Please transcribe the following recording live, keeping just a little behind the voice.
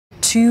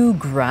2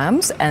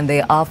 grams, and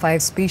there are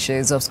 5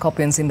 species of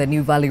scorpions in the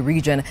New Valley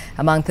region,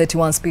 among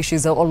 31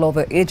 species all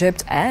over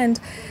Egypt, and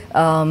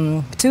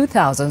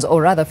 2,000,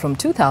 or rather from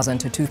 2,000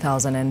 to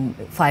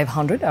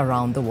 2,500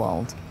 around the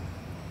world.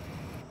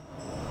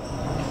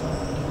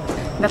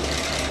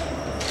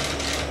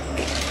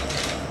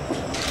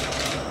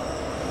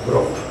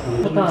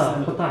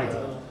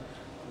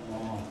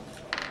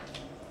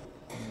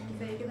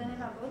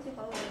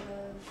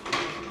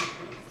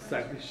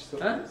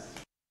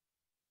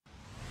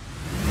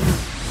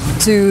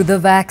 To the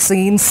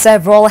vaccine,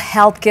 several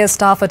healthcare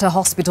staff at a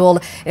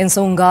hospital in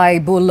Sungai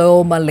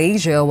Buloh,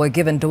 Malaysia were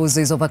given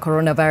doses of a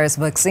coronavirus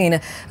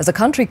vaccine as the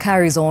country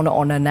carries on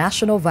a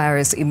national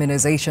virus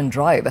immunization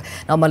drive.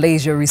 Now,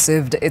 Malaysia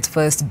received its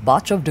first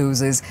batch of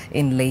doses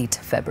in late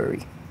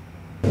February.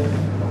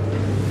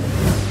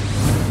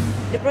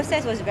 The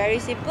process was very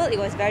simple, it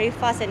was very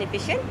fast and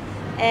efficient,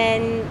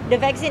 and the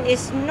vaccine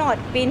is not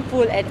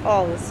painful at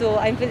all. So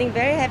I'm feeling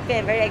very happy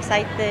and very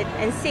excited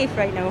and safe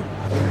right now.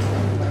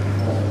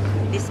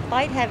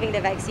 Despite having the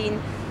vaccine,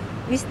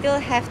 we still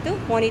have to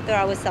monitor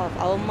ourselves.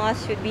 Our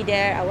masks should be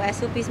there, our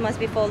SOPs must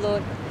be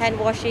followed, hand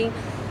washing,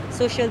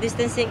 social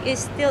distancing is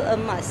still a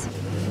must.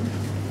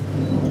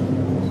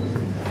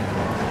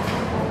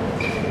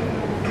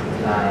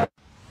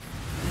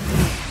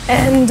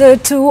 And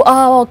to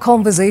our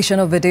conversation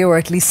of the day, or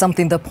at least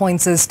something that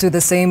points us to the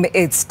same,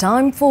 it's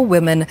time for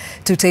women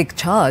to take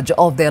charge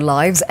of their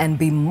lives and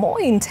be more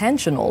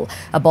intentional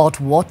about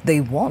what they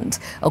want.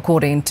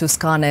 According to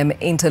Scanem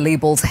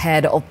Interlabel's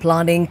head of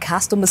planning,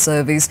 customer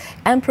service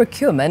and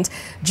procurement,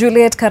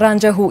 Juliet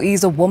Karanja, who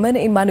is a woman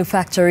in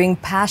manufacturing,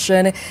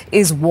 passion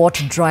is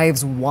what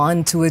drives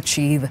one to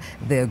achieve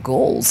their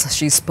goals.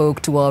 She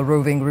spoke to our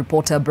roving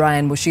reporter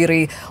Brian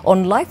Mushiri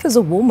on life as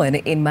a woman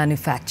in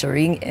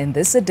manufacturing in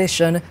this edition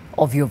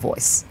of Your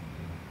Voice.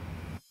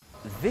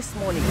 This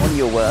morning on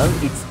Your World,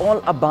 it's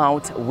all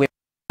about women.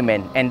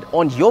 And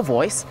on Your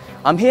Voice,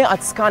 I'm here at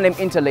Scanem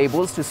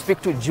Interlabels to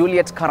speak to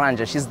Juliet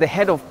Karanja. She's the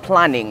head of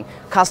planning,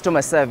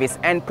 customer service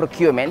and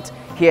procurement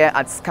here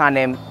at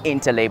Scanem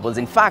Interlabels.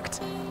 In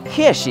fact,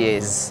 here she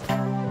is.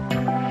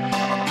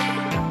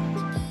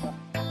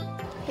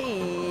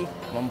 Hey,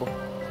 Mambo,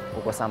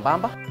 uko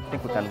sambamba? I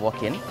think we can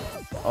walk in.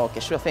 Okay,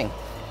 sure thing.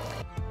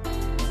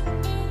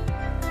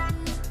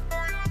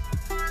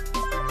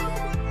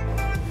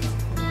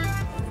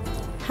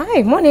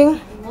 Hi, morning.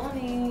 Good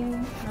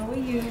morning. How are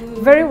you?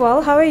 Very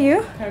well. How are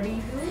you? Karibu.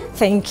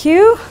 Thank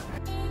you.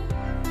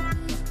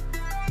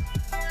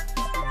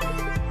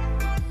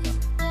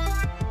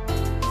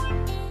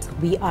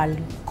 We are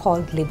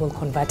called label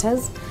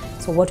converters.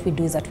 So what we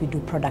do is that we do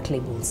product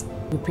labels.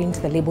 We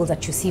print the labels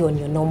that you see on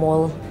your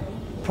normal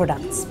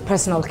products,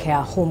 personal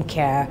care, home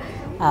care,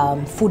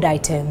 food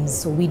items.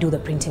 So we do the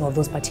printing of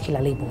those particular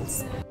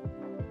labels.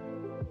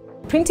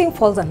 Printing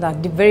falls under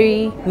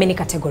very many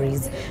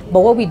categories, but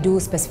what we do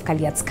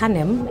specifically at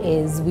Scanem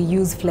is we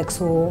use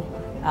flexo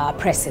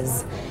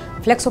presses.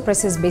 Flexo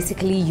presses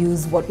basically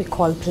use what we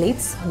call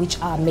plates, which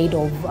are made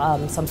of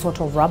some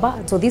sort of rubber.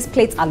 So these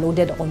plates are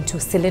loaded onto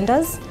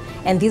cylinders,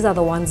 and these are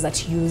the ones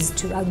that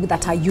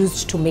are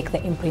used to make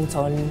the imprints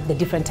on the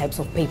different types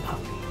of paper.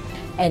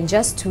 And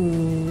just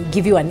to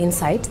give you an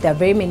insight, there are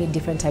very many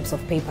different types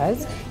of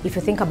papers. If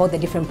you think about the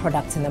different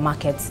products in the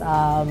markets,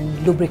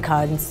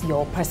 lubricants,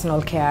 your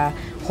personal care,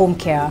 home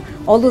care,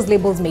 all those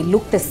labels may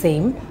look the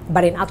same,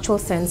 but in actual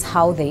sense,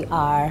 how they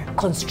are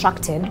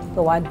constructed,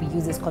 the word we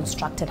use is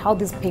constructed, how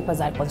these papers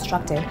are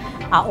constructed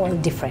are all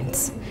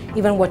different.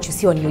 Even what you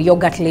see on your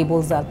yogurt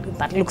labels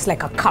that looks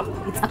like a cup,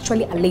 it's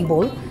actually a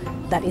label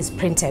that is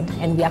printed,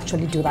 and we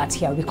actually do that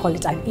here. We call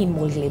it an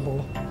in-mold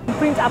label. We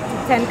print up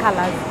to 10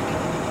 colors.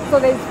 So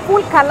there's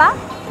full color.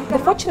 The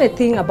fortunate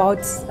thing about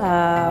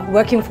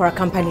working for a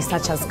company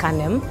such as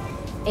Scanem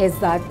is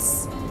that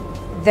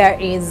there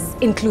is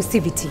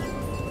inclusivity.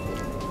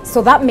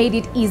 So that made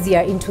it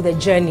easier into the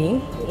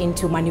journey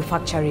into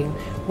manufacturing.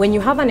 When you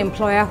have an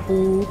employer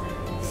who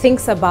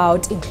thinks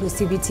about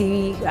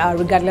inclusivity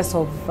regardless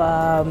of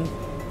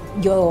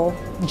your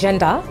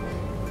gender,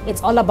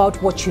 it's all about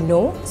what you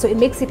know. So it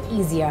makes it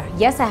easier.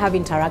 Yes, I have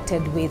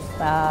interacted with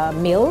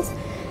males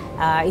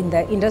in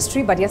the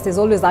industry, but yes, there's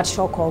always that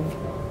shock of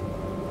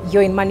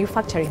you're in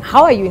manufacturing.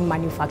 How are you in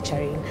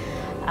manufacturing?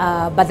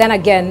 But then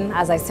again,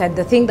 as I said,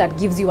 the thing that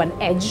gives you an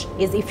edge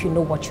is if you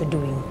know what you're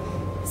doing.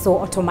 So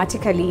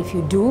automatically, if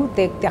you do,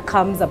 there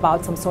comes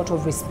about some sort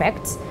of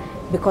respect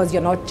because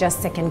you're not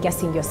just second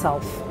guessing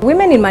yourself.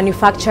 Women in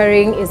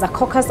Manufacturing is a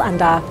caucus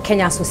under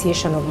Kenya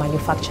Association of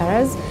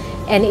Manufacturers,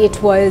 and it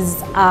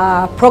was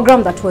a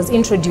program that was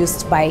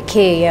introduced by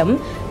KAM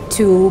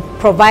to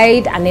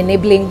provide an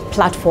enabling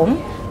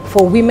platform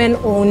for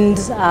women-owned,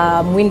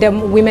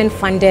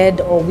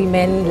 women-funded or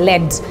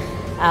women-led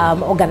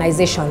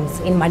organizations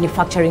in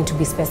manufacturing, to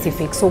be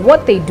specific. So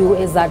what they do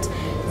is that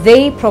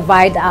they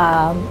provide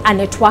a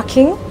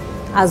networking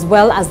as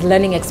well as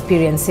learning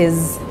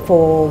experiences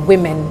for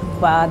women.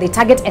 They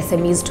target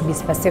SMEs, to be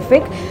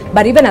specific,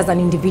 but even as an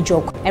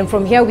individual. And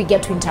from here we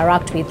get to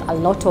interact with a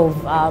lot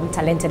of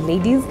talented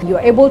ladies.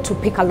 You're able to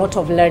pick a lot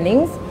of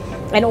learnings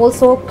And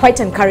also quite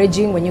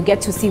encouraging when you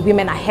get to see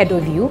women ahead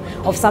of you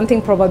of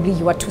something probably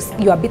you are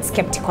a bit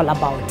skeptical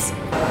about.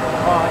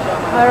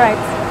 All right.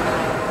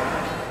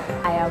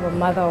 I am a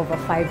mother of a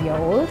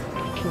 5-year-old.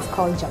 He's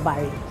called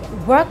Jabari.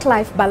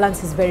 Work-life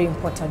balance is very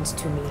important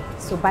to me.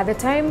 So by the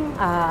time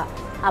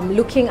I'm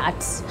looking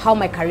at how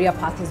my career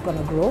path is going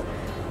to grow,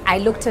 I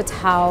looked at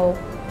how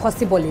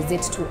possible is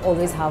it to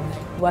always have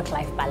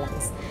work-life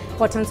balance.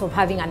 Importance of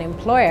having an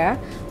employer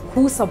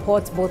who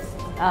supports both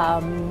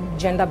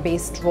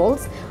gender-based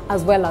roles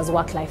as well as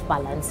work-life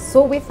balance.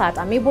 So with that,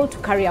 I'm able to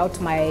carry out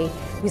my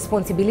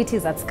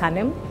responsibilities at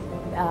SCANEM,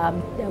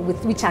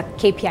 with which are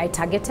KPI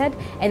targeted,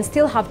 and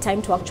still have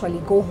time to actually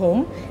go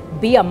home,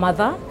 be a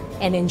mother,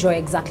 and enjoy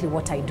exactly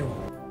what I do.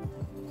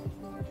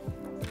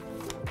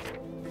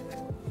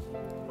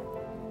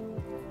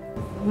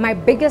 My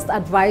biggest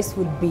advice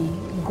would be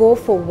go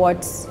for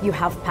what you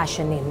have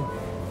passion in.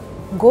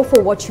 Go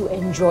for what you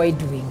enjoy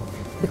doing.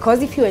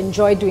 Because if you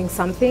enjoy doing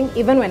something,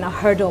 even when a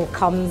hurdle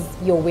comes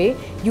your way,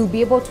 you'll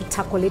be able to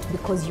tackle it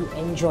because you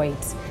enjoy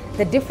it.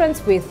 The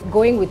difference with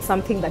going with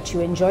something that you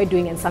enjoy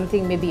doing and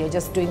something maybe you're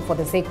just doing for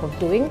the sake of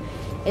doing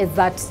is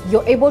that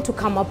you're able to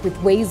come up with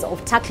ways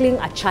of tackling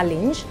a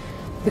challenge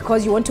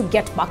because you want to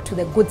get back to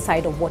the good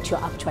side of what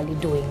you're actually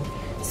doing.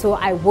 So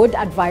I would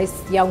advise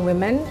young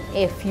women,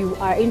 if you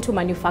are into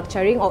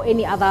manufacturing or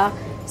any other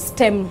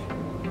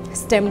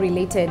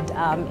STEM-related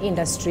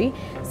industry,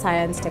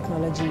 science,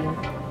 technology,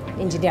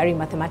 engineering,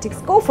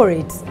 mathematics, go for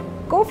it.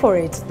 Go for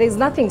it. There's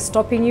nothing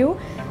stopping you.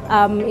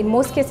 In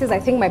most cases, I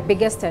think my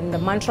biggest and the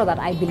mantra that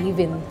I believe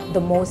in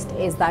the most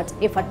is that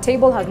if a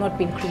table has not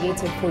been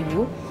created for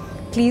you,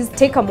 please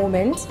take a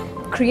moment,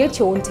 create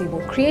your own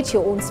table, create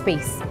your own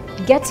space.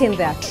 Get in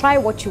there, try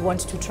what you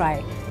want to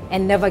try,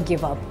 and never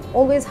give up.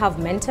 Always have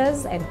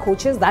mentors and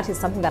coaches. That is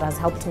something that has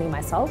helped me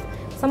myself.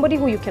 Somebody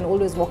who you can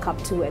always walk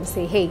up to and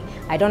say, hey,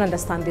 I don't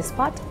understand this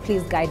part,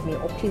 please guide me,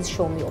 or please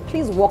show me, or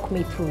please walk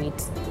me through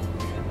it.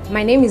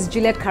 My name is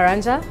Juliet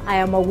Karanja. I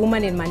am a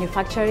woman in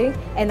manufacturing,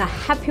 and a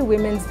happy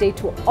Women's Day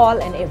to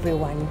all and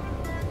everyone.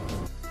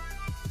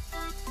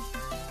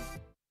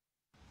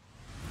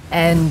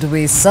 And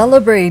we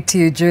celebrate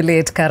you,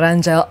 Juliet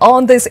Karanja,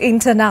 on this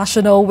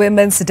International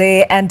Women's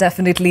Day. And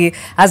definitely,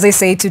 as I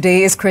say,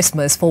 today is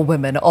Christmas for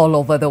women all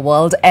over the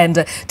world.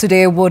 And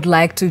today would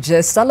like to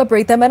just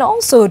celebrate them and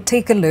also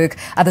take a look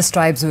at the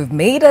strides we've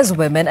made as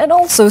women and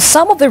also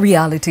some of the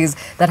realities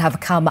that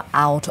have come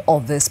out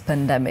of this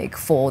pandemic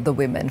for the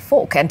women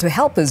folk. And to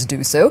help us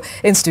do so,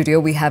 in studio,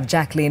 we have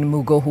Jacqueline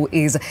Mugo, who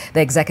is the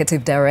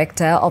Executive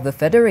Director of the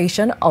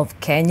Federation of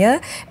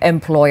Kenya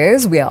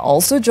Employers. We are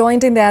also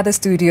joined in the other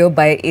studio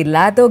by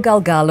Ilado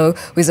Galgalo,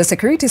 who is a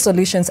security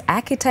solutions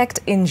architect,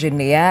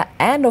 engineer,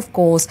 and of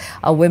course,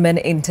 a women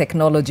in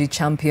technology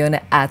champion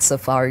at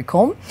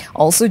Safaricom.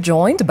 Also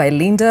joined by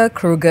Linda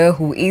Kruger,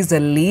 who is the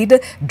lead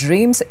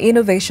Dreams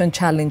Innovation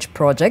Challenge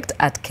project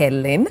at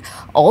Kelin.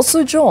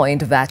 Also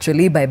joined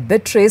virtually by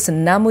Beatrice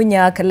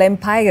Namunyak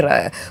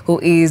Lempaira, who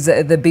is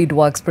the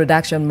Beadworks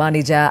production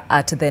manager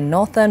at the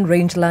Northern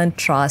Rangeland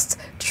Trust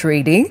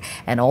Trading.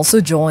 And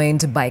also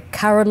joined by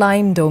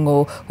Caroline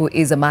Dongo, who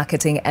is a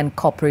marketing and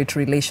corporate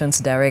relations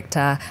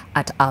director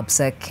at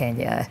ABSA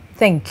Kenya.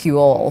 Thank you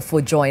all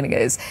for joining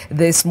us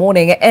this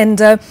morning.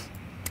 And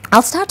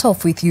I'll start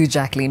off with you,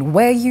 Jacqueline.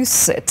 Where you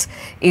sit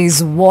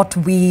is what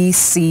we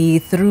see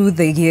through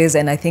the years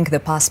and I think the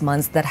past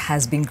months that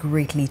has been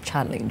greatly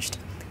challenged.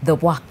 The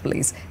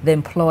workplace, the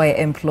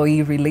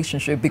employer-employee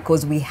relationship,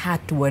 because we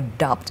had to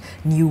adopt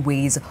new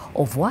ways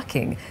of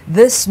working.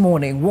 This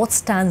morning, what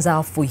stands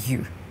out for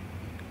you?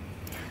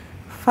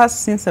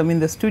 First, since I'm in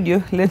the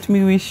studio, let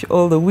me wish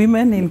all the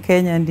women in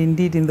Kenya and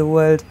indeed in the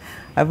world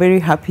a very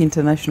happy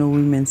International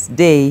Women's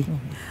Day.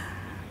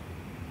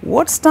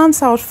 What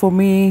stands out for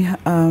me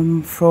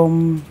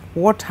from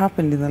what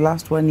happened in the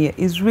last 1 year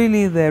is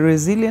really the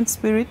resilient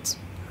spirit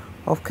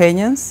of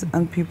Kenyans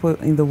and people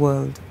in the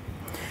world.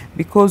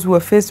 Because we were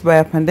faced by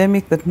a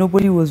pandemic that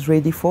nobody was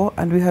ready for,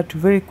 and we had to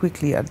very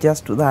quickly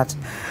adjust to that.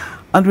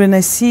 And when I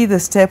see the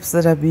steps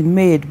that have been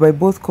made by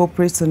both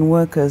corporates and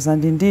workers,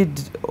 and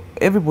indeed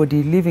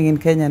everybody living in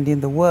Kenya and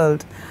in the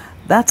world,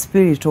 that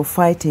spirit of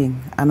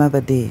fighting another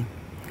day,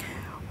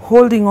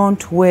 holding on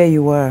to where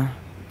you are,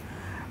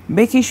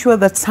 making sure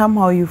that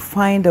somehow you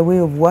find a way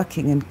of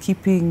working and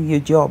keeping your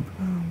job.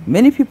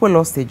 Many people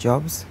lost their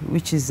jobs,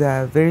 which is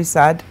very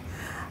sad,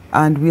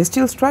 and we are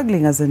still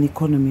struggling as an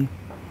economy.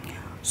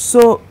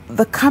 So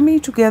the coming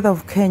together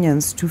of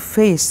Kenyans to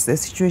face the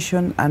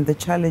situation and the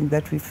challenge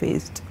that we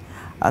faced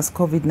as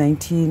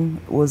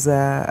COVID-19 was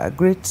a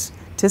great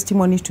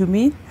testimony to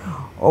me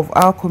of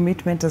our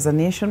commitment as a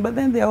nation, but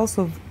then there are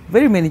also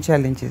very many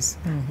challenges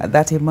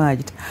that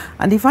emerged.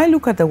 And if I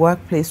look at the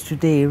workplace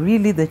today,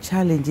 really the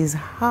challenge is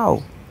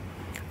how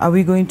are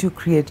we going to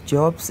create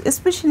jobs,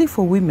 especially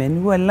for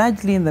women who are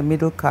largely in the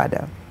middle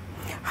cadre?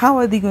 How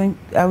are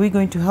we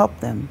going to help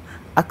them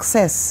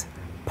access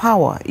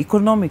power,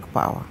 economic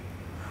power,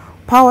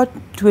 power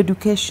to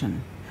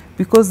education,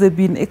 because they've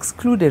been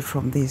excluded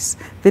from this.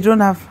 They don't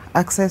have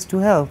access to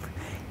health.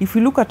 if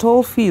you look at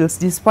all fields,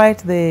 despite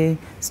the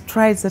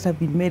strides that have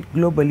been made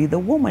globally, the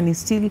woman is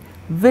still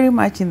very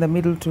much in the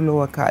middle to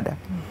lower cadre.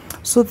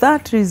 So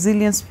that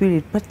resilient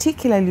spirit,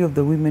 particularly of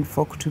the women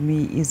folk, to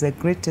me is a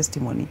great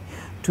testimony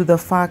to the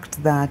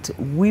fact that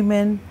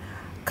women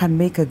can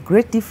make a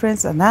great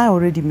difference, and are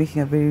already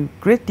making a very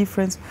great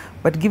difference,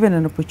 but given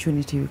an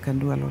opportunity, we can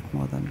do a lot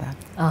more than that.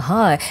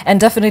 And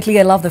definitely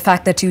I love the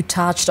fact that you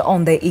touched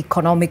on the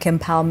economic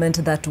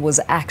empowerment that was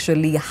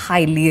actually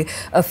highly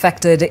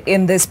affected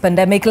in this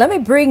pandemic. Let me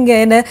bring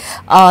in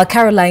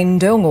Caroline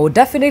Ndongo.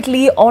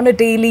 Definitely on a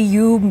daily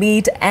you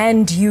meet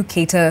and you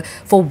cater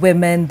for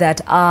women that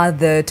are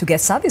there to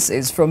get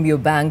services from your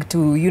bank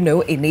to, you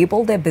know,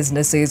 enable their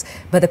businesses.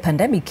 But the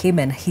pandemic came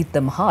and hit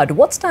them hard.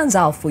 What stands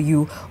out for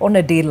you on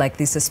a day like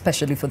this,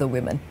 especially for the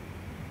women?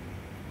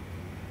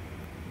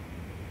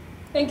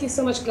 Thank you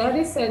so much,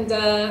 Gladys. And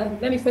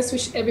let me first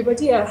wish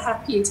everybody a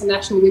happy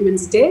International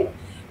Women's Day.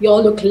 You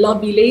all look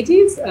lovely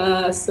ladies.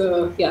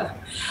 So yeah,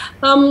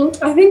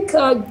 I think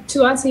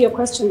to answer your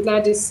question,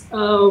 Gladys,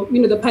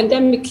 you know, the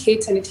pandemic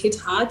hit and it hit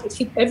hard. It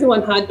hit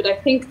everyone hard, but I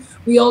think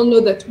we all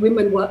know that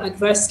women were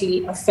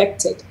adversely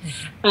affected.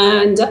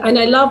 And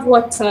I love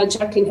what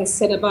Jacqueline has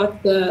said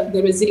about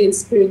the resilient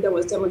spirit that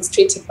was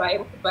demonstrated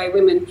by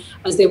women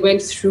as they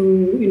went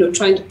through, you know,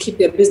 trying to keep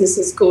their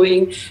businesses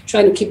going,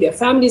 trying to keep their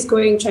families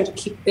going, trying to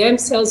keep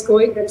themselves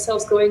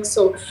going.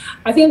 So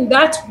I think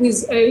that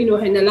was, you know,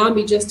 and allow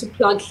me just to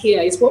plug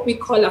here is what we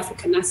call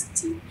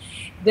Africanacity,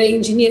 the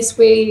ingenious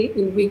way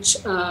in which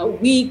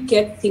we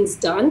get things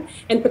done,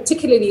 and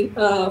particularly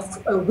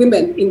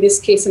women in this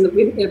case, and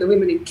the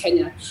women in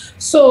Kenya.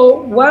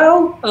 So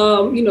while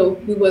you know,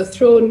 we were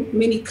thrown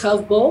many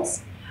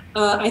curveballs,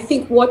 I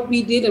think what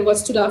we did and what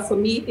stood out for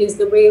me is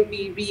the way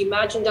we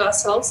reimagined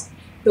ourselves,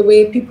 the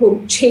way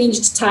people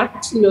changed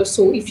tact. You know,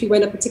 so if you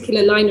went a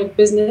particular line of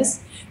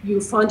business, you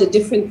found a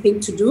different thing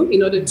to do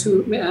in order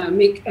to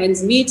make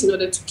ends meet, in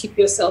order to keep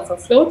yourself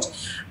afloat.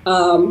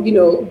 You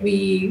know,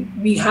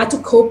 we had to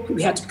cope.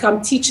 We had to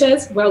become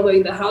teachers while we're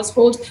in the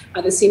household,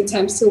 at the same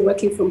time still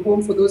working from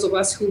home for those of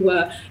us who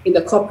were in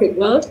the corporate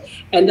world.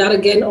 And that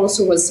again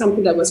also was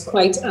something that was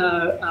quite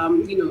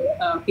you know,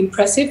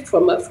 impressive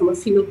from a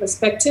female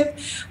perspective.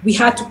 We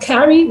have to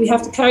carry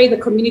the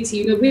community.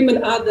 You know,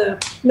 women are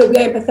we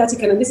are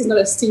empathetic, and this is not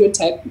a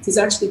stereotype. It is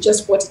actually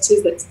just what it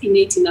is that's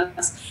innate in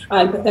us,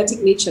 our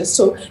empathetic nature.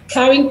 So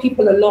carrying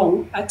people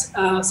along at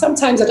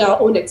sometimes at our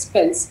own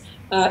expense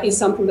is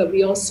something that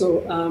we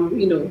also,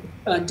 you know,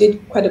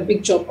 did quite a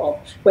big job of,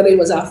 whether it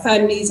was our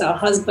families, our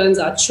husbands,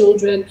 our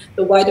children,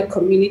 the wider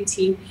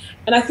community.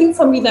 And I think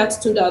for me that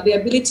stood out, the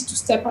ability to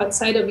step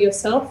outside of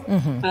yourself,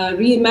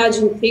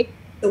 reimagine things,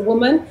 the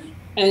woman,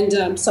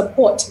 and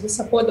support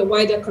the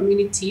wider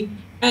community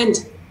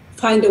and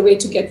find a way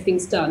to get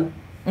things done.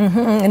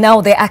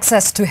 Now, the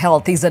access to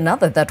health is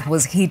another that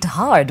was hit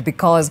hard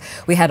because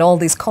we had all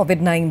these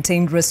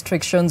COVID-19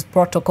 restrictions,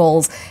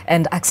 protocols,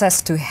 and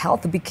access to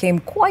health became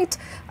quite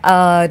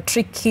a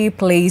tricky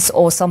place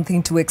or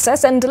something to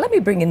access. And let me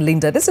bring in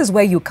Linda. This is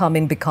where you come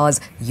in because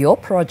your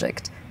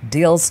project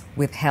deals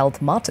with health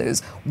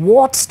matters.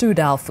 What stood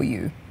out for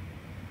you?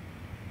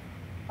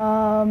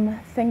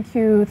 Thank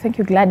you,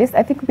 Gladys.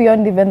 I think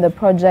beyond even the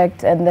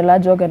project and the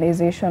large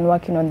organization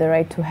working on the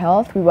right to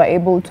health, we were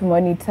able to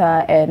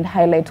monitor and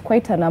highlight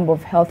quite a number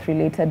of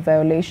health-related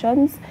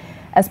violations,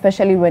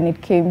 especially when it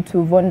came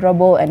to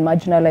vulnerable and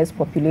marginalized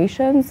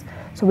populations.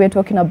 So we're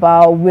talking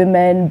about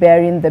women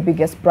bearing the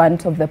biggest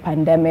brunt of the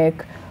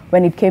pandemic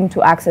when it came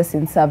to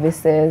accessing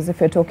services. If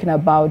you're talking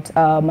about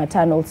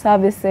maternal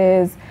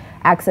services,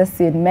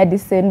 accessing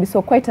medicine, we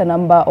saw quite a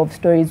number of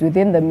stories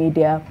within the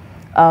media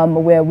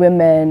where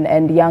women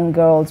and young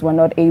girls were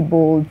not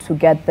able to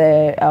get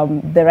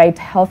the right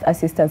health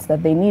assistance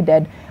that they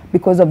needed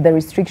because of the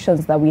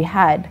restrictions that we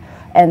had.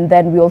 And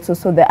then we also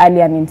saw the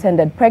early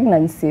unintended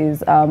pregnancies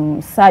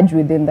surge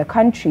within the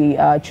country.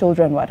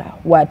 Children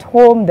were at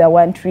home. There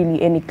weren't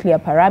really any clear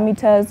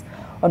parameters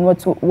on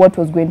what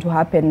was going to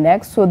happen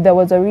next. So there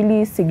was a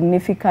really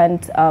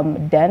significant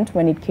dent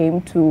when it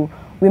came to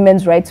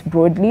women's rights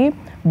broadly,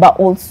 but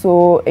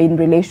also in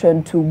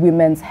relation to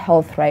women's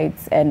health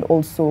rights and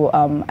also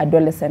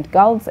adolescent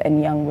girls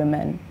and young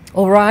women.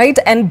 All right,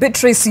 and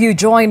Beatrice, you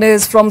join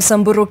us from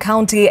Samburu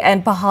County,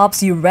 and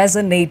perhaps you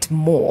resonate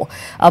more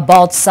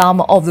about some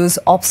of those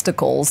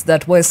obstacles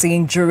that we're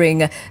seeing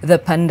during the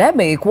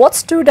pandemic. What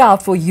stood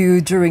out for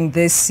you during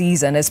this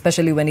season,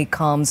 especially when it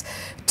comes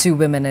to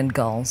women and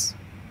girls?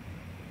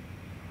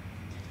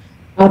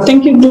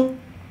 Thank you.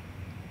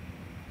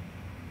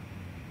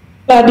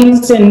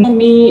 Studies and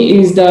me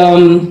is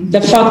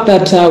the fact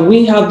that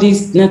we have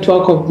this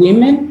network of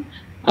women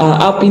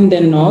up in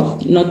the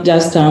north, not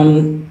just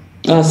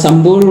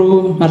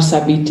Samburu,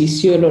 Marsabit,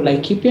 Isiolo,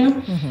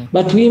 Laikipia,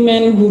 but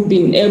women who've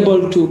been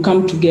able to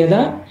come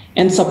together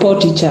and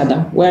support each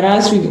other.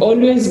 Whereas we've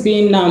always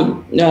been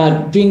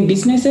doing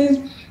businesses,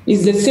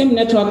 it's the same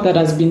network that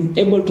has been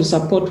able to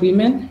support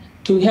women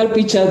to help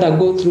each other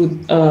go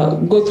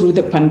through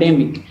the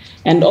pandemic,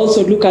 and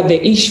also look at the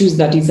issues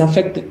that is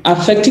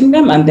affecting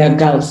them and their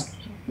girls.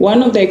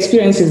 one of the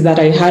experiences that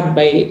I had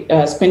by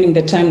spending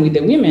the time with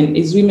the women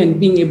is women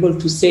being able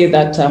to say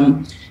that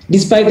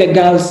despite the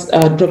girls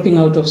dropping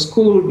out of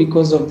school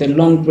because of the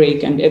long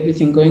break and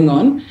everything going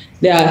on,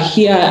 they are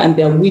here and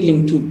they are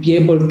willing to be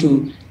able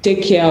to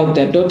take care of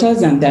their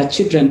daughters and their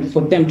children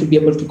for them to be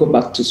able to go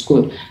back to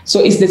school. So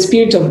it's the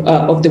spirit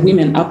of the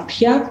women up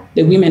here,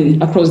 the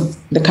women across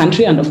the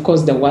country and of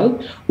course the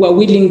world, who are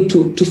willing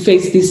to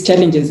face these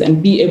challenges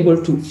and be able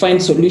to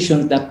find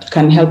solutions that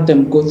can help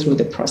them go through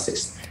the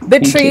process.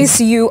 Beatrice,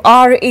 you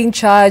are in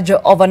charge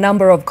of a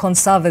number of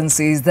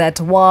conservancies that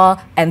were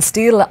and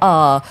still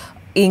are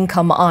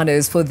income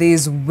earners for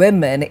these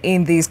women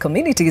in these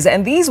communities,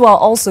 and these were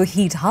also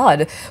hit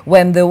hard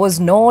when there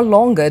was no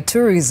longer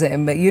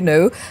tourism, you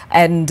know,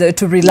 and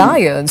to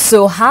rely on.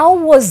 So how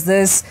was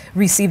this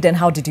received and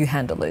how did you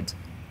handle it?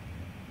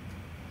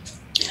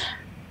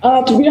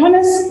 To be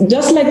honest,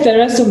 just like the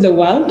rest of the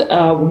world,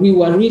 we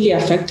were really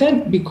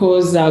affected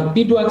because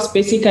Beadworks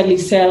basically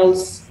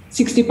sells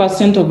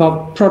 60% of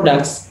our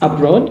products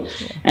abroad,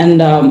 and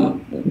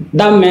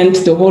that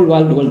meant the whole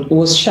world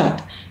was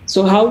shut.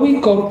 So how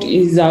we coped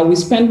is we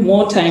spent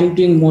more time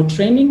doing more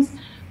trainings,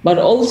 but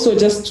also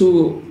just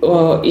to,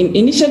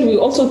 initially we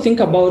also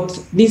think about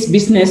this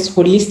business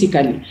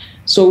holistically.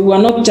 So we were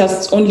not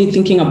just only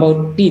thinking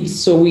about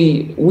beads. So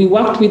we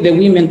worked with the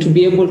women to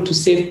be able to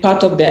save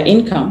part of their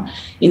income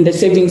in the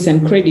savings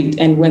and credit.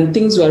 And when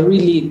things were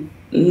really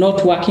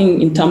not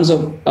working in terms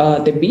of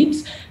the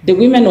beads, the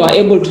women were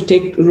able to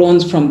take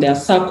loans from their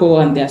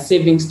SACCO and their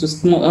savings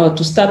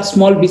to start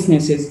small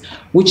businesses,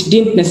 which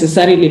didn't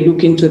necessarily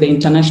look into the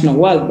international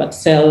world, but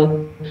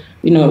sell,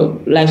 you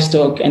know,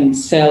 livestock and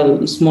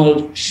sell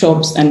small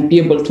shops and be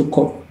able to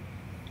cope.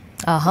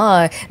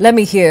 Let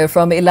me hear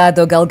from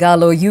Ilado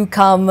Galgalo. You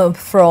come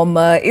from,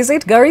 is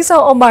it Garissa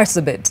or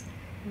Marsabit?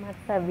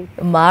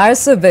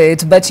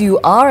 Marsabit, but you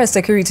are a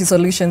security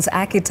solutions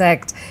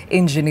architect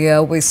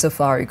engineer with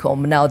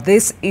Safaricom. Now,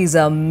 this is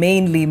a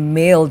mainly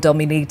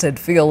male-dominated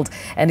field,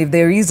 and if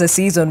there is a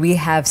season we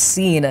have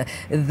seen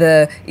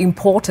the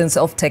importance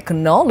of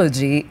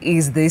technology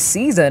is this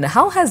season.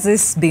 How has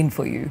this been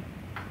for you?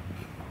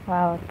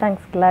 Wow,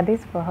 thanks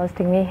Gladys for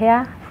hosting me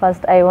here.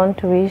 First, I want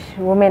to wish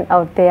women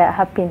out there a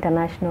happy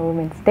International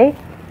Women's Day.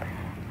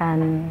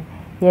 And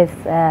yes,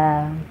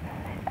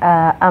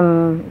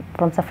 I'm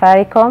from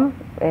Safaricom,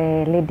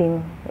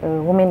 leading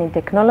Women in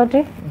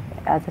Technology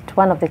as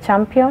one of the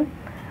champions,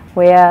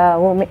 where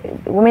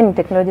Women in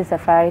Technology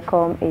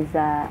Safaricom is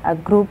a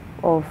group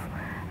of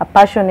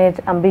passionate,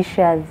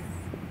 ambitious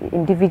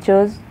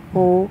individuals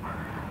who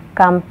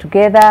come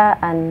together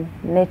and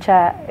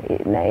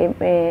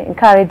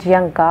encourage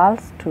young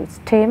girls to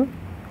STEM,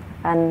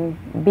 and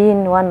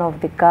being one of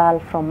the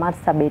girls from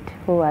Marsabit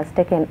who has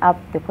taken up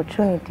the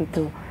opportunity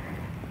to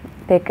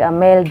take a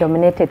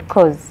male-dominated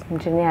course,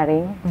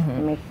 engineering,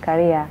 make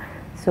career.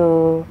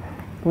 So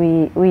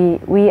we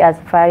as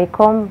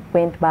Safaricom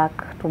went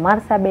back to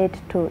Marsabit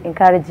to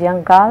encourage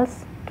young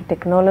girls to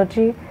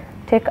technology,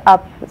 take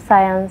up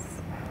science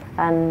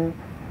and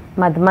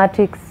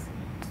mathematics,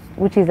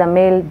 which is a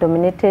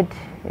male-dominated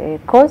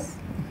course,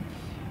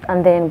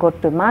 and then go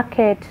to the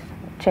market,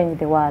 change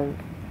the world.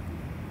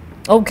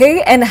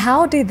 Okay, and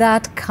how did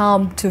that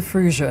come to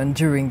fruition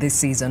during this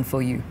season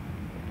for you?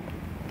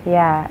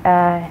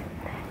 Yeah,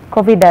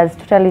 COVID has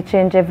totally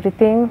changed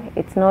everything.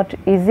 It's not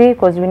easy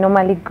because we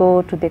normally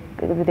go to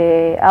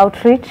the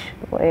outreach,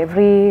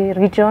 every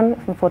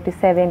region in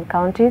 47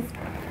 counties,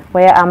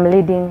 where I'm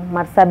leading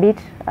Marsabit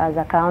as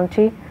a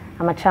county.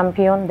 I'm a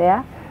champion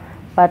there.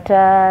 But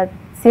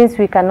since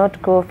we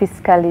cannot go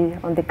physically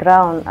on the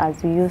ground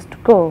as we used to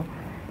go,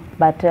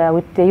 but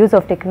with the use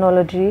of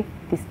technology,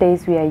 these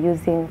days we are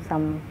using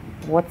some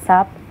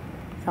WhatsApp,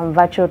 some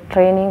virtual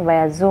training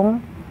via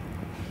Zoom.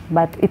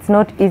 But it's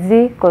not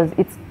easy because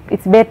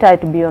it's better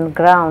to be on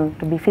ground,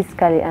 to be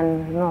physically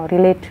and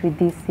relate with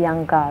these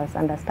young girls,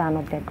 understand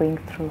what they're going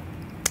through.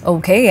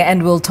 Okay,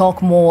 and we'll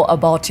talk more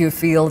about your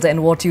field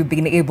and what you've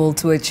been able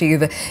to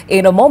achieve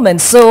in a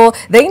moment. So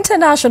the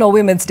International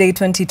Women's Day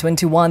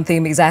 2021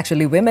 theme is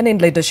actually Women in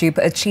Leadership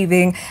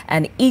Achieving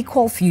an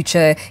Equal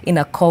Future in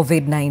a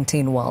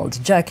COVID-19 World.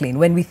 Jacqueline,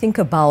 when we think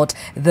about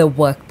the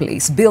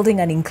workplace,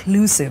 building an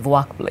inclusive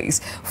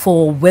workplace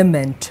for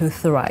women to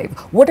thrive,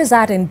 what does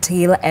that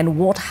entail and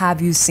what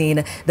have you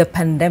seen the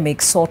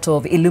pandemic sort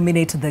of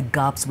illuminate the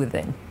gaps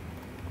within?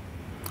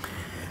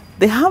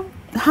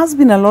 Has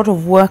been a lot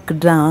of work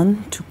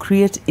done to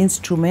create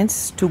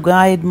instruments to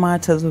guide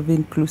matters of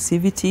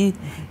inclusivity,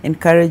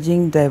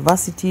 encouraging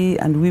diversity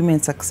and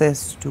women's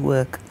access to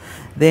work.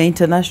 There are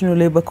international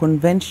labor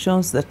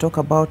conventions that talk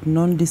about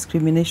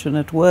non-discrimination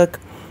at work.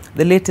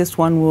 The latest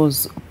one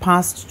was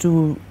passed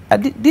to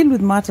deal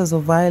with matters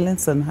of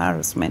violence and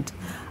harassment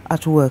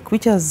at work,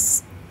 which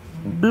has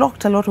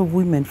blocked a lot of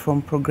women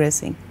from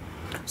progressing.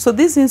 So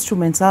these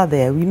instruments are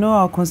there. We know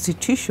our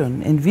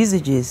constitution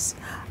envisages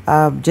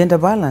gender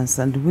balance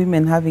and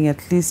women having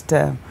at least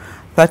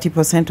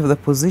 30% of the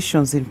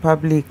positions in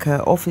public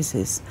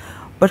offices.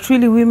 But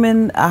really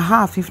women are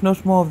half, if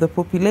not more, of the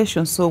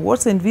population. So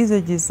what's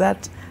envisaged is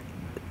that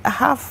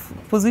half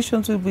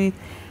positions will be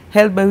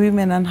held by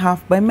women and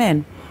half by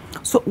men.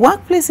 So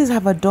workplaces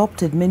have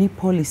adopted many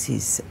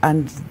policies,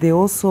 and they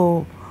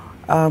also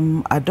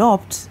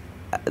adopt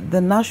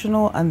the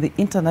national and the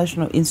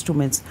international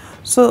instruments.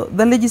 So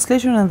the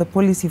legislation and the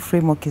policy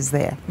framework is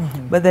there.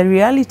 But the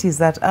reality is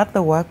that at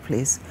the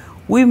workplace,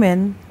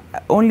 women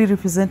only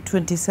represent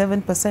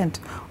 27%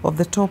 of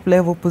the top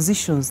level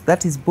positions,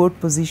 that is board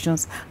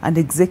positions and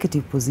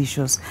executive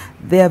positions.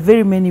 There are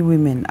very many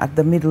women at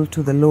the middle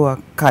to the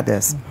lower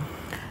cadres.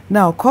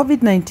 Now,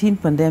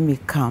 COVID-19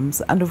 pandemic comes,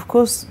 and of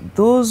course,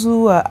 those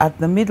who are at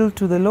the middle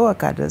to the lower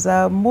cadres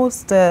are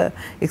most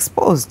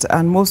exposed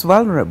and most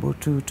vulnerable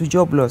to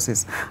job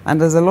losses.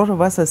 And as a lot of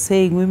us are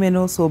saying, women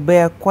also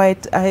bear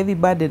quite a heavy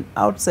burden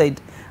outside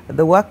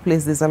the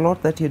workplace. There's a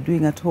lot that you're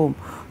doing at home.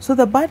 So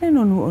the burden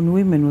on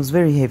women was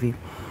very heavy.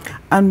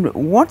 And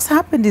what's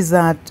happened is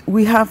that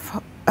we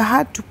have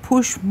had to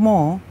push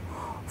more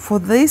for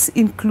this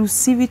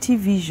inclusivity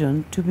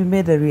vision to be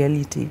made a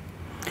reality.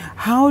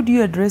 How do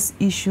you address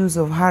issues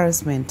of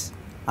harassment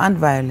and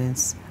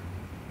violence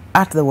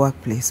at the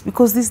workplace?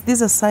 Because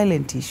these are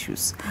silent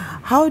issues.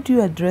 How do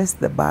you address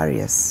the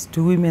barriers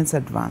to women's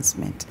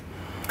advancement?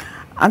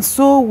 And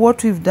so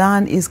what we've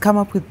done is come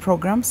up with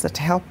programs that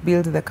help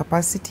build the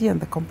capacity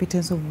and the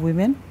competence of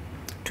women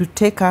to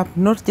take up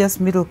not just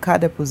middle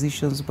cadre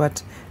positions,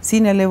 but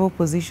senior level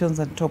positions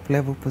and top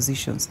level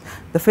positions.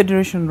 The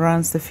Federation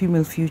runs the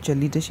Female Future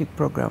Leadership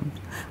Program,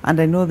 and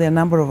I know there are a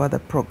number of other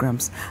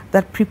programs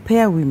that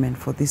prepare women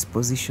for these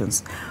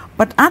positions.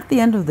 But at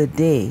the end of the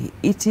day,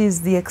 it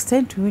is the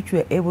extent to which we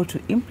are able to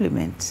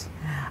implement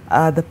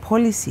the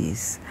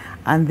policies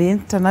and the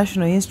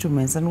international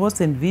instruments and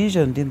what's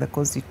envisioned in the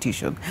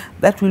Constitution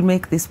that will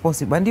make this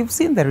possible. And you've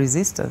seen the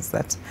resistance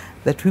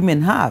that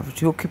women have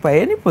to occupy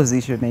any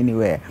position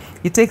anywhere.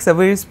 It takes a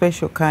very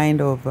special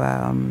kind of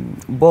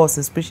boss,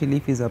 especially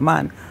if he's a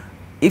man,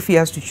 if he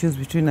has to choose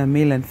between a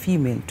male and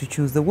female, to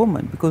choose the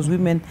woman, because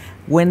women,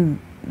 when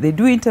they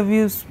do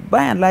interviews,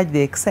 by and large,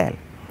 they excel.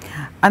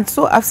 And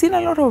so I've seen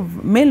a lot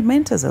of male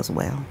mentors as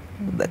well,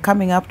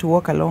 coming up to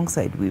work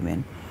alongside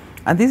women.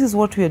 And this is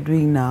what we are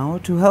doing now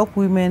to help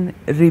women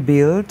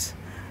rebuild,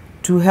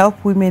 to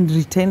help women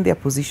retain their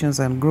positions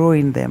and grow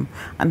in them,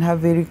 and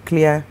have very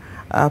clear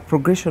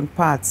progression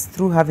paths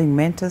through having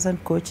mentors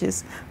and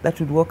coaches that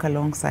would work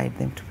alongside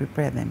them to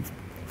prepare them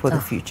for the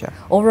future.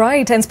 All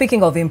right. And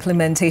speaking of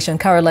implementation,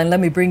 Caroline, let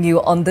me bring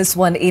you on this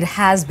one. It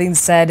has been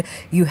said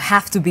you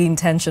have to be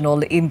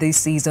intentional in this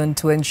season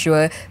to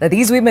ensure that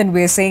these women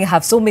we're saying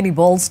have so many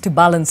balls to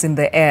balance in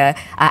the air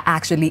are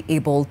actually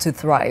able to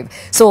thrive.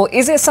 So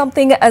is there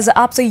something as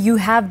APSA you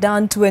have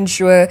done to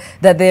ensure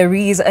that there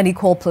is an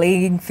equal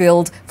playing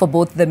field for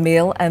both the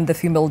male and the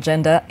female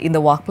gender in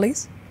the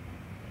workplace?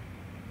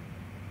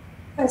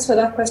 Thanks for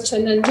that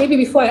question. And maybe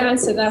before I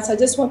answer that, I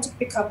just want to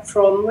pick up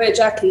from where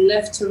Jacqueline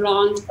left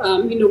around,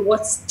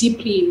 what's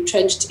deeply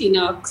entrenched in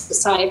our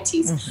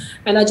societies.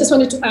 And I just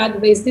wanted to add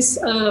there's this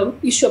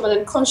issue of an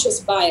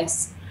unconscious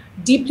bias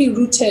deeply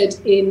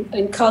rooted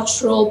in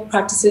cultural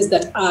practices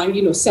that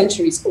are,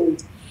 centuries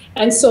old.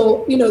 And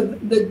so,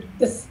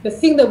 the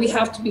thing that we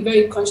have to be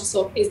very conscious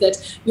of is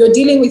that you're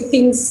dealing with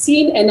things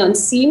seen and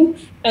unseen,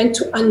 and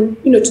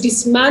to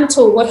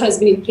dismantle what has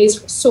been in place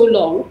for so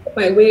long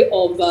by way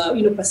of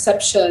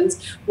perceptions,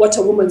 what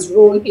a woman's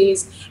role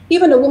is,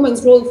 even a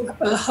woman's role,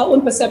 her own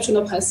perception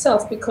of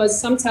herself,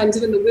 because sometimes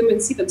even the women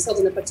see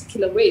themselves in a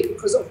particular way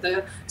because of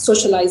the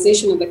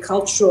socialization and the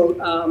cultural,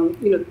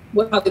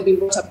 how they've been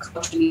brought up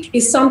culturally,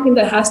 is something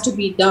that has to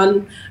be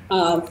done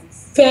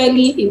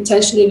fairly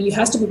intentionally. It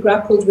has to be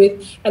grappled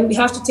with, and we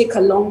have to take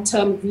a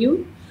long-term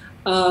view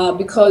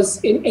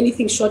because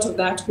anything short of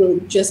that will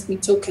just be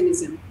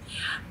tokenism.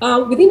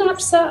 Within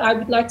APSA, I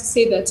would like to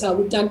say that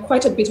we've done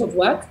quite a bit of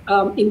work.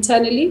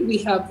 Internally, we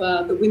have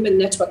the Women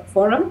Network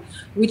Forum,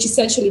 which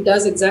essentially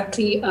does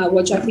exactly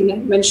what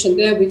Jacqueline mentioned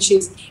there, which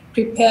is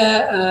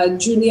prepare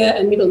junior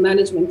and middle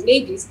management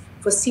ladies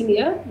for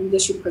senior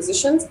leadership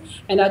positions.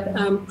 And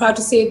I'm proud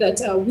to say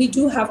that we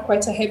do have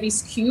quite a heavy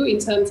skew in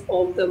terms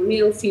of the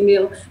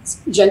male-female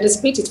gender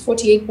split. It's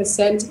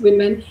 48%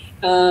 women,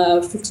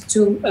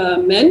 52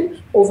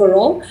 men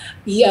overall.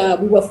 We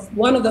were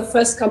one of the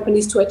first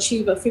companies to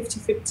achieve a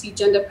 50-50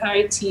 gender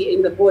parity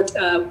in the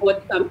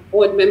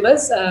board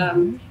members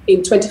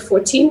in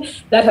 2014.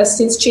 That has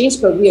since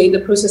changed, but we are in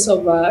the process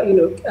of,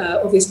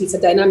 obviously it's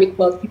a dynamic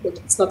world,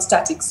 it's not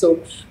static.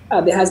 So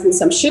there has been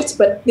some shifts,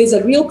 but there's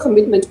a real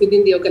commitment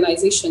within the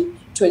organization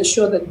to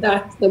ensure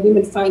that the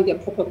women find their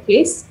proper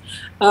place.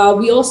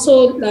 We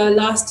also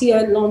last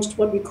year launched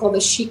what we call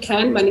the She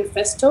Can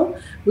Manifesto,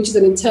 which is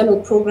an internal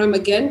program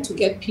again to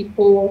get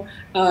people,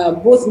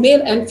 both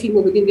male and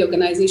female within the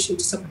organization,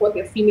 to support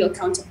their female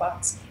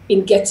counterparts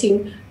in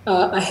getting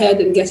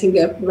ahead and getting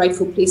their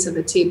rightful place at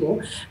the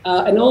table.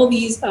 And all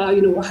these,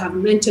 have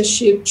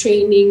mentorship,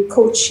 training,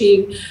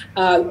 coaching,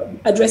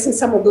 addressing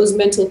some of those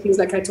mental things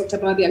like I talked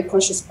about, the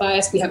unconscious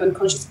bias. We have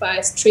unconscious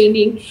bias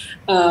training,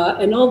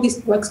 and all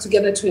this works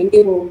together to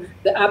enable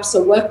the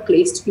APSA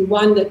workplace to be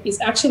one that is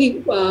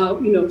actually,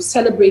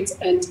 celebrates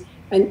and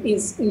and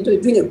is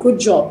doing a good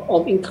job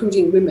of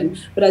including women.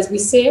 But as we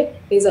say,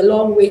 there's a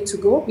long way to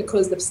go,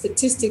 because the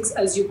statistics,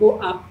 as you go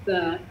up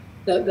the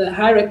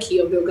hierarchy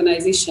of the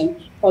organization,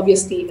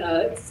 obviously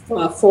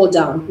fall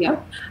down.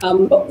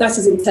 That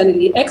is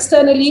internally.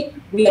 Externally,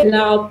 we are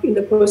now in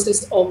the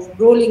process of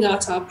rolling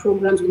out our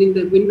programs within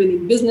the Women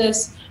in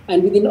Business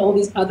and within all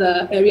these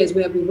other areas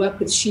where we work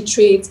with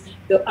SheTrades,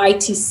 the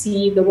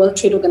ITC, the World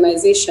Trade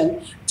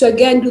Organization, to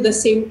again do the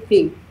same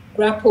thing,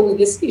 grapple with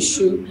this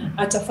issue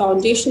at a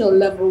foundational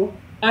level,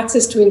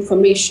 access to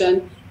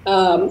information,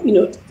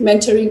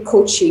 mentoring,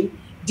 coaching,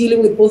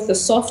 dealing with both the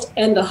soft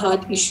and the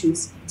hard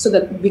issues, so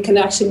that we can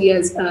actually,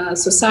 as a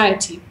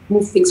society,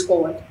 move things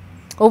forward.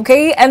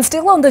 Okay, and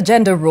still on the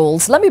gender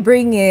roles, let me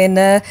bring in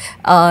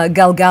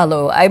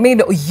Galgalo. I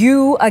mean,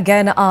 you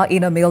again are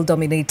in a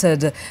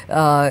male-dominated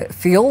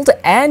field,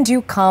 and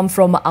you come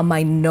from a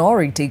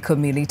minority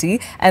community,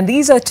 and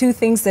these are two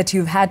things that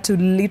you've had to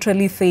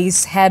literally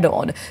face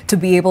head-on to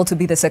be able to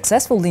be the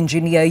successful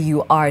engineer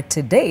you are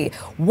today.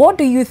 What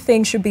do you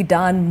think should be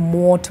done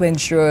more to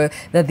ensure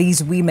that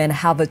these women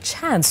have a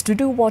chance to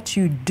do what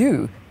you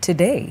do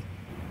today?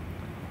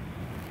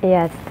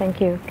 Yes,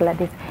 thank you,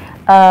 Gladys.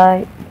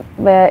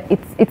 Well,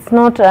 it's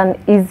not an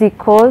easy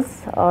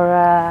cause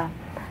or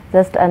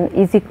just an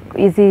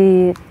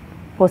easy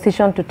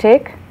position to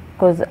take,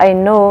 because I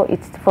know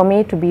it's, for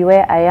me to be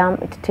where I am,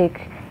 it takes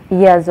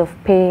years of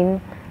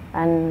pain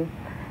and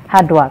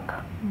hard work.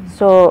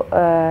 So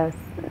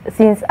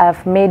since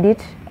I've made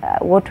it,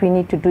 what we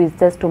need to do is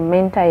just to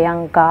mentor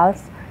young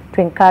girls,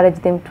 to encourage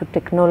them to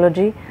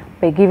technology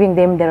by giving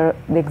them the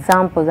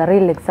examples, the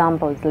real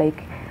examples.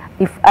 Like,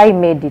 if I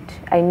made it,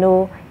 I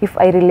know if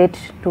I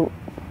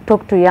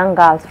talk to young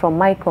girls from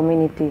my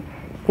community,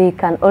 they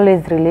can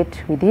always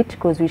relate with it,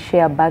 because we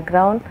share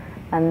background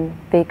and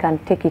they can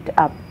take it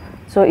up.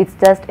 So it's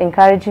just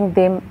encouraging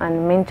them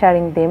and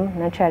mentoring them,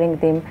 nurturing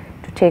them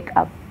to take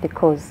up the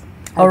cause.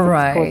 All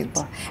right.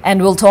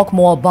 And we'll talk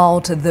more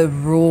about the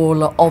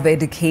role of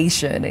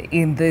education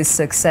in this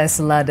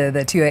success ladder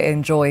that you're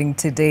enjoying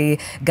today,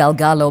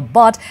 Galgalo.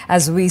 But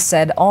as we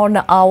said, on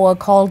our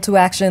call to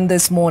action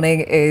this morning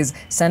is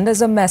send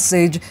us a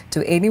message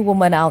to any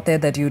woman out there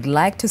that you'd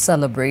like to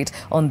celebrate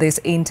on this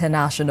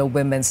International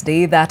Women's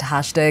Day. That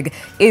hashtag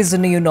is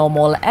New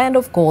Normal. And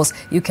of course,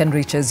 you can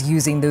reach us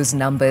using those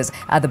numbers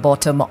at the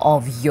bottom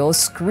of your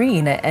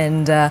screen.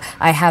 And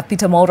I have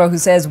Peter Mora, who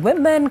says,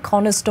 women,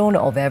 cornerstone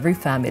of every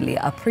family.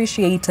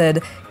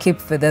 Appreciated.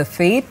 Keep for the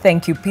faith.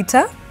 Thank you,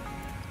 Peter.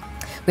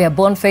 We have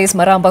Boniface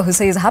Maramba, who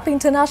says, Happy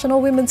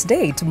International Women's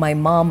Day to my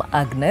mom,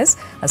 Agnes.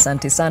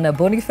 Asante sana,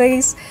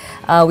 Boniface.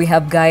 We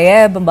have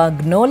Gaeb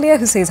Magnolia,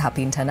 who says,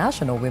 Happy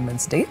International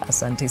Women's Day.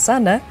 Asante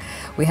sana.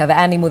 We have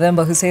Annie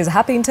Mudemba, who says,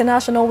 Happy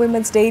International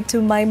Women's Day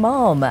to my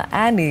mom.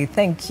 Annie,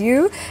 thank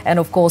you. And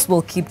of course,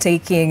 we'll keep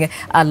taking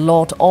a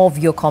lot of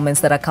your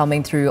comments that are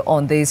coming through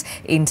on this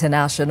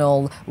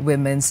International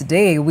Women's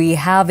Day. We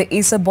have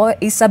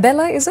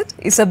Isabella, is it?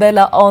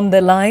 Isabella on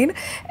the line.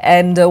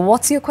 And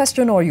what's your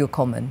question or your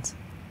comment?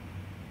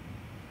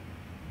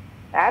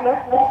 Hello.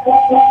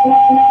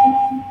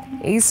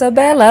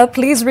 Isabella,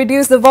 please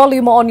reduce the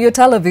volume on your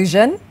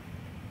television.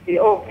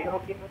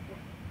 Okay.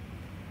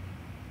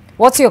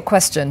 What's your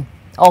question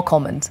or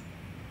comment?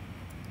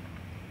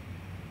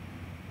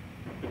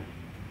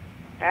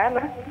 Hello.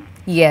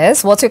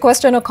 Yes, what's your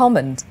question or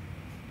comment?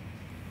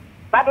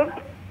 Pardon?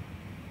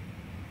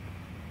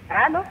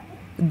 Hello.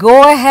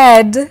 Go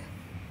ahead.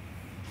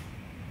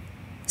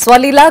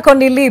 Swali lako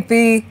ni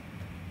lipi?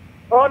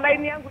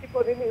 Line yangu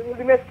iko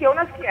nimesikia,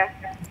 unasikia?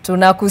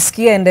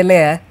 Tunakusikia,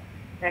 endelea.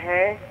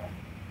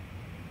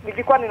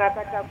 Nilikuwa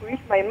ninataka kuish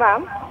my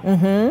mom.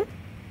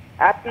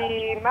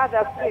 Happy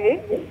Mother's Day.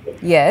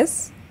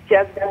 Yes.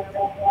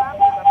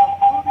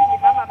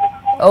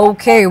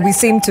 Okay, we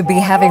seem to be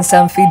having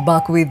some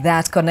feedback with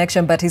that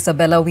connection, but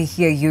Isabella, we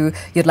hear you.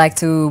 You'd like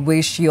to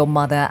wish your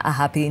mother a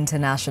happy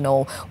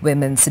International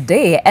Women's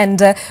Day.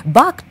 And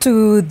back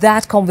to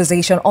that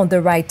conversation on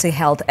the right to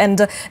health.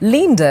 And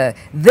Linda,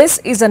 this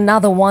is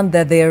another one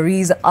that there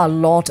is a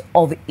lot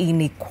of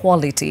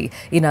inequality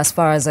in as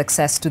far as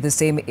access to the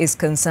same is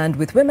concerned,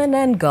 with women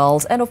and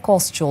girls and of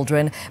course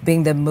children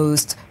being the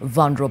most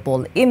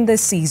vulnerable. In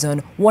this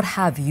season, what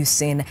have you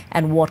seen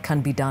and what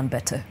can be done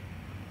better?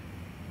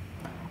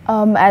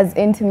 As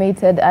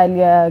intimated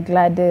earlier,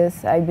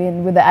 Gladys,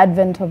 with the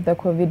advent of the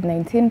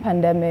COVID-19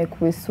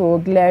 pandemic, we saw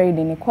glaring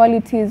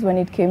inequalities when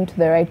it came to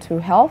the right to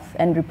health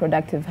and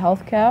reproductive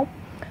health care.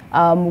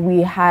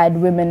 We had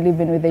women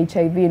living with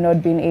HIV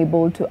not being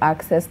able to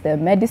access their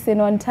medicine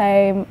on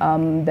time.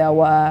 There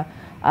were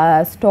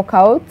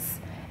stockouts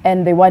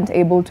and they weren't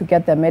able to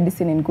get their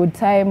medicine in good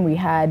time. We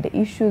had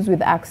issues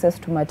with access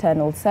to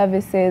maternal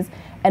services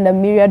and a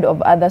myriad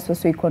of other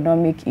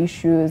socioeconomic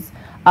issues.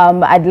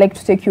 I'd like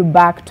to take you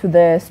back to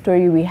the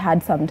story we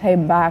had some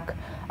time back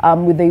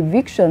with the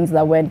evictions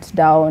that went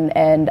down,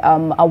 and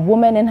a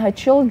woman and her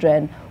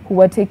children who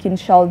were taking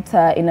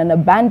shelter in an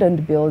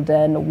abandoned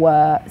building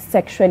were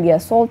sexually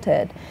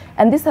assaulted.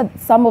 And these are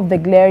some of the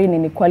glaring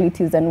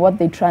inequalities and what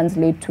they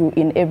translate to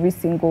in every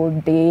single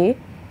day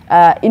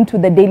into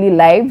the daily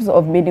lives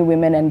of many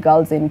women and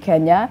girls in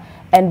Kenya.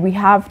 And we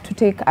have to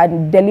take a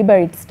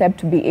deliberate step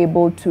to be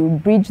able to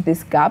bridge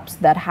these gaps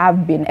that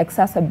have been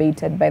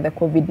exacerbated by the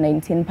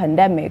COVID-19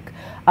 pandemic.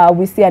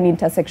 We see an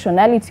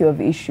intersectionality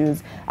of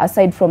issues.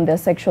 Aside from their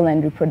sexual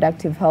and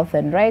reproductive health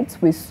and rights,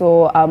 we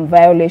saw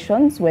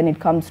violations when it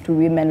comes to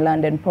women,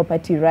 land and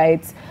property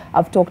rights.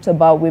 I've talked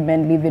about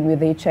women living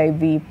with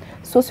HIV.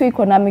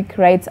 Socioeconomic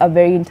rights are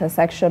very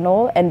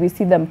intersectional, and we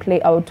see them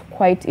play out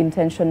quite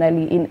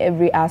intentionally in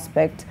every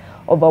aspect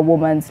of a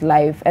woman's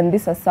life. And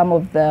these are some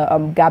of the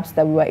gaps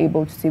that we were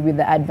able to see with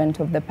the advent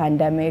of the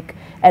pandemic,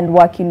 and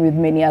working with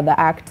many other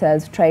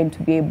actors, trying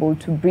to be able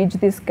to bridge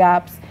these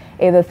gaps,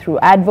 either through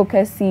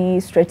advocacy,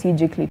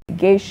 strategic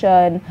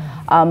litigation,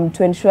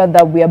 to ensure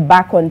that we are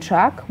back on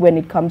track when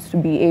it comes to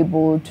be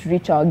able to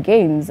reach our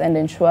gains and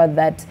ensure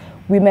that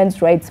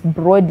women's rights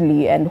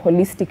broadly and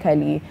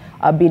holistically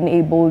are being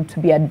able to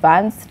be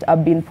advanced, are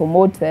being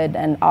promoted,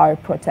 and are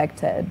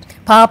protected.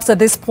 Perhaps at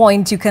this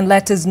point you can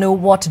let us know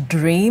what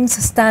DREAMS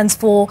stands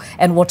for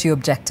and what your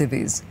objective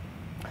is.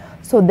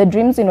 So the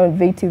DREAMS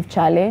Innovative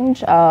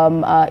Challenge is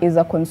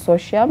a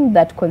consortium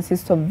that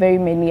consists of very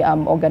many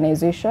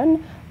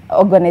organizations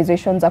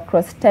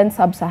across 10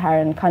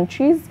 sub-Saharan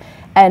countries.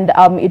 And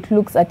it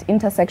looks at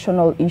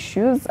intersectional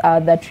issues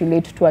that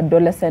relate to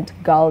adolescent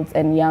girls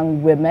and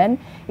young women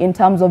in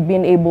terms of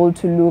being able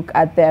to look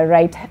at their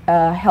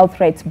health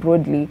rights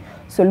broadly.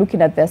 So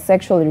looking at their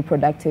sexual and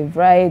reproductive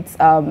rights,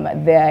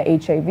 their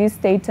HIV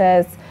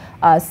status,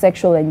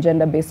 sexual and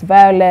gender-based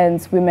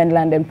violence, women,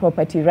 land and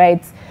property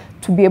rights,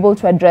 to be able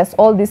to address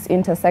all these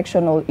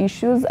intersectional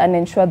issues and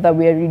ensure that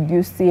we are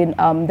reducing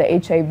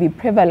the HIV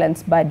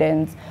prevalence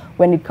burdens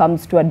when it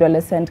comes to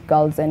adolescent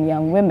girls and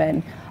young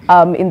women.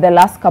 In the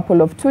last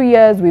couple of 2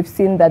 years, we've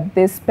seen that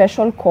this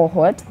special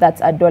cohort,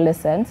 that's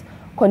adolescents,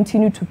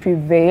 continue to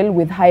prevail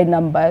with high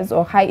numbers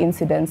or high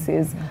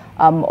incidences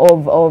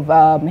of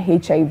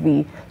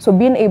HIV. So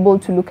being able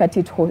to look at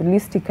it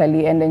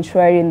holistically and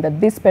ensuring that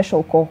this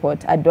special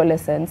cohort,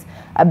 adolescents,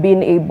 are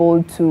being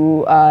able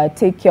to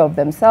take care of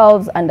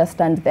themselves,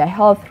 understand their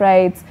health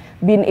rights,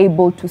 being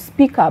able to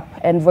speak up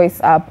and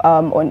voice up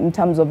in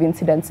terms of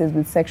incidences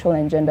with sexual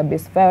and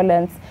gender-based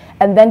violence,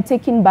 and then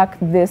taking back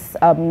this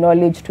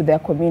knowledge to their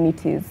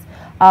communities.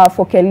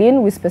 For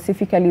Kelin, we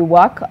specifically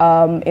work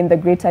in the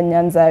Greater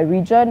Nyanza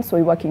region. So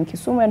we work in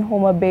Kisumu and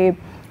Homa Bay,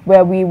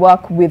 where we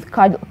work with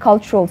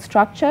cultural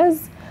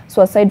structures.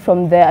 So aside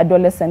from the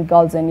adolescent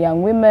girls and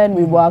young women,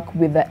 we work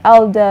with the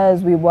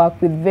elders, we work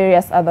with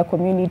various other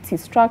community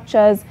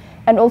structures,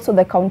 and also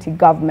the county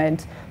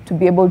government to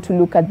be able to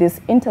look at this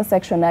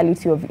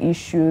intersectionality of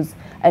issues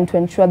and to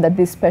ensure that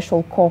this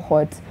special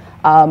cohort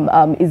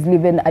is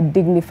living a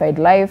dignified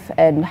life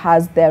and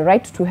has their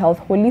right to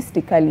health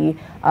holistically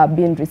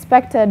being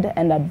respected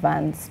and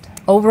advanced.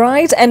 All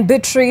right, and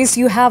Beatrice,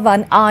 you have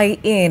an eye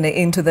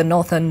into the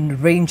Northern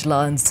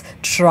Rangelands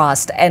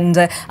Trust,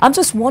 and I'm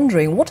just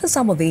wondering, what are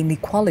some of the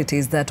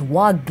inequalities that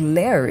were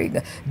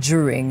glaring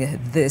during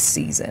this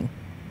season?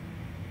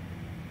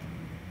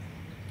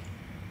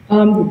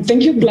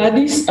 Thank you,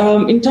 Gladys.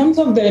 In terms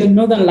of the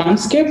northern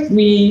landscape,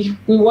 we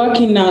work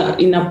in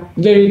a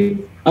very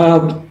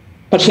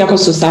patriarchal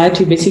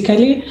society,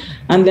 basically,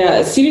 and there are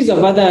a series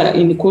of other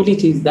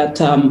inequalities that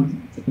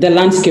the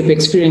landscape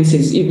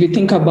experiences. If you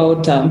think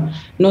about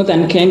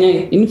northern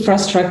Kenya,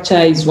 infrastructure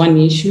is one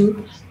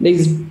issue.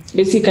 There's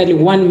basically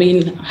one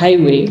main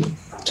highway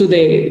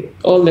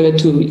all the way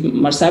to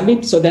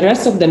Marsabit, so the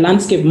rest of the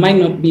landscape might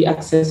not be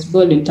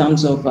accessible in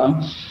terms of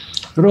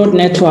road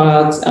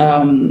networks,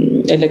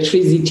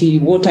 electricity,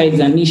 water is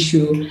an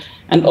issue,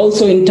 and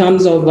also in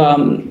terms of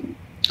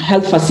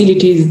health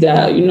facilities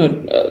that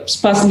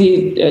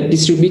sparsely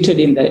distributed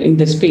in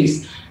the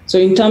space. So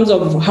in terms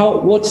of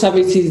what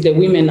services the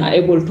women are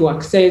able to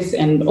access,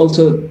 and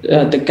also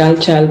the girl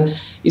child,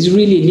 is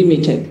really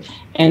limited.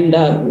 And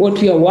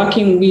what we are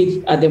working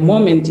with at the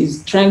moment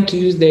is trying to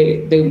use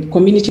the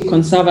community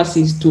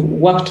conservancies to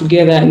work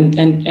together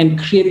and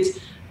create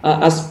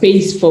a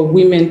space for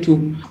women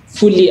to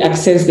fully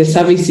access the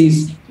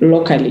services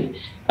locally.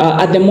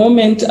 At the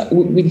moment,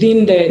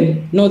 within the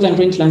Northern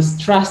Rangelands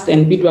Trust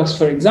and Beadworks,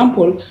 for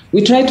example,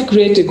 we try to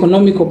create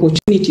economic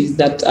opportunities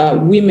that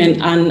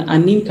women earn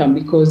an income,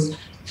 because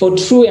for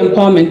true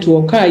empowerment to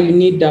occur, you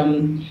need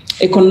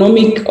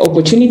economic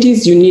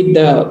opportunities, you need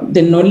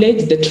the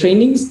knowledge, the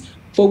trainings,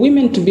 for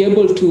women to be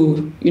able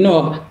to,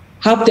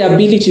 have the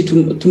ability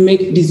to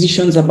make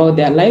decisions about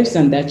their lives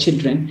and their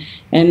children.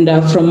 And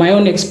from my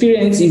own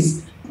experience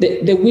is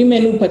the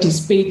women who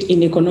participate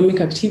in economic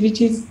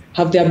activities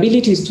have the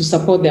abilities to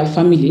support their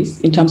families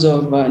in terms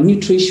of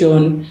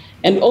nutrition,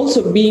 and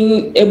also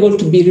being able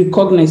to be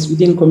recognized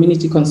within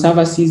community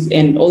conservancies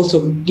and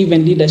also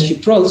given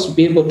leadership roles to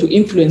be able to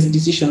influence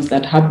decisions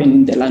that happen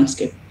in the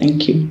landscape.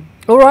 Thank you.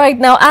 All right.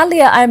 Now,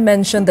 earlier I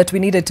mentioned that we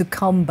needed to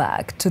come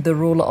back to the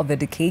role of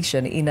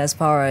education in as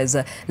far as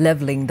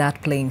leveling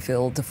that playing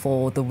field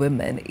for the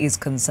women is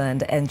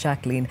concerned. And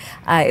Jacqueline,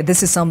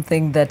 this is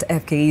something that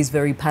FKE is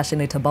very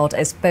passionate about,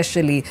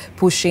 especially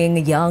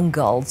pushing young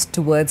girls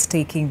towards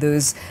taking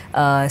those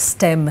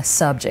STEM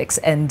subjects.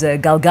 And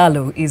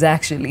Galgalo is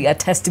actually a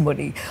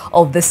testimony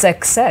of the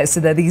success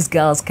that these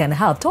girls can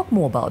have. Talk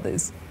more about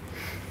this.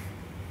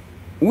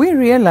 We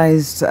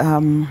realized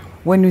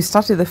when we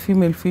started the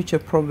Female Future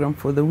program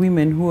for the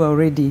women who are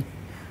already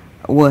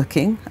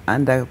working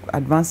and are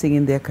advancing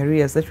in their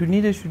careers, that we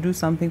needed to do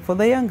something for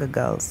the younger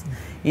girls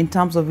in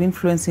terms of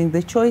influencing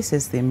the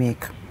choices they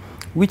make.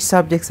 Which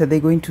subjects are they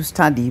going to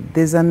study?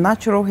 There's a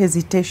natural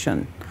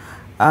hesitation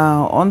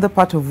on the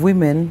part of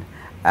women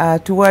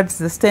towards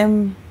the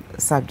STEM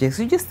subjects.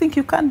 You just think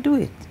you can't do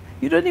it.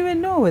 You don't even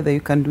know whether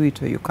you can do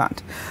it or you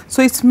can't.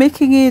 So it's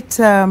making it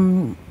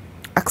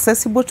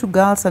accessible to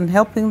girls and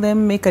helping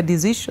them make a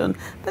decision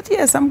that,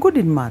 yes, I'm good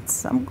in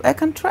maths, I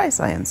can try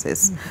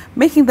sciences,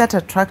 making that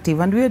attractive.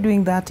 And we are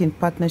doing that in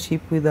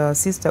partnership with our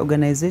sister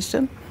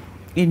organization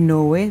in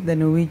Norway, the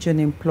Norwegian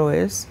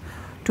Employers,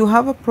 to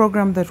have a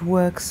program that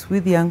works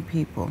with young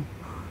people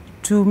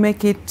to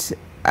make it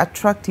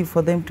attractive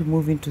for them to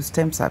move into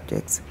STEM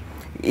subjects.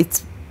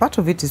 It's part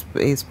of it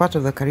is part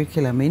of the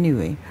curriculum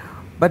anyway,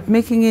 but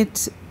making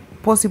it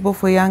possible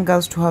for young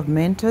girls to have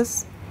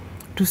mentors,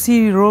 to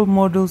see role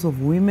models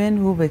of women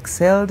who've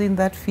excelled in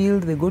that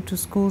field. They go to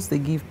schools, they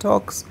give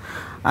talks,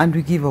 and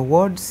we give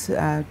awards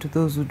to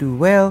those who do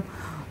well,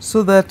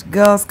 so that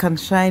girls can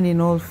shine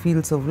in all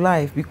fields of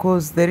life,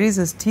 because there is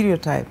a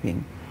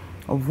stereotyping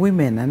of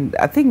women. And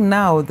I think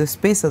now the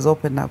space has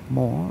opened up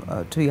more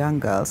to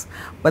young girls,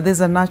 but there's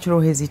a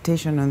natural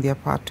hesitation on their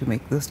part to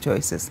make those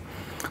choices.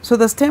 So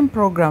the STEM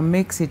program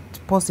makes it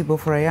possible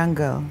for a young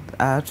girl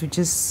to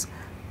just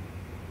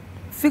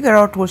figure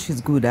out what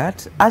she's good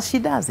at as she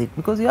does it,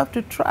 because you have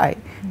to try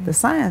the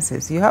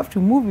sciences, you have to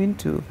move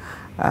into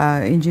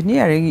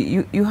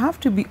engineering, you have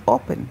to be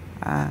open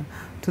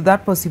to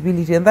that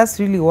possibility, and that's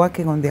really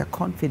working on their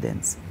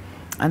confidence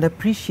and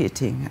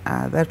appreciating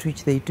that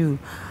which they do.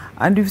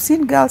 And we've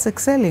seen girls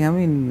excelling. I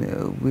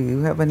mean,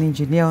 we have an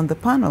engineer on the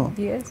panel.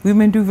 Yes.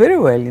 Women do very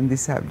well in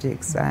these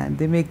subjects, and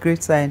they make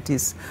great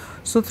scientists.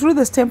 So through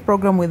the STEM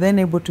program, we're then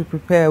able to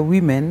prepare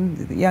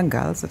women, young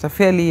girls at a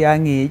fairly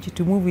young age,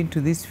 to move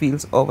into these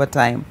fields over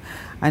time,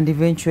 and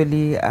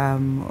eventually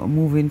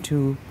move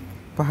into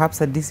perhaps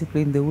a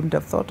discipline they wouldn't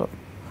have thought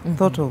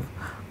of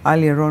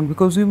earlier on,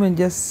 because women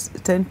just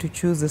tend to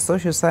choose the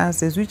social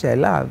sciences, which I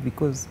love,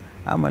 because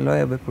I'm a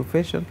lawyer by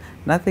profession.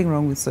 Nothing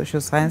wrong with social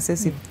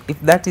sciences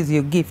if that is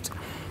your gift.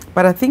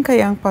 But I think a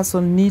young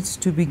person needs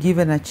to be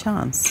given a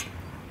chance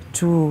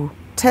to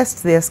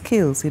test their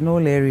skills in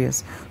all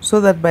areas,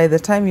 so that by the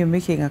time you're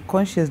making a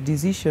conscious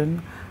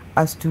decision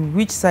as to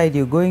which side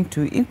you're going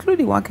to,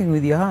 including working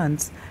with your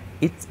hands,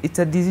 it's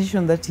a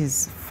decision that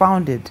is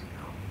founded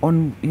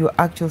on your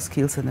actual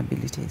skills and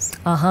abilities.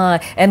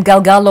 And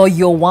Galgalo,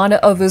 you're one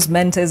of his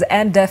mentors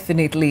and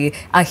definitely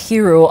a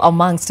hero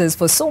amongst us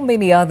for so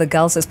many other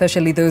girls,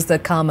 especially those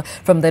that come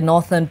from the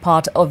northern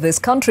part of this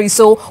country.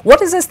 So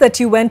what is this that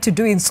you went to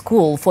do in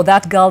school for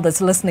that girl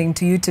that's listening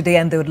to you today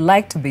and they would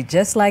like to be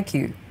just like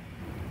you?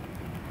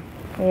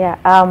 Yeah,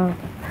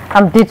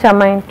 I'm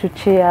determined to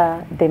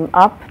cheer them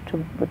up,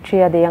 to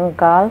cheer the young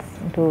girls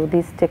to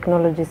this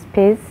technology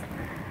space,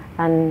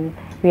 and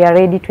we are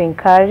ready to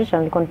encourage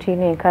and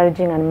continue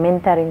encouraging and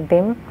mentoring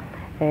them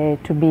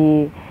to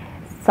be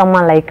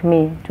someone like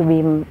me.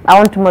 I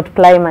want to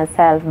multiply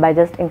myself by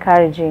just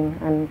encouraging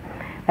and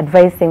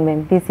advising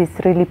them. This is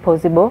really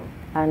possible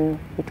and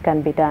it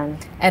can be done.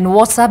 And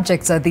what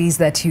subjects are these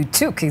that you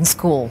took in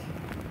school?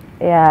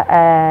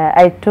 Yeah,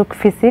 I took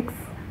physics,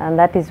 and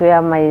that is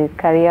where my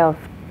career of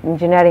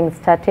engineering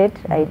started.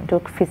 I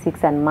took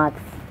physics and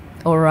maths.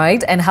 All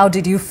right, and how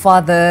did you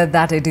further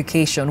that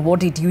education?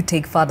 What did you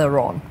take further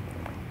on?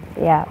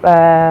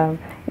 Yeah,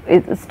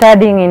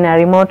 studying in a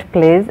remote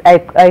place,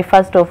 I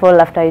first of all,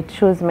 after I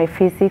chose my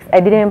physics, I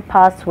didn't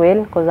pass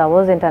well because I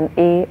wasn't an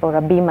A or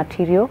a B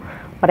material,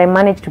 but I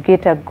managed to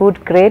get a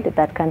good grade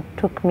that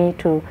took me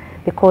to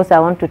the course I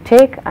want to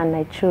take, and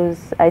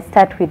I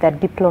start with a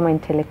diploma in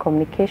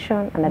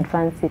telecommunication and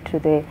advance it to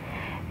the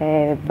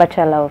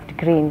Bachelor of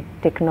Degree in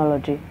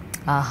Technology.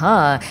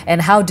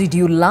 And how did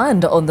you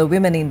land on the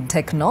Women in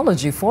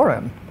Technology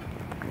Forum?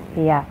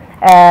 Yeah,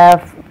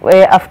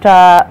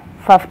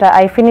 after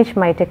I finished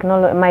my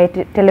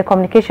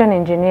telecommunication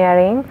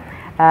engineering,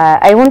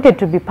 I wanted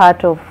to be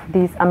part of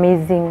these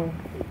amazing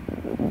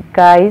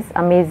guys,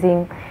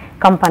 amazing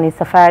company,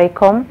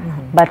 Safaricom,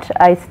 but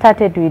I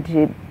started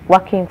with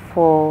working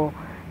for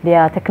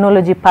their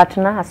technology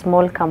partner, a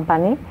small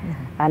company,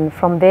 and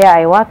from there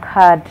I work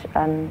hard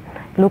and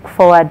look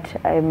forward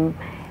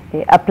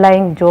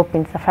applying job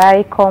in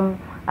Safaricom.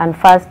 And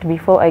first,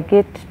 before I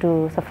get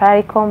to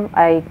Safaricom,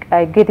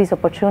 I get this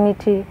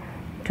opportunity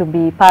to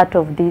be part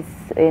of this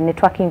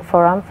networking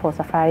forum for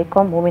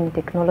Safaricom, Women in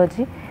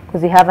Technology,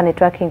 because we have a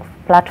networking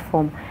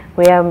platform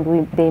where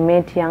they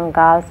meet young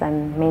girls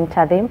and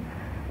mentor them.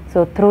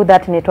 So through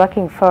that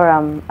networking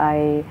forum,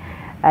 I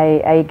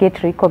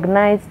get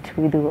recognized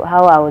with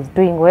how I was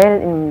doing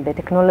well in the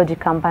technology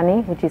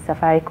company, which is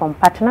Safaricom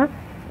partner,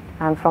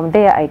 and from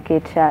there I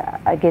get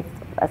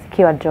a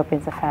secure job in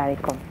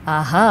Safaricom.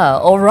 Aha,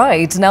 all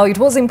right. Now, it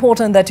was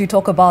important that you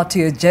talk about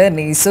your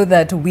journey so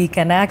that we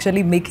can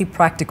actually make it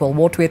practical.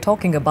 What we're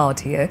talking about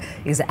here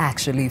is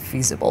actually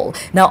feasible.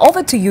 Now,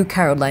 over to you,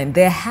 Caroline.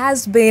 There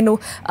has been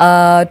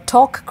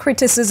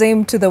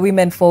criticism to the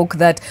women folk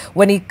that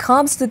when it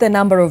comes to the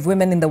number of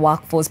women in the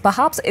workforce,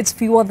 perhaps it's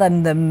fewer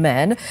than the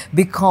men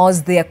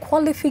because their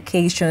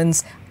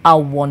qualifications are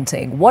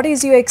wanting. What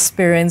is your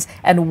experience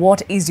and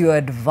what is your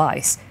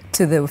advice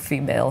to the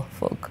female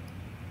folk?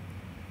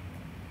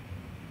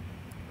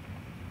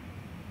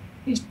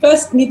 You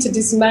first need to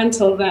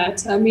dismantle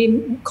that. I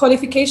mean,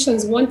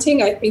 qualifications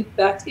wanting, I think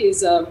that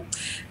is not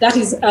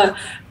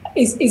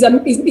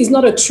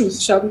a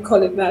truth, shall we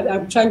call it that.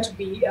 I'm trying to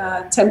be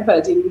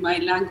tempered in my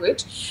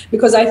language,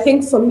 because I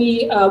think for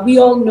me, we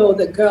all know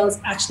that girls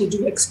actually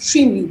do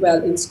extremely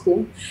well in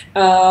school.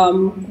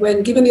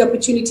 When given the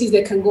opportunities,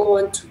 they can go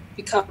on to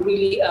become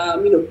really,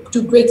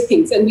 do great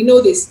things. And we know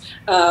this,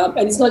 and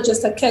it's not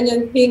just a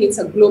Kenyan thing, it's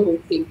a global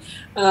thing.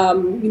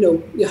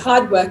 You're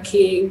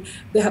hardworking,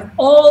 they have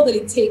all that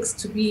it takes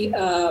to be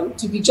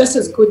just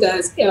as good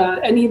as,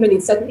 and even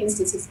in certain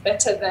instances,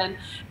 better than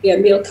their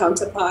male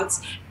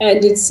counterparts.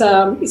 And it's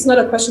not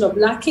a question of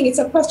lacking, it's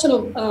a question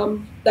of,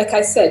 like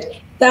I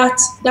said, that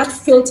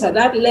filter,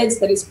 that lens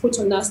that is put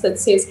on us that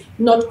says,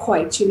 not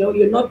quite,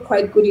 you're not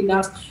quite good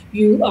enough.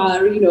 You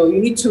are,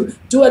 you need to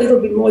do a little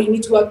bit more. You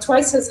need to work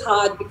twice as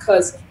hard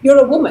because you're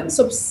a woman.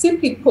 So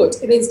simply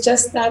put, it is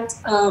just that,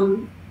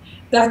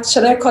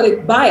 shall I call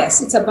it bias?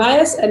 It's a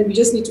bias and we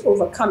just need to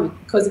overcome it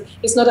because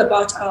it's not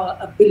about our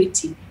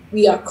ability.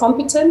 We are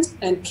competent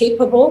and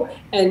capable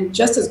and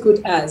just as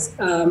good as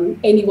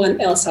anyone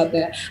else out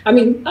there. I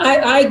mean,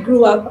 I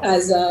grew up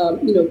as,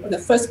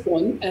 the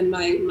firstborn, and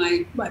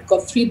I've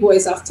got 3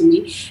 boys after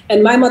me.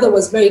 And my mother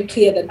was very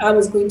clear that I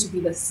was going to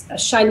be a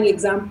shining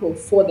example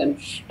for them.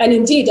 And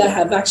indeed, I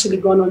have actually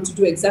gone on to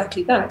do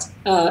exactly that,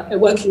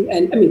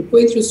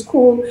 going through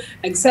school,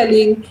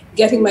 excelling,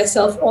 getting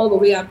myself all the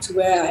way up to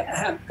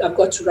where I've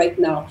got to right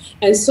now.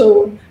 And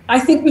so I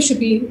think we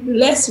should be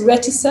less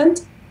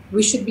reticent.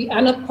 We should be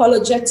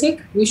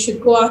unapologetic. We should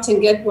go out and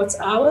get what's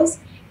ours.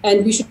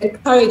 And we should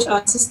encourage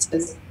our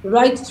sisters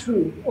right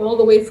through, all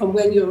the way from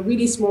when you're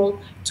really small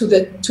to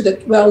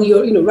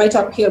you're right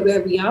up here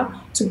where we are,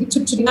 to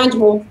demand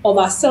more of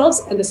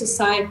ourselves and the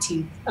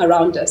society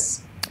around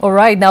us. All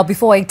right. Now,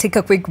 before I take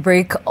a quick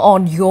break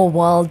on your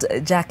world,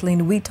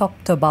 Jacqueline, we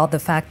talked about the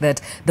fact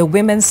that the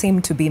women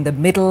seem to be in the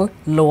middle,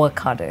 lower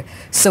cadre.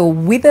 So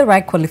with the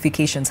right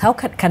qualifications, how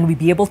can we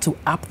be able to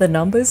up the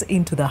numbers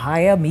into the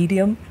higher,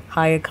 medium,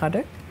 higher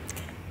cadre?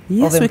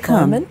 Yes, we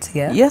can.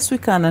 Yeah. Yes, we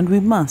can, and we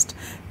must,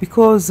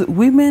 because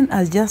women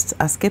are just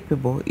as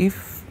capable,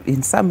 if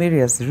in some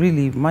areas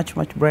really much,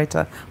 much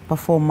brighter,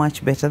 perform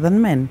much better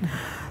than men.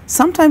 Mm-hmm.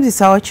 Sometimes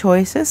it's our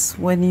choices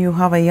when you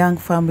have a young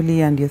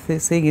family and you're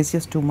saying it's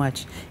just too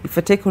much. If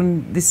I take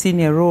on this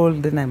senior role,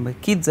 then my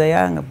kids are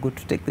young, I've got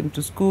to take them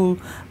to school,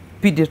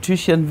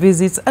 pediatrician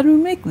visits, and we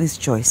make these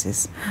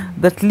choices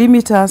that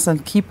limit us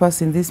and keep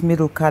us in this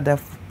middle cadre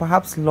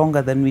perhaps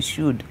longer than we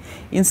should.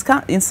 In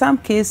some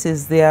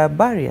cases, there are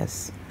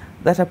barriers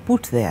that are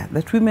put there,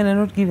 that women are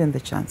not given the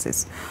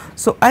chances.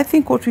 So I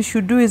think what we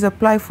should do is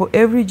apply for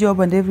every job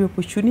and every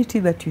opportunity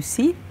that you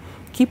see.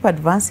 Keep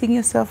advancing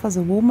yourself as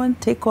a woman,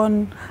 take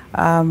on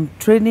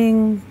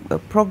training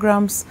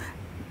programs,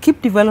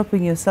 keep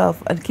developing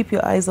yourself and keep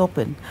your eyes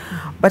open.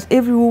 Mm-hmm. But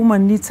every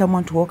woman needs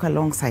someone to walk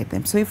alongside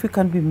them. So if we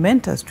can be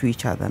mentors to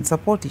each other and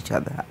support each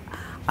other.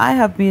 I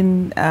have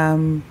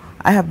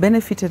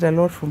benefited a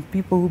lot from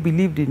people who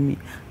believed in me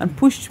and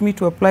pushed me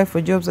to apply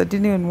for jobs I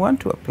didn't even want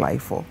to apply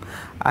for.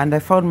 And I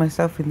found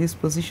myself in this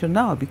position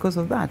now because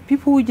of that.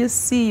 People who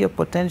just see your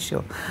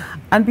potential.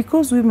 And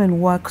because women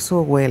work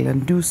so well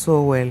and do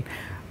so well,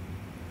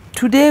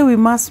 today we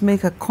must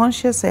make a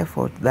conscious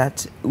effort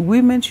that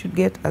women should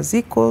get as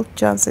equal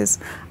chances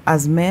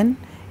as men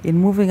in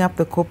moving up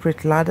the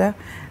corporate ladder.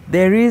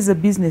 There is a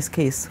business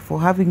case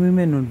for having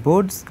women on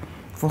boards,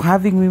 for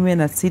having women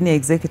at senior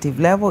executive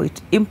level.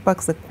 It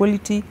impacts the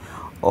quality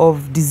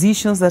of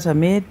decisions that are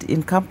made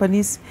in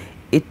companies.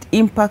 It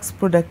impacts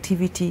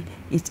productivity.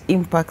 It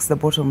impacts the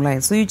bottom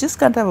line. So you just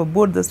can't have a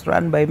board that's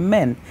run by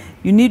men.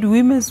 You need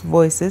women's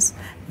voices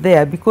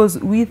there because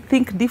we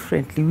think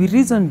differently, we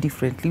reason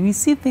differently, we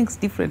see things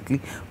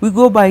differently, we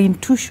go by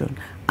intuition.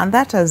 And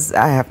that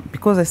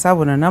because I serve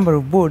on a number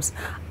of boards,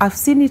 I've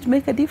seen it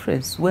make a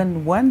difference.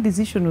 When one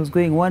decision was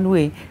going one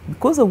way,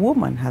 because a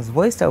woman has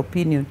voiced her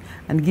opinion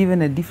and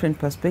given a different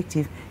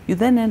perspective, you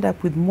then end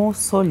up with more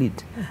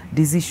solid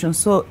decisions.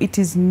 So it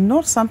is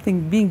not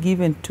something being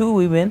given to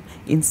women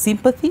in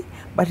sympathy,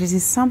 but it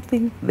is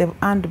something they've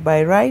earned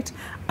by right,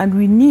 and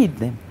we need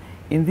them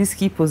in these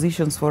key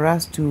positions for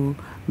us to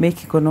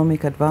make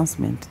economic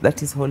advancement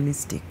that is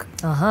holistic.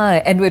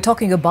 And we're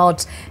talking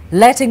about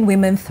letting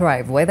women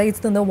thrive, whether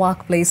it's in the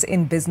workplace,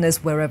 in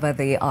business, wherever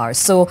they are.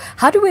 So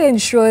how do we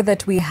ensure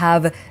that we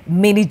have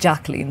many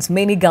Jacquelines,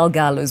 many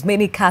Galgalos,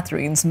 many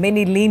Catherines,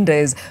 many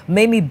Lindas,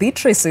 many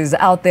Beatrices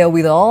out there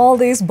with all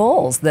these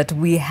balls that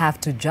we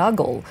have to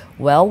juggle?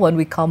 Well, when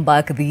we come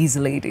back, these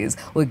ladies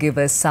will give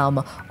us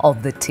some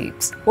of the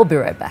tips. We'll be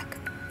right back.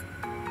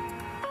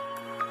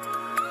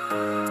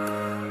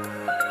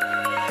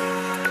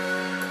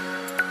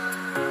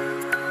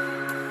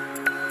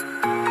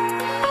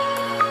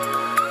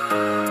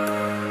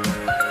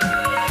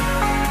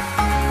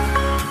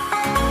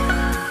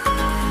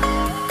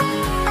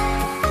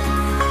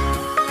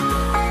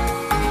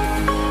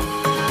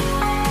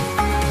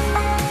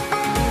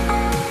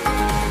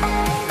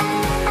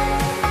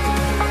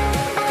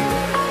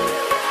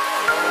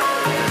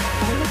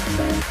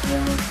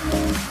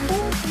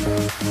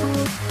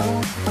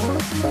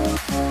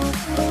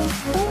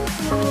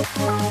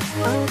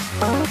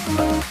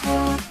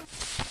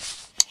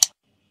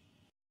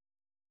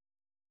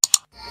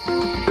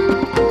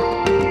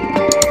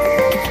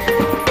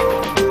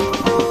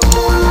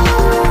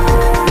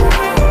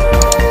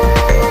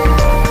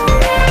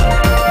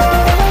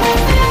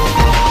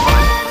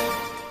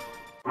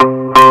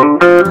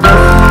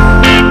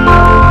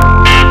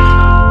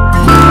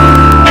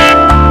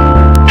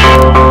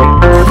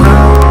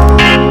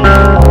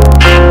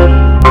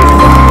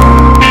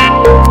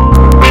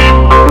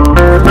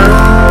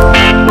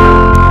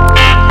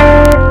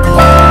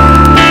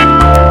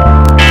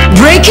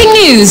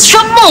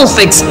 From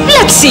Molfix.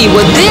 Let's see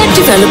what they're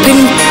developing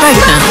right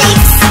now.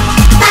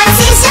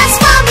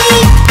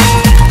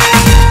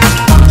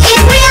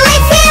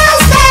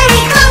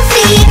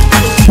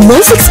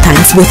 Molfix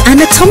pants with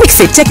anatomic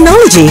fit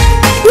technology.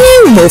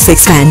 New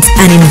Molfix pants,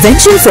 an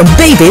invention from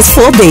babies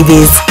for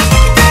babies.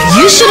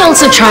 You should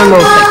also try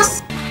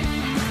Molfix.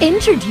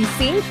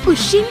 Introducing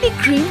Ushindi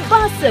Cream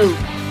Bar Soap.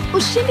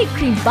 Ushindi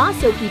Cream Bar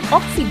Soap with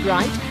Oxy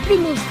Bright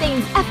removes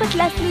stains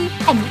effortlessly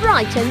and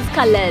brightens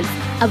colors.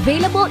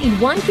 Available in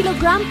 1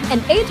 kilogram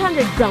and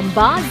 800 gram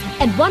bars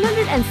and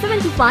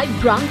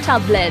 175 gram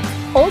tablets.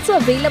 Also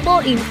available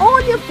in all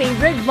your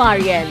favorite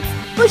variants.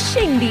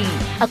 Ushindi,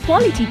 a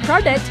quality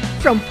product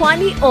from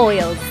Pwani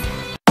Oils.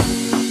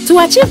 To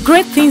achieve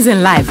great things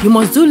in life, you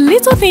must do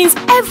little things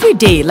every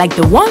day, like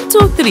the 1,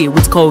 2, 3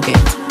 with Colgate.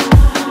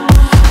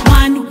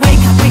 1,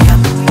 wake up, wake up.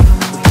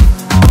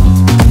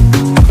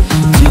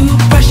 2,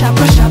 brush up,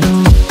 brush up.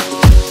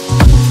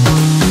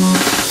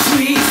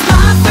 3,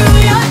 start through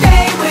your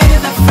day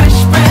with a fresh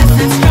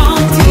breath and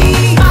strong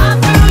tea. Start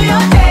through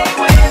your day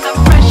with a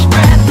fresh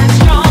breath and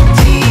strong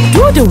tea.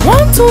 Do the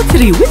 1, 2,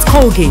 3 with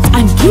Colgate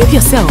and give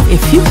yourself a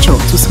future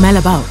to smell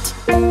about.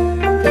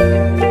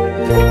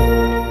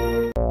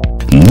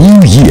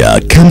 New Year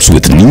comes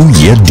with New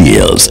Year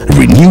deals.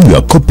 Renew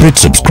your corporate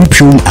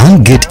subscription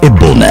and get a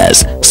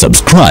bonus.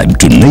 Subscribe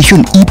to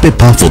Nation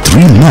ePaper for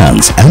 3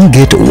 months and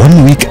get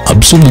 1 week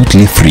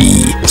absolutely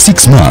free.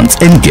 6 months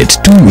and get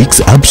 2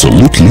 weeks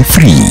absolutely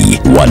free.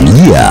 1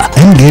 year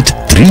and get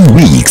 3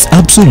 weeks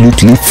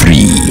absolutely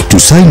free. To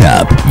sign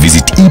up,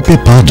 visit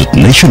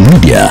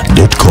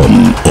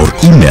epaper.nationmedia.com or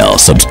email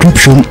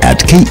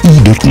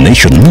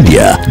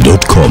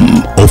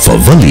subscription@ke.nationmedia.com. Offer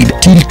valid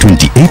till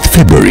 28th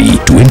February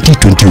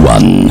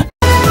 2021.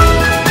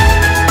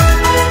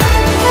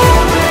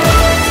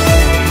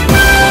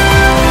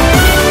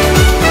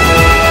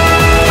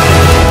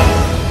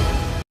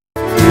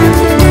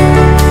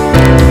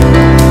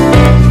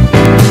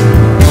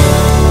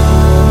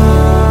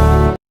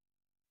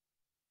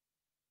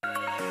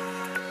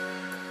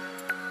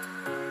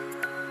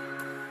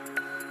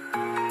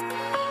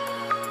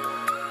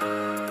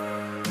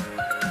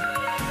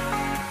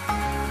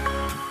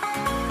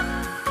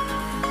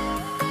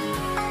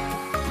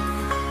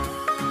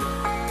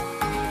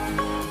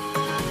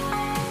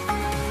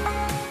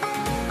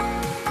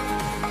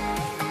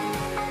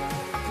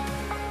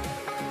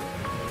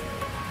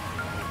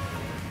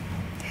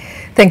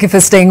 Thank you for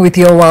staying with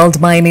Your World.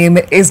 My name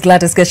is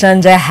Gladys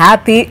Kashanja.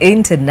 Happy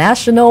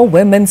International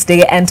Women's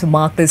Day. And to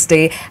mark this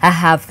day, I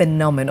have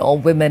phenomenal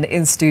women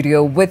in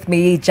studio with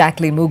me.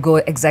 Jacqueline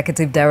Mugo,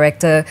 Executive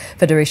Director,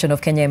 Federation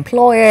of Kenya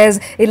Employers.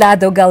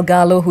 Ilado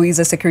Galgalo, who is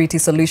a Security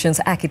Solutions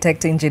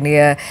Architect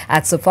Engineer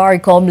at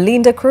Safaricom.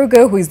 Linda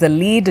Kruger, who is the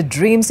lead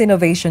Dreams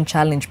Innovation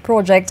Challenge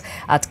Project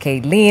at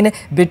K-Lean.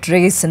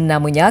 Beatrice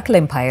Namunyak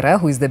Lempaira,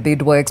 who is the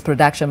Bidworks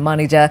Production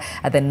Manager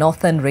at the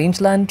Northern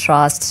Rangeland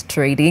Trust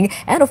Trading.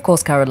 And of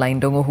course,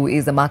 Caroline Dongo, who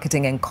is the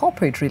Marketing and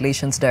Corporate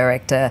Relations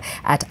Director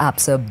at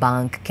Absa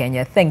Bank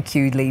Kenya. Thank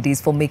you,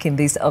 ladies, for making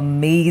this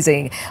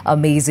amazing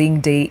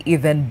day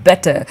even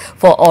better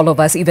for all of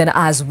us, even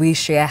as we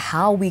share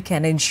how we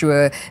can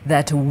ensure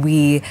that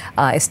we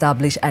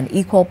establish an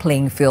equal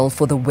playing field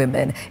for the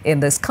women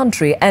in this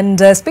country.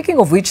 And speaking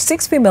of which,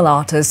 6 female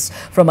artists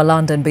from a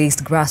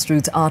London-based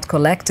grassroots art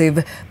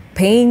collective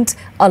paint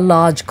a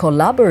large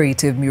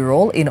collaborative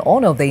mural in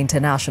honor of the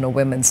International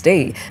Women's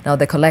Day. Now,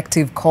 the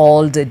collective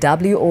called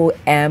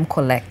WOM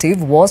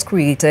Collective was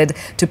created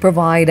to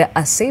provide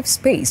a safe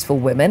space for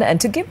women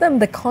and to give them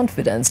the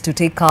confidence to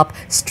take up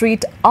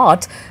street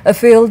art, a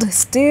field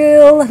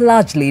still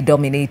largely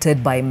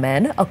dominated by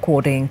men,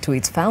 according to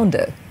its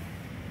founder.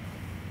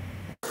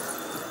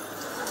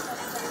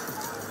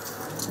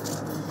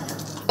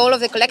 The goal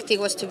of the collective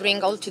was to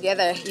bring all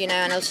together,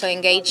 and also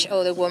engage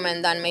other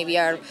women that maybe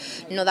are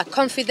not that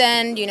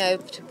confident,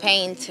 to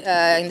paint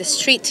in the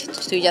street,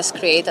 to just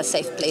create a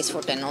safe place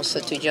for them also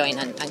to join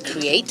and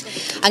create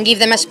and give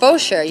them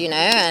exposure,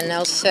 and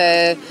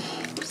also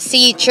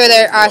see each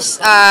other as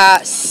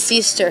a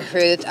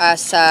sisterhood,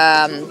 as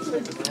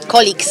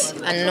colleagues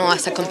and not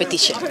as a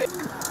competition.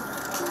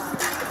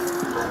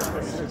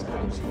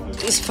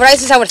 For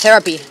us, it's our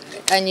therapy,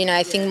 and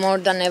I think more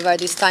than ever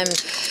this time,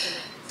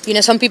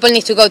 some people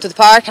need to go to the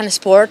park and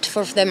sport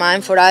for the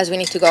mind. For us, we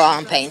need to go out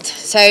and paint.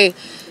 So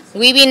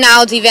we've been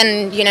out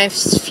even,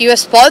 few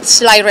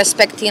spots, like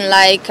respecting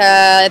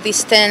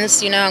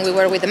distance, and we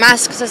work with the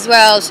masks as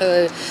well.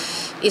 So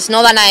it's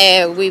not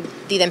that we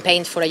didn't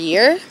paint for a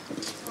year,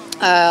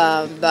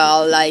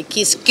 but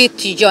it's good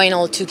to join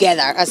all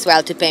together as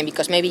well to paint,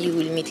 because maybe you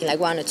will meet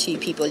one or two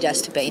people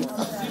just to paint.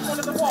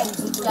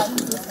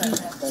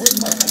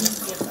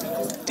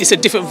 It's a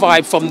different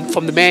vibe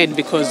from the men,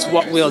 because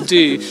what we'll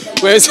do,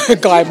 whereas a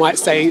guy might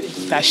say,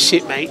 "That's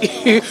shit, mate,"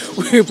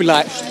 we'll be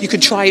like, "You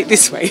can try it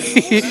this way."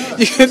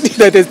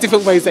 There's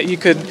different ways that you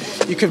can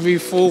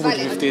move forward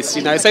with this,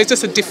 So it's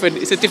just a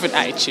different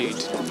attitude,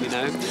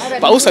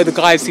 But also the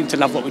guys seem to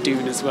love what we're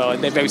doing as well,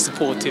 and they're very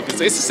supportive.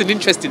 So it's just an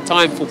interesting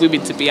time for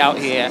women to be out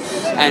here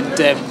and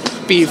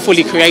being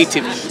fully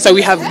creative. So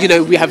we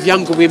have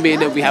younger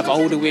women and we have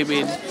older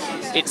women.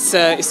 It's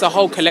a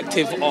whole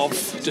collective of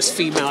just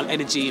female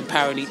energy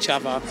empowering each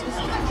other.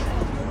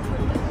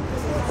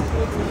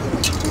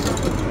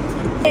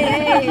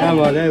 Come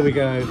on, there we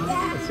go.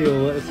 Let's see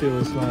all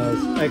the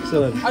smiles.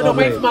 Excellent.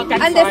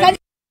 Lovely.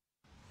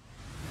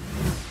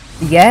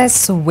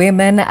 Yes,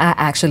 women are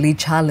actually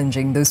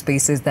challenging those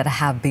spaces that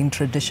have been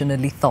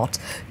traditionally thought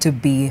to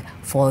be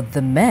for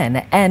the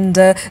men. And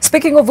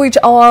speaking of which,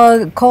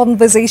 our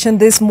conversation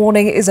this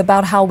morning is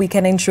about how we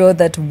can ensure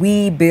that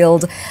we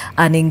build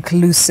an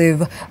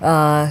inclusive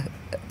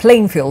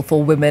playing field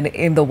for women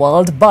in the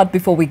world. But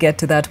before we get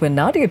to that, when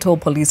Nadia told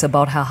police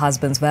about her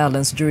husband's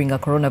violence during a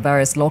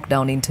coronavirus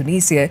lockdown in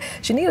Tunisia,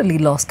 she nearly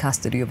lost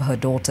custody of her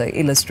daughter,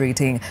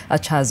 illustrating a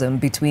chasm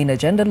between a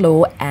gender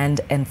law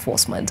and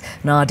enforcement.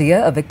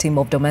 Nadia, a victim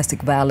of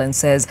domestic violence,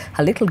 says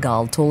her little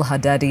girl told her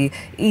daddy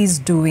is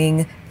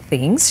doing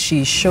things.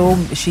 She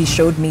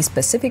showed me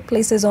specific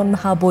places on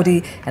her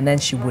body and then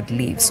she would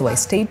leave. So I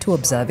stayed to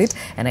observe it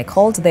and I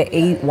called the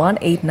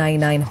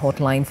 1899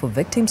 hotline for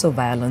victims of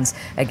violence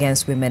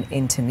against women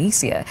in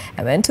Tunisia.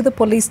 I went to the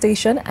police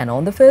station and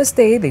on the first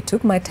day they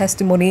took my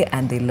testimony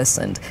and they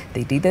listened.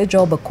 They did their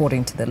job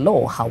according to the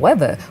law.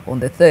 However,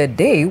 on the third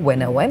day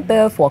when I went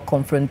there for a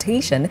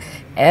confrontation,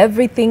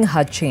 everything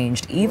had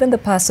changed. Even the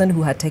person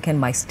who had taken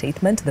my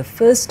statement the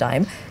first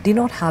time did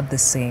not have the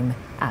same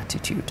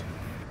attitude.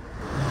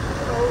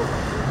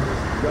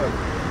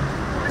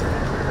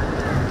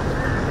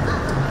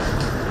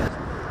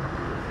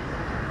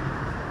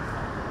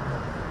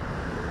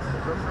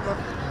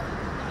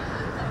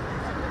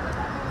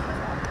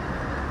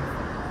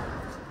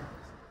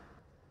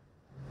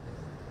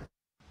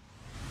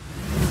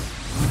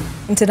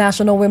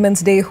 International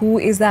Women's Day. Who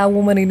is that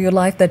woman in your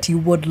life that you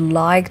would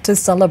like to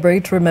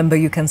celebrate? Remember,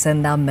 you can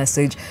send that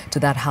message to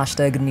that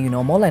hashtag New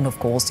Normal, and of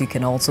course you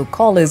can also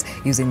call us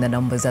using the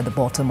numbers at the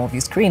bottom of your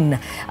screen.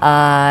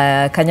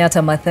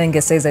 Kanyata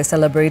Mathenge says, I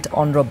celebrate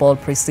Honorable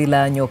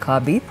Priscilla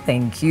Nyokabi.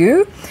 Thank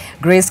you.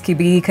 Grace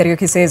Kibi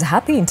Karaoke says,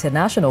 Happy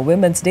International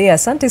Women's Day.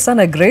 Asante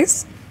sana,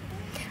 Grace.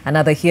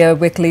 Another here,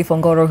 Wycliffe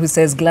Ongoro, who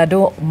says,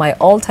 Glado, my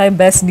all-time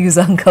best news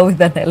anchor with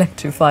an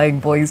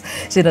electrifying voice.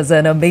 She is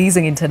an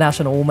amazing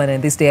international woman,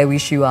 and this day I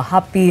wish you a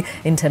happy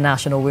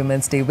International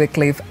Women's Day,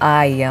 Wycliffe.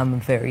 I am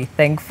very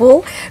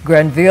thankful.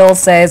 Granville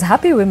says,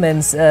 Happy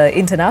Women's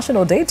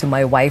International Day to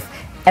my wife,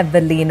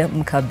 Evelyn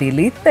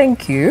Mkabili.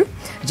 Thank you.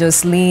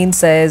 Jocelyn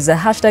says,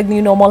 hashtag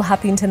New Normal.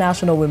 Happy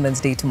International Women's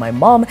Day to my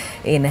mom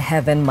in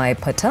heaven, my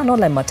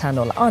paternal and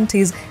maternal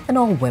aunties, and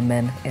all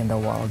women in the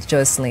world.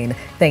 Jocelyn,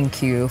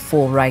 thank you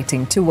for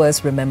writing to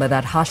us. Remember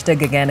that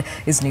hashtag again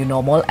is New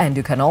Normal, and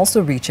you can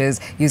also reach us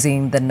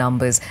using the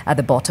numbers at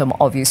the bottom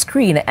of your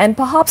screen. And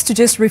perhaps to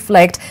just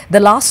reflect the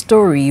last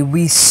story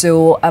we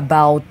saw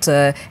about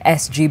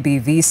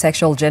SGBV,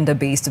 sexual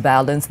gender-based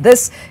violence.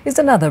 This is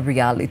another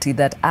reality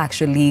that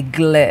actually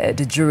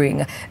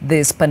during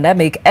this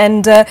pandemic.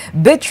 And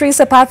Beatrice,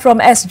 apart from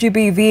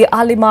SGBV,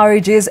 early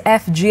marriages,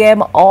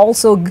 FGM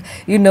also,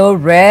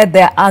 reared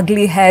their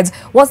ugly heads.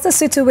 What's the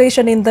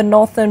situation in the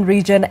northern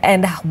region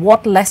and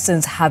what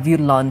lessons have you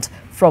learned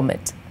from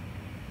it?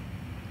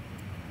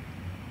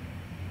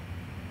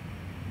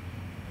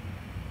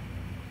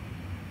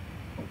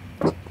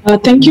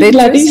 Thank you,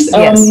 Beatrice? Gladys.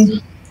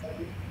 Yes.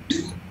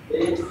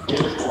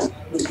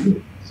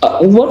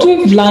 what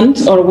we've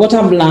learned, or what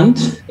I've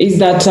learned, is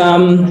that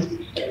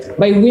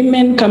by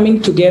women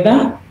coming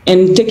together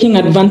and taking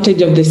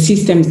advantage of the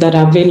systems that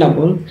are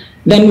available,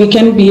 then we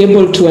can be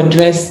able to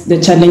address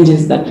the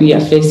challenges that we are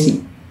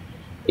facing.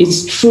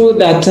 It's true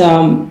that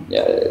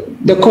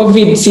the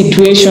COVID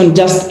situation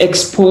just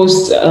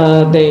exposed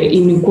the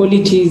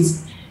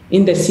inequalities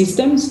in the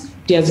systems.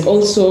 It has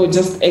also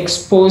just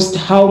exposed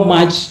how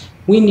much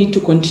we need to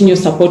continue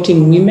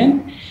supporting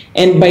women.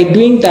 And by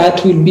doing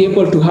that, we'll be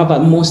able to have a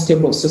more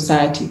stable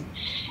society.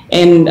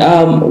 And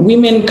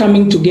women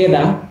coming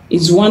together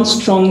is one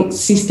strong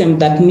system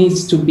that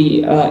needs to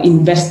be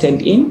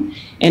invested in.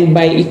 And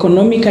by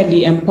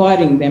economically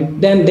empowering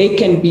them, then they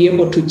can be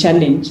able to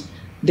challenge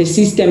the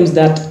systems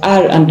that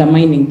are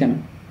undermining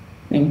them.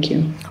 Thank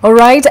you. All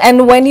right.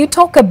 And when you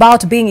talk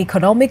about being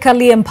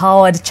economically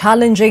empowered,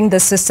 challenging the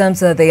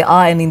systems that they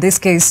are, and in this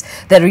case,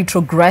 the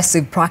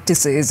retrogressive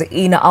practices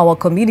in our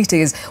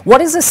communities,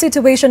 what is the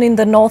situation in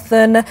the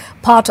northern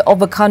part of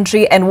the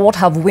country, and what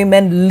have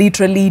women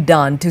literally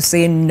done to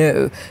say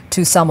no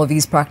to some of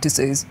these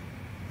practices?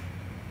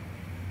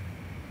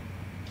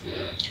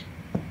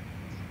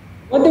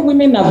 What the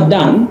women have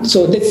done,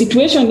 so the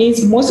situation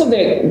is most of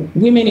the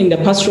women in the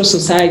pastoral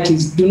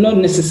societies do not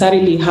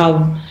necessarily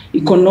have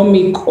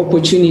economic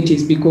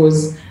opportunities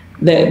because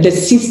the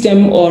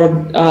system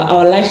or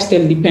our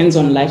lifestyle depends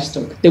on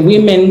livestock. The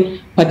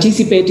women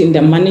participate in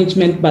the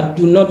management but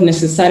do not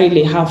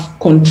necessarily have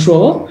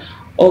control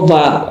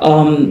over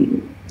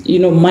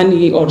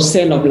money or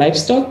sale of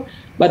livestock.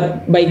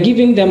 But by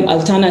giving them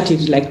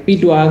alternatives like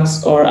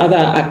beadworks or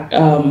other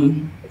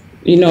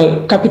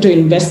capital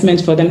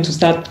investments for them to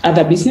start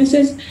other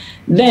businesses,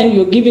 then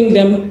you're giving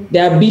them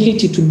the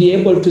ability to be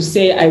able to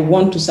say, I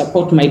want to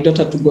support my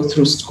daughter to go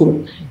through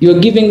school.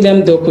 You're giving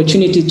them the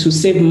opportunity to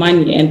save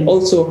money and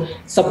also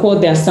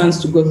support their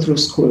sons to go through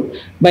school.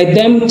 By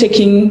them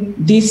taking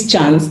this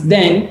chance,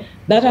 then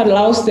that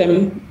allows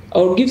them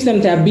or gives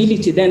them the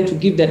ability then to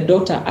give their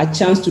daughter a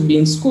chance to be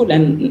in school,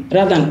 and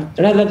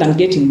rather than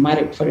getting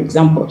married, for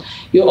example.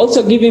 You're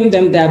also giving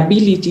them the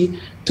ability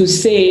to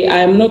say, I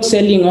am not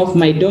selling off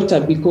my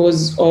daughter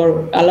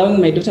or allowing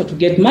my daughter to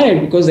get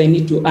married because I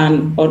need to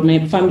earn, or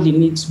my family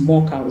needs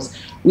more cows.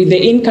 With the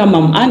income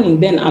I'm earning,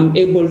 then I'm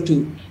able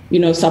to,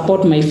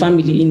 support my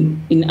family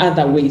in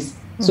other ways.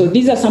 So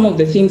these are some of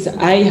the things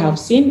I have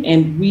seen,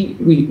 and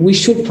we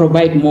should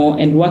provide more,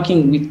 and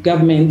working with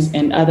governments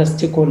and other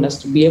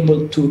stakeholders to be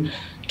able to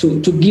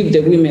give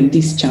the women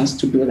this chance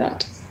to do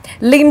that.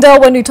 Linda,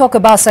 when we talk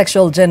about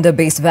sexual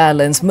gender-based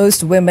violence,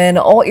 most women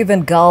or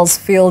even girls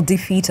feel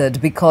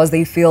defeated because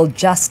they feel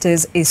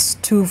justice is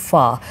too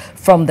far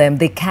from them.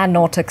 They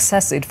cannot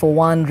access it for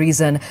one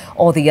reason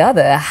or the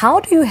other. How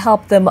do you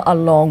help them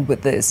along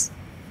with this?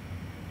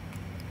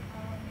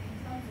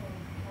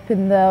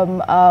 In them,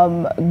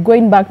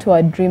 going back to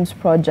our Dreams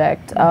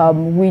project,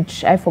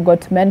 which I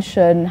forgot to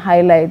mention,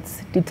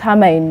 highlights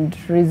determined,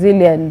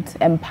 resilient,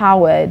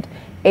 empowered,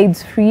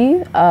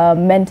 AIDS-free,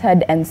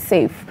 mentored and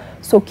safe.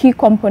 So key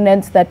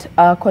components that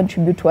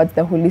contribute towards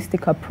the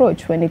holistic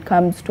approach when it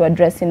comes to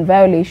addressing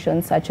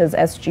violations such as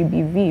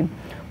SGBV.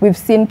 We've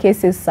seen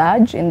cases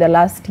surge in the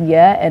last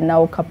year and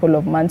now a couple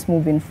of months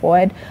moving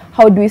forward.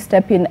 How do we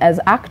step in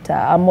as actor,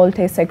 a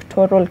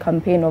multi-sectoral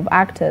campaign of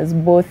actors,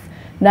 both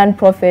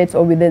non-profits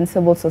or within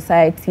civil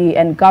society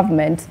and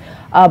government?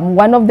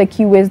 One of the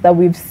key ways that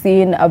we've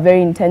seen a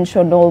very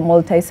intentional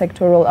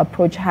multi-sectoral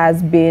approach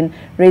has been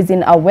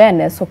raising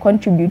awareness, so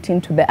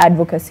contributing to the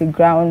advocacy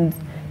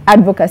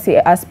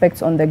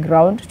aspects on the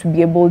ground to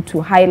be able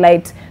to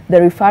highlight the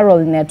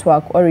referral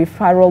network or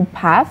referral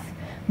path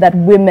that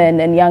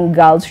women and young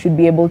girls should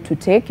be able to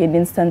take in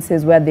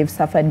instances where they've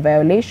suffered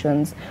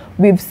violations.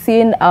 We've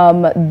seen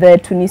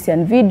the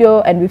Tunisian video,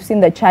 and we've seen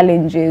the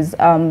challenges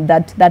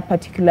that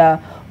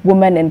particular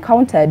woman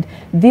encountered.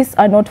 These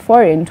are not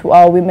foreign to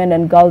our women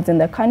and girls in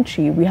the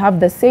country. We have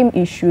the same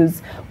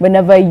issues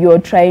whenever you're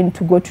trying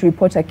to go to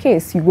report a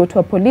case. You go to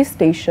a police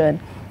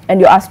station and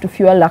you're asked to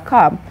fuel a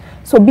car.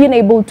 So being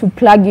able to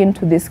plug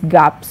into these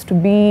gaps, to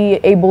be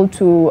able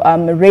to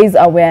raise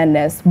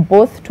awareness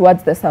both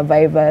towards the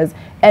survivors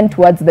and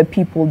towards the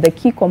people, the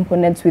key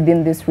components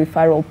within this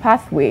referral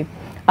pathway.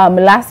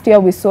 Last year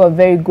we saw a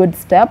very good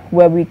step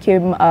where we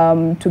came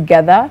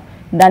together,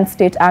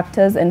 non-state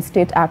actors and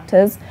state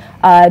actors,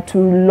 to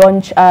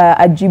launch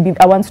a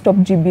one-stop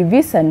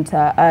GBV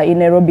center in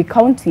Nairobi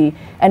County,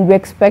 and we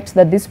expect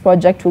that this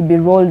project will be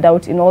rolled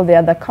out in all the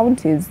other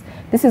counties.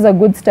 This is a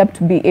good step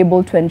to be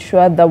able to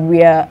ensure that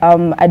we are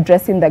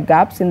addressing the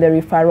gaps in the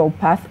referral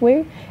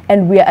pathway,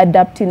 and we are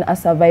adapting a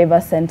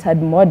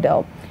survivor-centered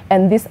model.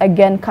 And this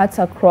again cuts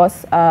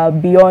across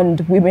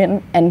beyond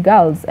women and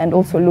girls, and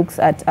also looks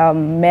at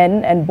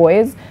men and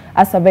boys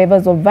as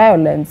survivors of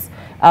violence.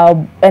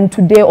 And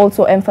today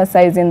also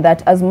emphasizing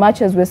that as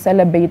much as we're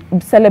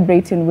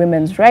celebrating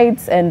women's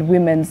rights and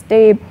Women's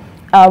Day,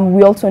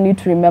 we also need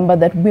to remember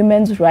that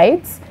women's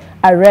rights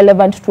are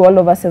relevant to all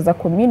of us as a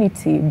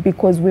community,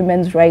 because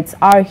women's rights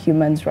are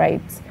human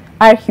rights.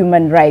 are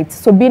human rights.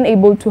 So being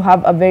able to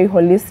have a very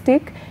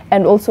holistic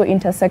and also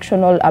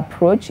intersectional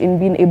approach in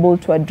being able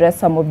to address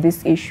some of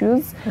these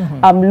issues,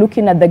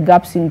 looking at the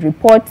gaps in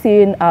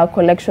reporting,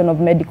 collection of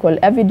medical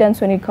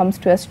evidence when it comes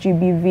to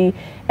SGBV,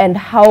 and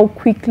how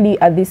quickly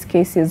are these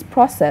cases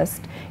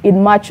processed.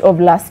 In March of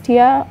last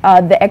year,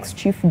 the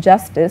ex-Chief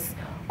Justice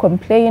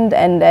complained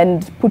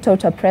and put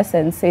out a press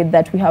and said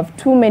that we have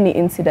too many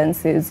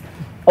incidences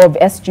of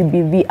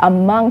SGBV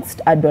amongst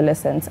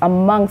adolescents,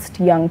 amongst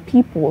young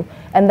people.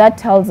 And that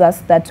tells us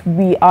that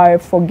we are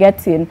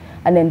forgetting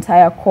an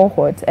entire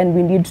cohort, and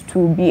we need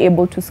to be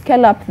able to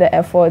scale up the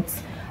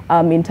efforts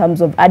in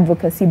terms of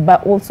advocacy,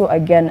 but also,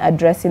 again,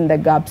 addressing the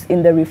gaps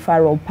in the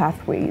referral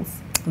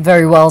pathways.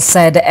 Very well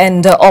said.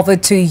 And over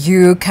to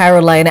you,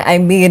 Caroline. I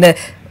mean,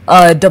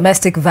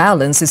 domestic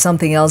violence is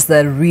something else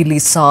that really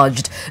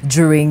surged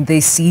during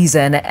this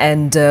season,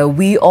 and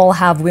we all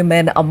have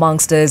women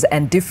amongst us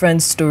and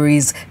different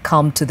stories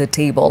come to the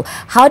table.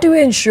 How do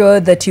you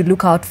ensure that you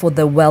look out for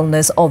the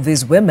wellness of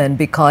these women,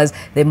 because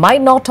they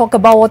might not talk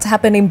about what's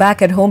happening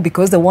back at home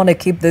because they want to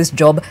keep this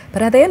job,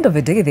 but at the end of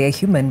the day, they're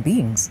human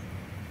beings?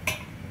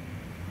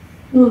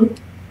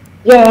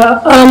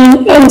 Yeah,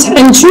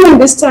 and during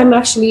this time,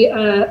 actually,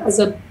 as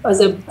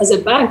a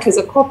bank, as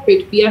a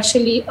corporate, we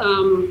actually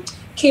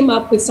came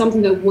up with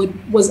something that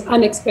was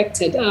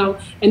unexpected,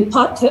 and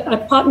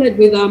partnered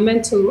with our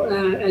mental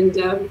and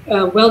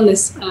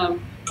wellness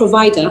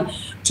provider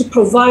to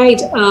provide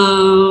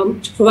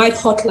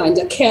hotline,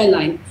 a care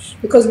line,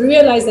 because we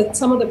realized that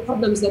some of the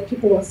problems that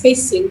people were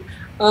facing,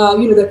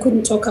 they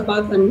couldn't talk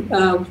about them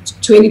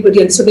to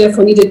anybody, and so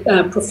therefore needed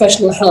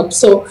professional help.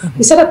 So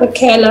we set up a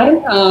care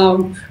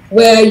line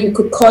where you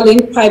could call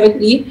in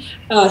privately,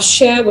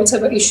 share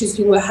whatever issues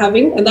you were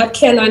having, and that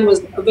care line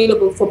was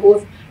available for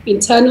both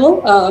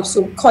internal,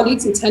 so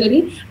colleagues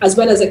internally, as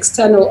well as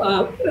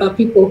external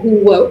people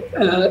who were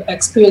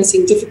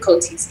experiencing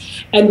difficulties.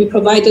 And we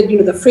provided,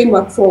 the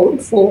framework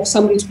for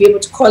somebody to be able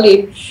to call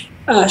in,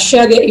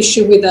 share their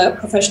issue with a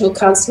professional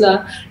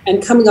counselor,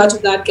 and coming out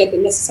of that, get the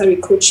necessary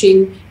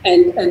coaching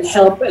and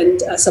help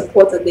and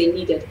support that they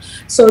needed.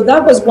 So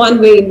that was one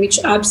way in which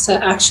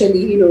ABSA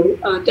actually,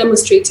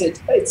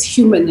 demonstrated its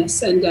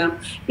humanness and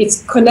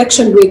its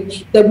connection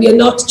with that we are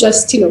not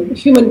just,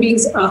 human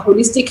beings are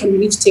holistic, and we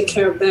need to take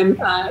care of them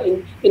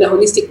in a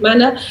holistic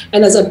manner.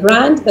 And as a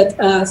brand that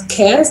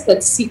cares,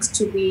 that seeks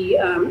to be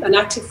an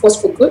active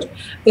force for good,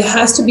 there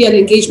has to be an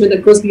engagement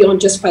that goes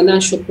beyond just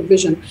financial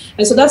provision.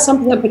 And so that's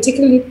something I'm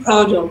particularly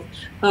proud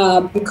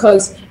of,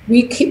 because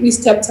we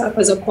stepped up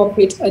as a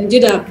corporate and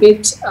did our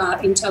bit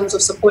in terms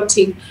of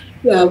supporting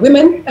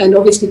women and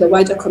obviously the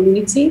wider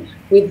community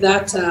with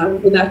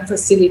that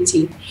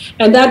facility.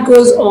 And that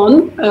goes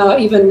on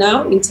even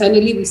now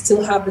internally. We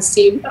still have the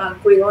same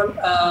going on.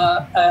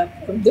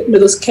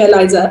 Those care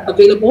lines are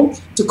available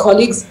to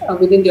colleagues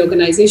within the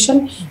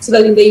organization, so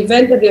that in the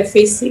event that they're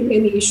facing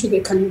any issue, they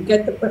can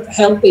get the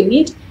help they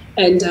need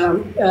and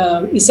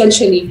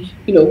essentially,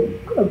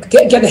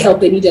 get the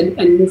help they need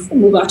and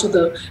move out of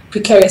the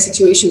precarious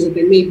situations that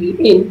they may be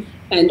in,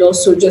 and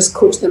also just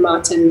coach them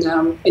out and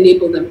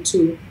enable them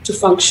to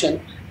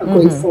function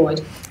going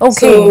forward. Okay.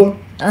 So,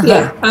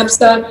 yeah,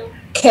 ABSA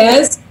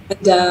cares,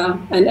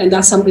 and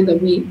that's something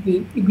that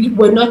we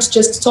were not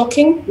just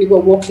talking, we were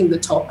walking the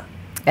talk.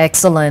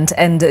 Excellent.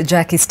 And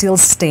Jackie, still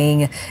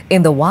staying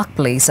in the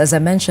workplace, as I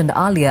mentioned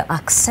earlier,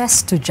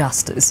 access to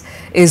justice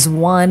is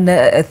one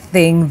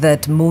thing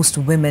that most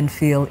women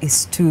feel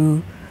is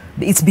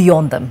it's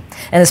beyond them.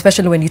 And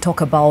especially when you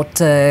talk about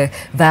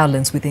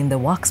violence within the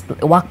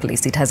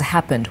workplace, it has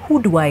happened.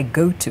 Who do I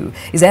go to?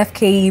 Is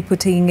FKE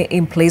putting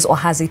in place, or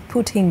has it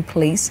put in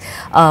place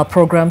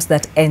programs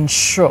that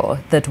ensure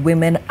that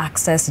women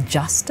access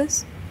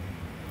justice?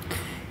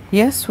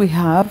 Yes, we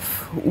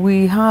have.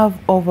 We have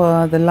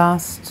over the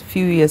last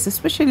few years,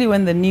 especially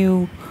when the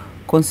new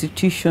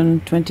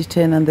Constitution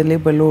 2010 and the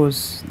labor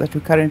laws that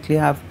we currently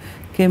have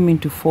came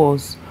into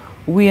force,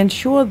 we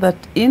ensure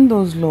that in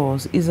those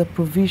laws is a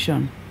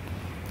provision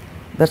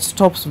that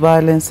stops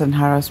violence and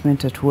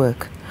harassment at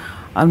work.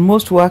 And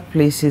most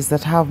workplaces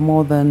that have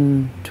more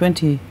than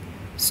 20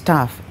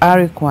 staff are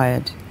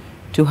required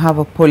to have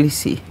a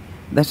policy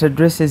that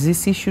addresses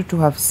this issue,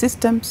 to have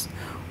systems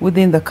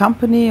within the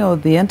company or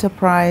the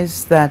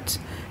enterprise that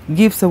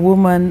gives a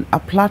woman a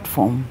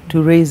platform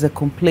to raise a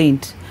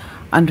complaint,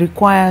 and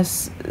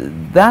requires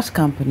that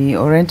company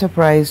or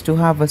enterprise to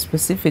have a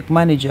specific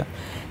manager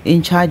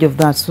in charge of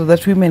that, so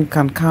that women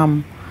can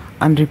come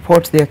and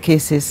report their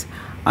cases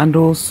and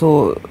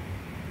also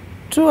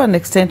to an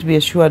extent be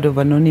assured of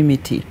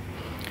anonymity.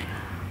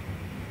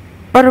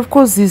 But of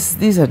course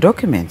these are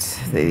documents,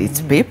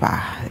 it's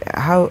paper.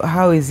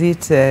 How is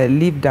it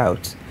lived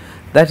out?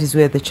 That is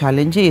where the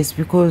challenge is,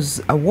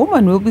 because a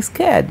woman will be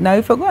scared. Now,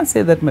 if I go and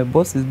say that my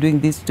boss is doing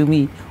this to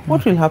me,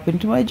 what will happen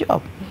to my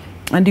job?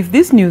 And if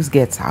this news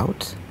gets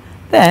out,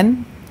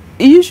 then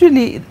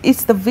usually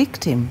it's the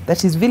victim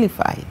that is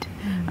vilified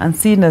and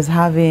seen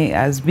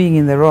as being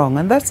in the wrong,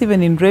 and that's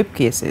even in rape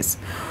cases.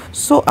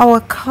 So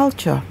our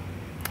culture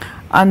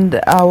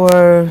and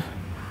our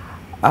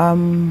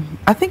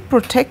I think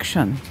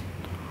protection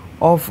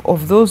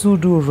of those who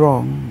do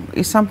wrong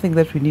is something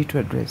that we need to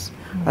address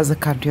as a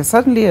country.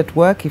 Certainly at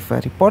work, if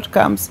a report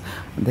comes,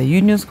 and the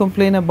unions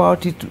complain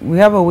about it, we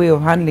have a way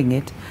of handling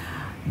it.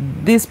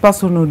 This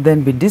person would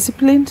then be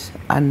disciplined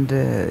and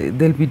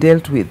they'll be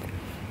dealt with,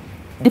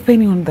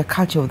 depending on the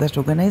culture of that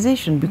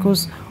organization,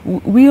 because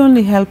we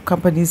only help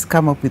companies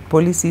come up with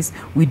policies.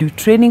 We do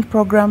training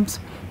programs,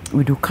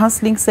 we do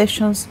counseling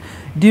sessions.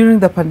 During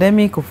the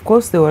pandemic, of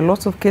course, there were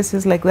lots of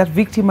cases like that,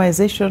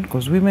 victimization,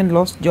 because women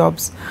lost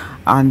jobs,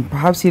 and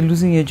perhaps you're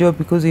losing your job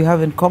because you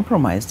haven't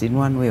compromised in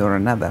one way or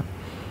another.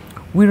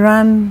 We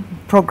ran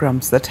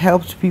programs that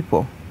helped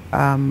people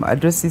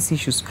address these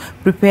issues,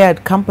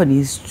 prepared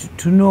companies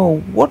to know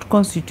what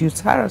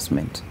constitutes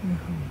harassment,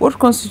 what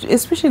constitutes,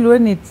 especially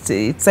when it's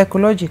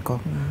psychological.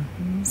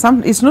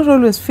 It's not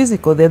always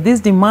physical. There are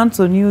these demands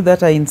on you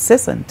that are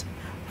incessant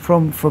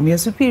from your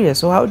superior.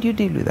 So how do you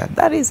deal with that?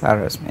 That is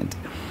harassment.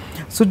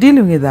 So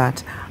dealing with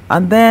that,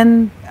 and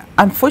then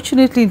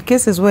unfortunately in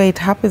cases where it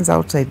happens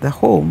outside the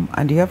home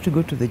and you have to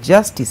go to the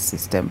justice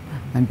system,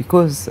 and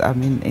because I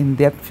mean in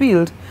that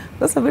field,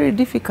 that's a very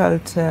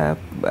difficult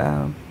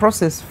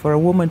process for a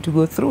woman to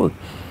go through.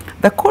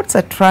 The courts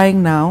are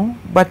trying now,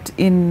 but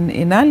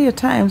in earlier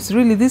times,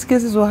 really these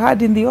cases were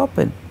heard in the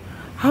open.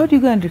 How do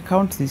you go and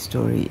recount this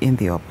story in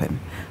the open?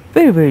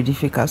 Very, very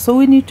difficult. So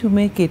we need to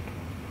make it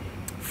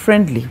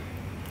friendly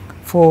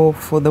for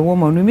the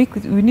woman.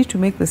 We need to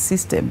make the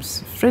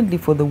systems friendly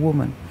for the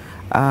woman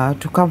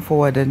to come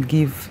forward and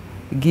give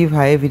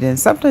her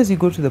evidence. Sometimes you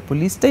go to the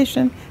police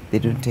station, they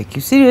don't take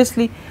you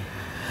seriously.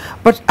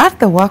 But at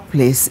the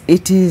workplace,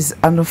 it is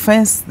an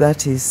offense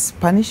that is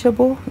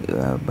punishable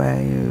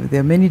there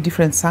are many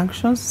different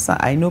sanctions.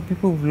 I know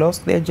people who've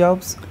lost their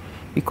jobs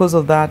because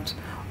of that,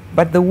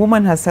 but the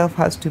woman herself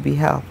has to be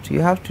helped.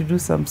 You have to do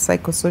some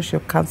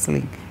psychosocial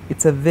counseling.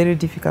 It's a very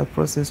difficult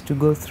process to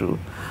go through.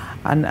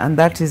 And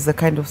that is the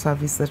kind of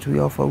service that we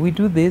offer. We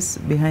do this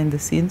behind the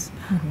scenes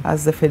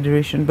as the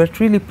Federation, but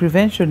really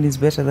prevention is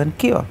better than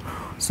cure.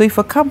 So if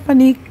a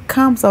company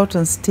comes out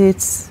and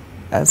states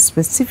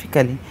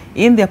specifically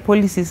in their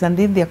policies and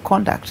in their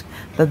conduct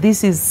that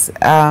this is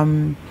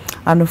an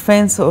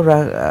offense or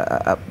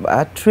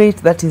a trait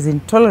that is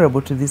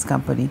intolerable to this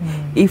company,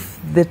 if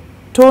the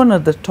tone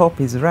at the top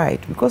is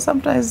right, because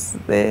sometimes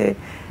the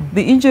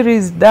injury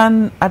is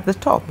done at the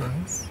top,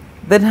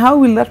 then how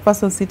will that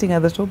person sitting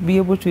at the top be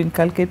able to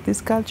inculcate this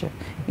culture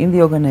in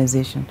the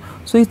organization?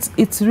 So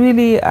it's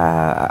really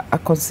a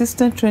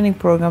consistent training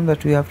program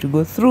that we have to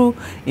go through.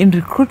 In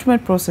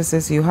recruitment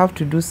processes, you have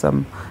to do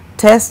some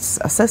tests,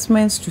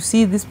 assessments to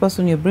see this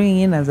person you're bringing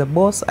in as a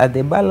boss, are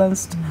they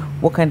balanced?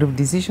 What kind of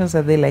decisions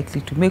are they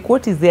likely to make?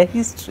 What is their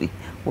history,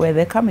 where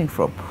they're coming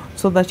from,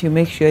 so that you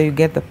make sure you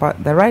get the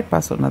right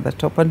person at the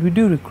top. And we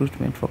do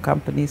recruitment for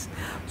companies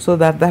so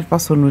that that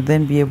person will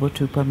then be able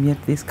to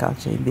permeate this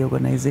culture in the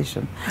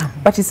organization.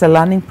 But it's a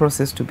learning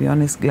process, to be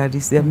honest,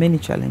 Gladys. There are many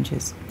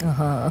challenges.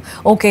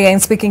 Okay,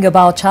 and speaking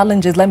about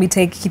challenges, let me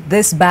take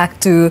this back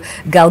to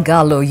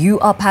Galgalo. You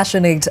are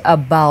passionate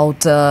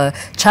about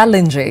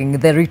challenging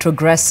the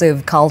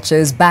retrogressive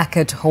cultures back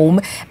at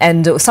home,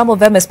 and some of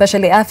them,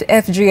 especially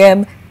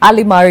FGM,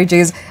 early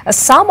marriages,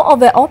 some of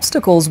the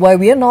obstacles why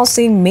we are now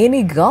seeing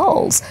many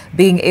girls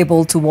being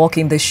able to walk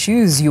in the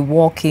shoes you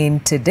walk in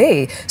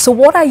today. So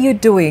what are you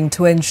doing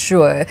to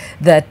ensure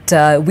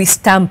that we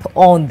stamp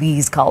on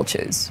these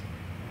cultures?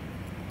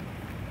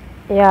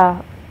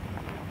 Yeah,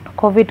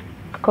 COVID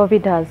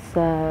has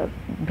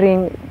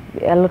bring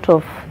a lot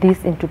of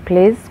this into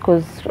place,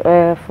 because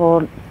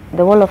for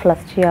the whole of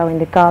last year when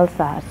the girls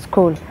are at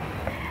school,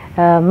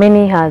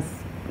 many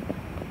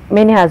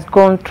has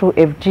gone through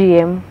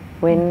FGM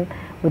when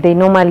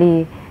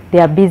they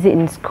are busy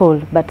in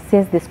school, but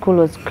since the school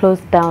was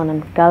closed down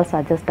and girls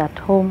are just at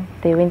home,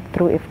 they went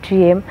through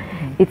FGM.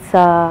 It's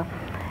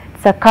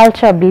a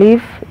culture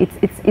belief.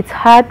 It's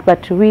hard,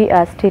 but we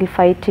are still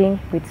fighting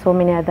with so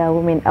many other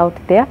women out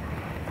there.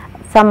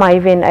 Some are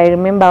even, I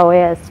remember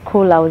where at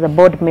school I was a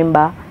board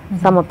member,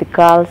 some of the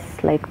girls,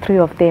 like 3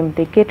 of them,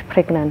 they get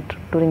pregnant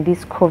during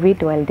this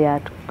COVID while they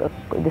are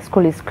the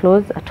school is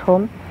closed at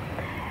home.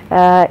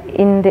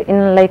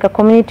 In like a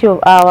community of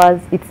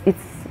ours,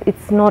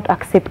 it's not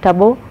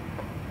acceptable,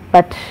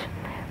 but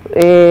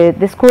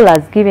the school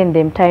has given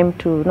them time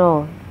to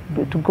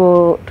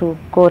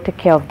go take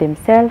care of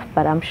themselves.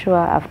 But I'm sure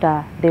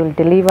after they will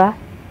deliver,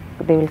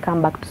 they will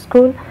come back to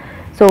school.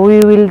 So I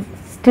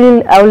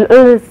will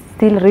always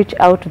still reach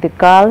out to the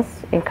girls,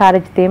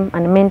 encourage them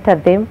and mentor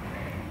them,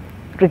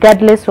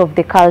 regardless of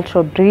the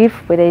cultural belief,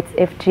 whether it's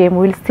FGM.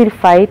 We'll still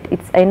fight.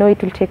 I know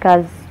it will take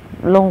us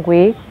a long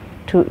way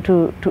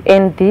to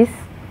end this,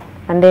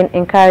 and then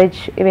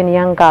encourage even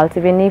young girls,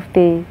 even if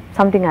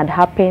something had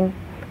happened,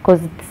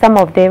 because some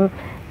of them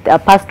are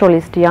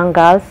pastoralist young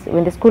girls.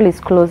 When the school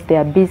is closed, they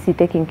are busy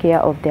taking care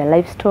of their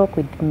livestock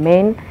with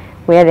men,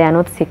 where they are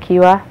not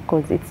secure,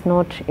 because it's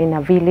not in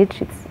a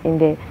village, it's in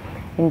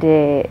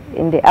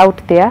the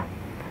out there.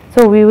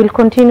 So we will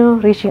continue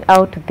reaching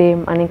out to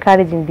them and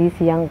encouraging these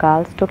young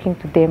girls, talking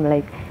to them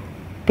like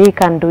they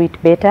can do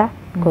it better.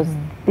 because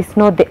it's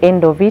not the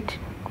end of it,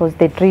 because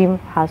the dream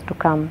has to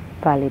come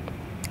valid.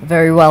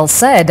 Very well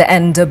said.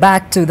 And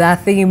back to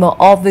that theme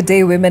of the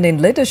day, women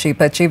in leadership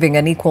achieving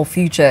an equal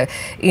future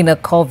in a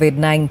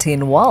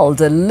COVID-19 world.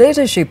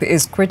 Leadership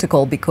is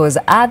critical because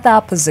at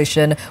that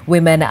position,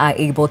 women are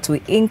able to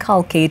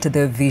inculcate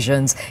their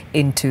visions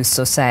into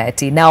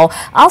society. Now,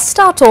 I'll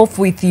start off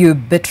with you,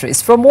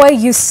 Beatrice, from where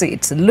you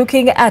sit,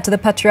 looking at the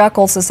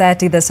patriarchal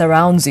society that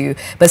surrounds you,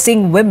 but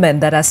seeing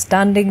women that are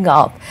standing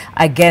up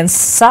against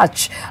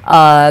such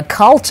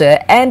culture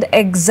and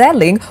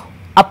excelling.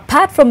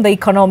 Apart from the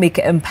economic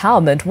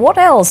empowerment, what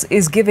else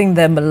is giving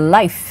them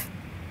life?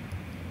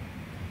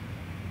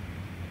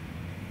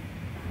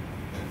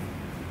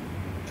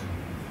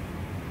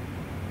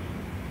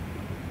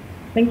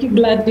 Thank you,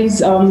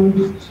 Gladys.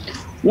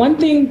 One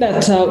thing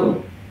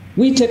that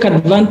we take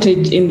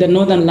advantage in the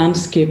northern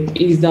landscape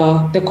is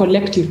the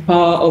collective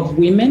power of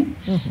women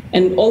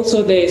and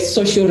also the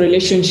social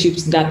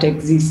relationships that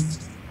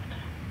exist.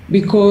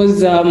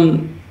 Because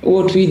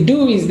what we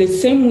do is the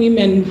same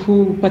women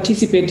who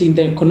participate in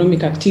the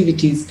economic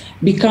activities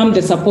become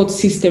the support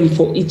system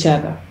for each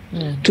other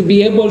to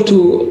be able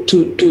to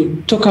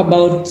talk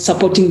about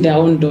supporting their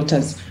own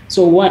daughters.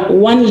 So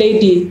one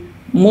lady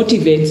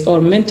motivates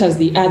or mentors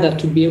the other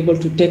to be able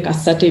to take a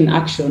certain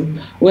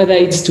action, whether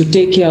it's to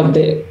take care of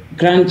the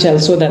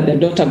grandchild so that the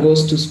daughter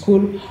goes to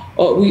school.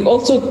 Or we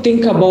also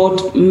think about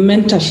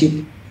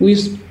mentorship. We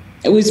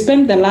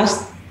spent the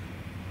last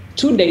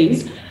 2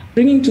 days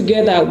bringing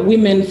together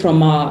women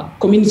from our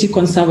community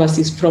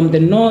conservancies from the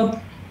north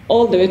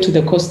all the way to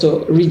the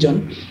coastal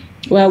region,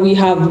 where we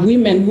have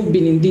women who've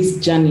been in this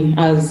journey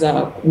as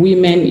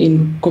women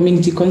in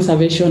community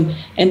conservation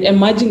and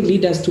emerging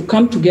leaders to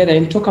come together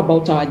and talk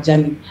about our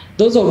journey.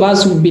 Those of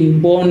us who've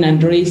been born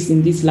and raised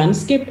in this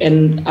landscape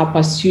and are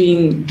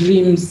pursuing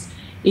dreams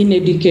in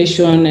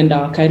education and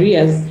our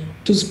careers,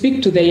 to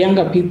speak to the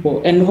younger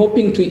people and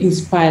hoping to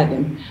inspire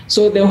them.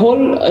 So the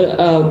whole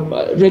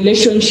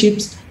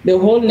relationships, the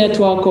whole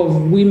network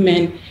of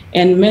women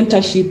and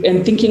mentorship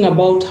and thinking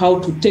about how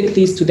to take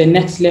this to the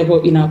next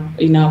level in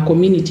our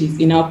communities,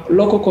 in our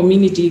local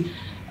community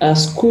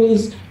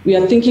schools. We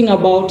are thinking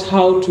about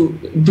how to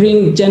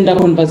bring gender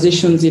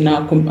conversations in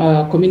our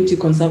community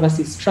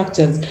conservancy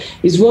structures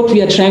is what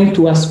we are trying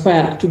to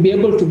aspire to be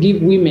able to give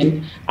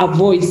women a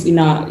voice in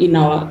our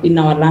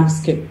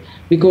landscape.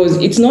 Because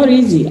it's not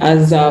easy,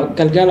 as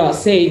Galgala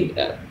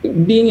said,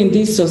 being in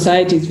this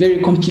society is very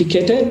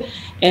complicated,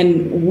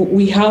 and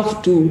we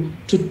have to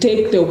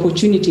take the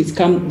opportunities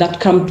that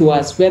come to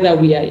us, whether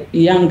we are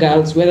young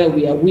girls, whether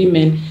we are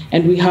women,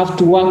 and we have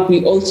to work.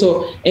 We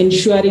also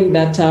ensuring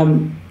that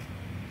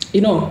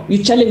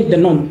you challenge the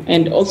norm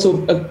and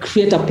also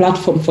create a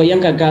platform for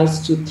younger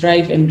girls to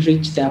thrive and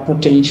reach their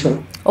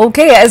potential.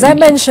 Okay, as I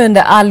mentioned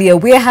earlier,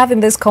 we are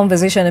having this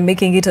conversation and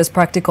making it as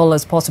practical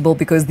as possible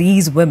because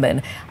these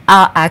women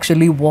are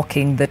actually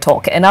walking the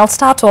talk. And I'll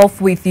start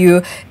off with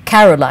you,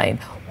 Caroline.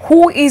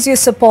 Who is your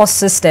support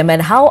system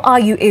and how are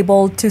you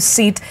able to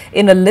sit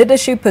in a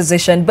leadership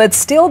position but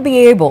still be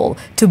able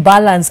to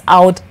balance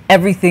out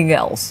everything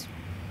else?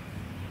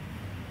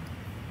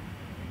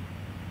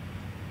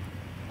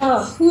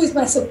 Who is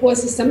my support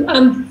system?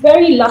 I'm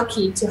very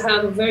lucky to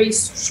have a very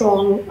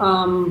strong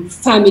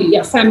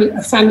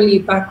family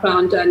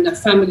background and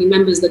family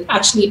members that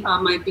actually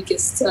are my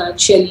biggest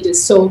cheerleaders.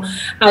 So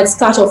I'd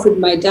start off with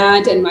my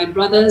dad and my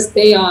brothers.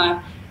 They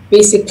are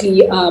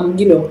basically,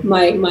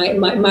 my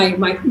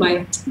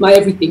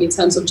everything in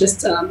terms of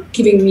just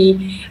giving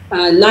me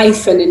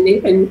life and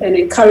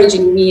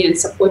encouraging me and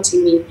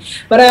supporting me.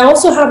 But I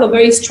also have a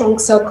very strong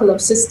circle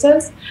of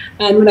sisters.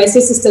 And when I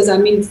say sisters, I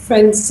mean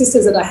friends,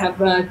 sisters that I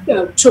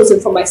have chosen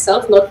for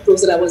myself, not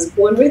those that I was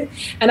born with.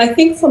 And I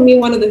think for me,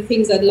 one of the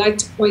things I'd like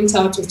to point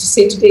out or to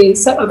say today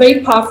is a very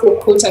powerful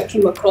quote I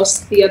came across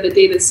the other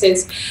day that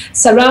says,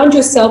 surround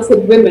yourself with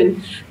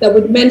women that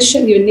would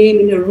mention your name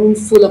in a room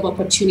full of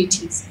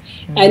opportunities.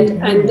 And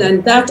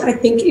that I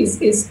think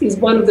is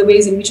one of the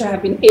ways in which I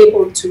have been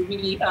able to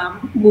really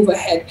move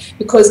ahead,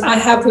 because I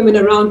have women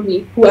around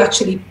me who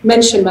actually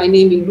mention my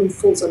name in rooms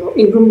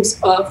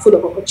full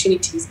of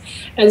opportunities,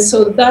 and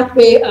so that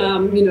way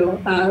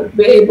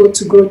we're able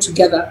to grow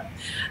together.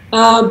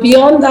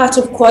 Beyond that,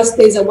 of course,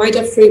 there's a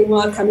wider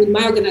framework. I mean,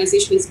 my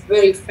organization is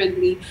very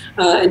friendly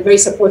and very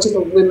supportive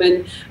of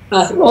women,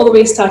 all the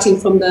way starting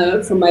from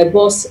my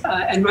boss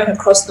and right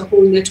across the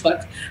whole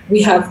network.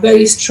 We have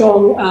very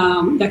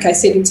strong, like I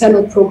said,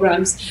 internal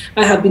programs.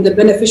 I have been the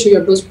beneficiary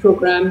of those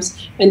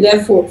programs, and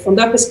therefore, from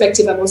that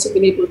perspective, I've also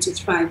been able to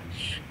thrive.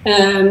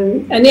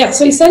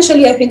 So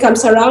essentially, I think I'm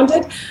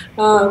surrounded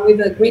with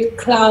a great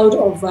cloud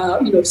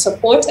of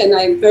support, and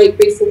I'm very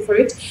grateful for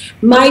it.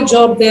 My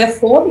job,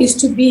 therefore, is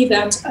to be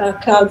that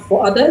cloud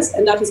for others,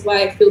 and that is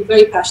why I feel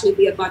very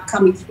passionately about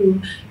coming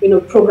through,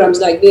 programs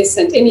like this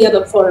and any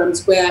other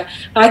forums where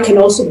I can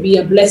also be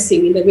a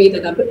blessing in the way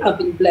that I've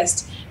been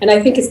blessed. And I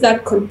think it's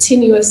that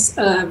continuous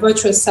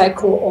virtuous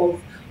cycle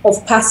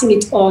of passing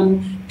it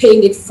on,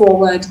 paying it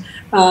forward,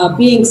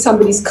 being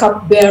somebody's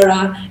cup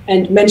bearer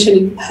and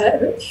mentioning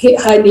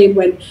her name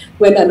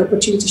when an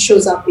opportunity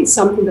shows up is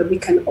something that we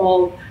can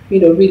all,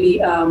 really,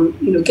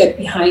 get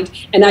behind.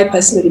 And I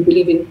personally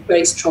believe in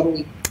very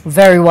strongly.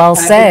 Very well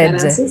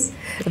said.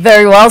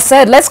 Very well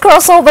said. Let's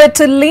cross over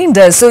to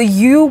Linda. So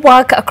you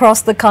work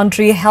across the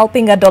country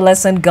helping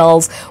adolescent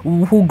girls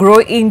who grow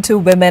into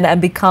women and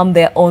become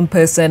their own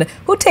person.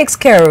 Who takes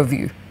care of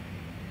you?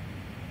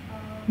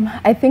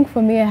 I think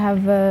for me, I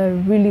have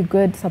a really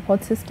good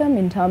support system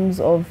in terms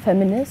of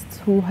feminists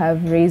who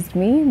have raised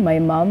me, my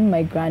mom,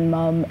 my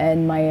grandmom,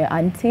 and my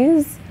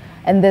aunties.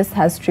 And this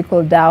has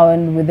trickled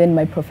down within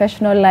my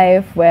professional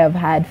life, where I've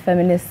had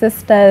feminist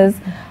sisters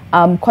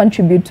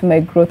contribute to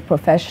my growth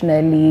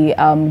professionally,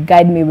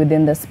 guide me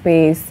within the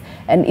space,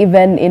 and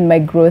even in my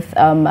growth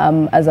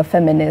as a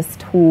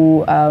feminist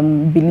who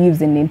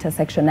believes in the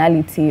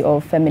intersectionality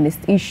of feminist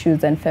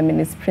issues and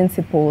feminist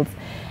principles.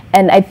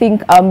 And I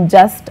think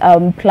just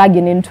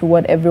plugging into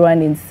what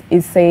everyone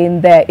is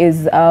saying,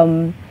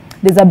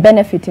 there's a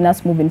benefit in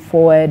us moving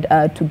forward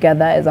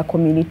together as a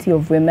community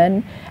of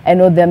women. I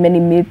know there are many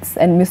myths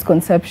and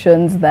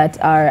misconceptions that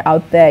are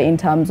out there in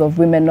terms of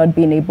women not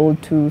being able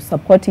to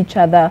support each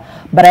other,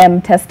 but I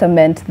am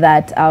testament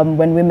that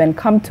when women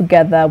come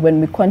together, when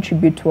we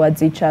contribute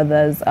towards each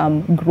other's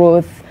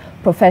growth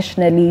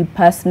professionally,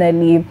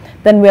 personally,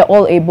 then we're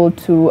all able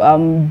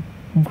to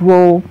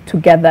grow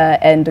together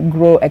and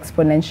grow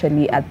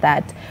exponentially at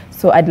that.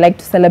 So I'd like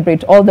to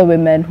celebrate all the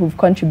women who've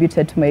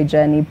contributed to my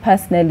journey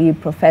personally,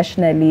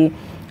 professionally,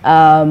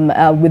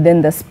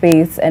 within the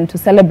space, and to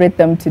celebrate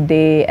them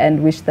today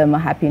and wish them a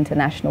happy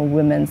International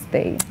Women's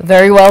Day.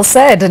 Very well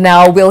said.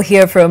 Now we'll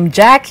hear from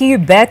Jackie,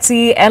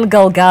 Betsy, and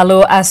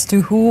Galgalo as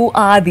to who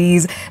are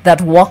these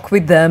that walk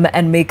with them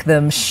and make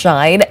them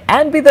shine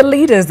and be the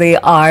leaders they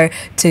are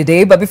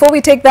today. But before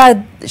we take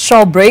that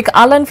short break,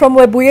 Alan from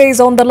Webuye is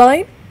on the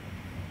line.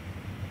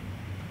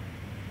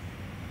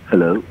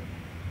 Hello.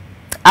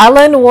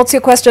 Alan, what's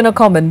your question or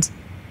comment?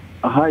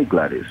 Hi,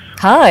 Gladys.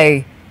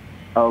 Hi.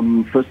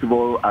 First of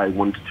all, I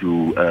want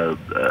to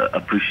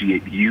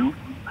appreciate you.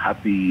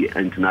 Happy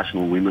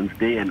International Women's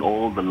Day, and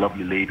all the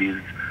lovely ladies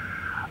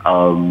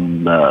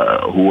who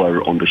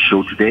are on the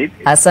show today.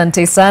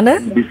 Asante sana.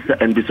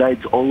 And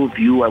besides all of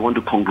you, I want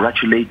to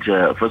congratulate,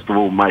 first of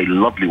all, my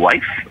lovely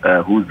wife,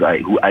 who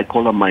I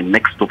call her my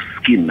next of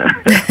kin,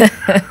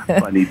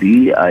 Fanny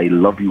D. I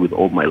love you with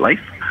all my life.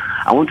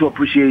 I want to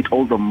appreciate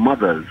all the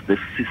mothers, the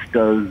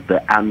sisters,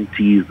 the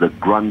aunties, the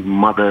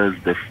grandmothers,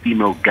 the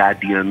female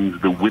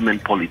guardians, the women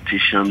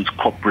politicians,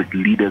 corporate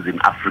leaders in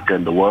Africa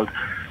and the world.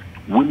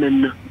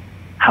 Women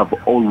have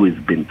always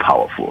been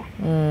powerful.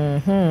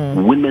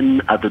 Mm-hmm.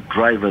 Women are the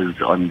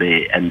drivers on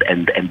the and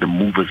the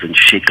movers and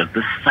shakers,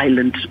 the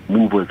silent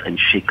movers and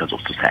shakers of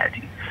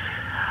society.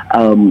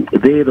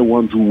 They're the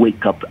ones who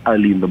wake up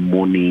early in the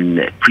morning,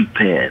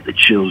 prepare the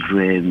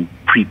children,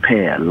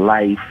 prepare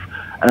life.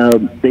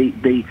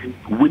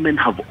 Women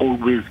have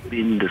always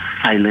been the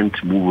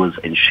silent movers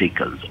and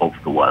shakers of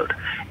the world.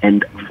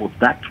 And for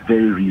that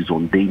very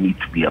reason, they need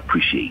to be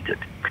appreciated.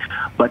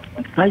 But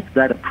besides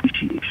that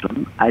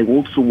appreciation, I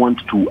also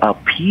want to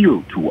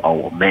appeal to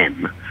our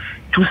men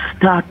to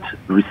start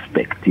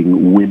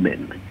respecting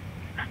women.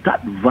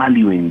 Start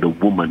valuing the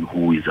woman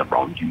who is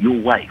around you,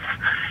 your wife,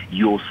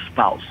 your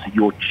spouse,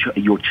 your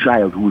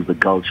child who is the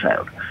girl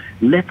child.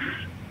 Let's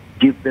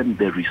give them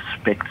the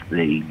respect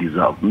they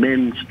deserve.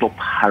 Men, stop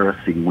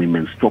harassing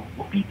women. Stop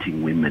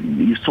beating women.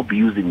 You stop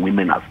using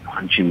women as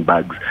punching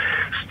bags.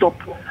 Stop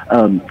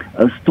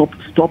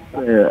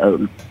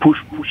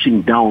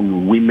pushing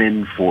down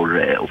women for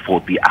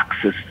the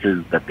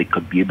accesses that they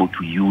could be able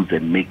to use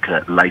and make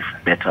life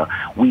better.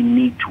 We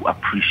need to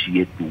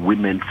appreciate the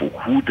women for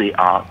who they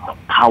are, the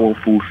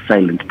powerful,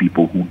 silent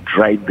people who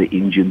drive the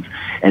engines,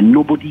 and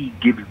nobody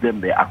gives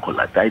them their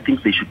accolades. I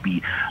think there should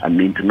be an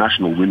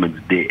International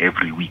Women's Day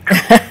every week,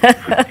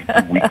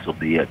 52 weeks of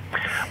the year.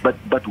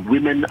 But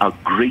women are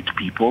great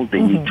people.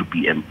 They need to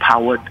be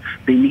empowered.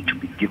 They need to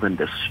be given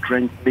the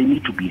strength. They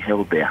need to be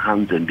held their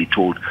hands and be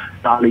told,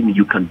 darling,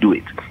 you can do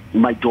it.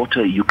 My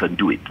daughter, you can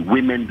do it.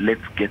 Women,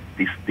 let's get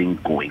this thing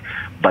going.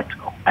 But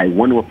I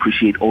want to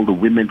appreciate all the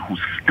women who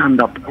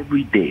stand up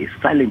every day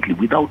silently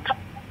without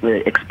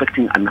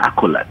expecting an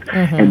accolade.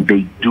 And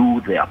they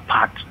do their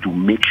part to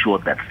make sure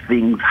that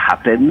things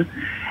happen.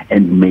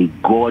 And may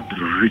God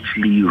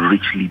richly,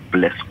 richly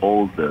bless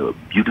all the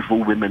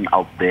beautiful women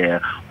out there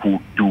who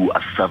do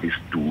a service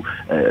to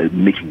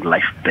making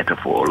life better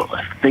for all of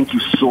us. Thank you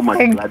so much,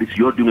 Gladys.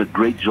 You're doing a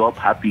great job.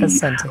 Happy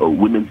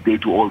Women's Day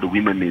to all the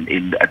women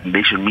at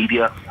Nation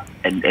Media.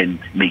 And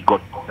may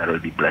God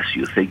thoroughly bless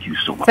you. Thank you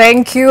so much.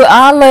 Thank you,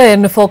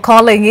 Alan, for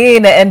calling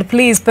in. And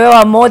please,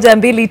 pewa moja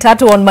mbili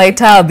tatu on my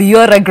tab.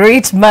 You're a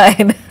great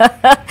man.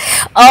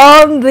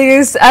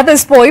 At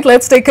this point,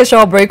 let's take a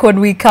short break. When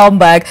we come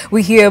back,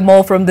 we hear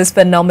more from these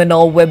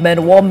phenomenal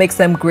women. What makes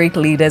them great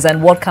leaders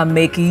and what can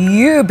make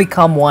you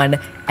become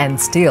one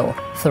and still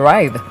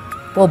thrive.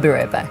 We'll be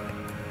right back.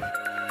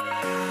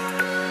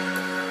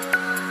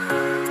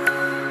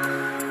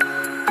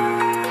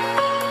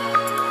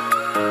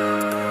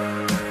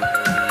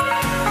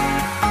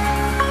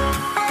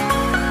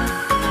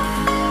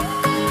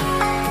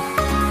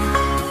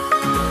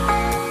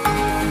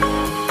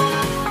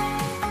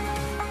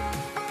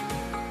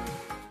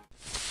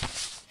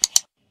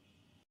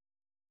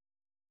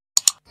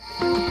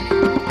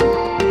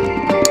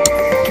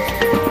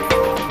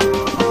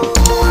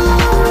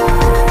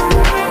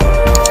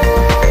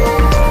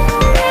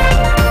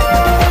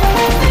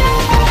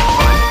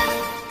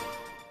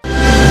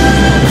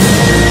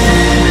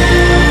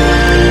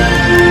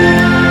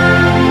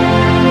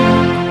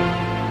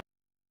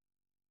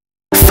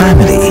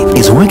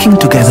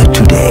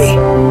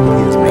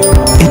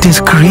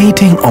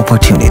 creating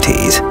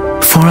opportunities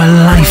for a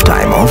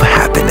lifetime of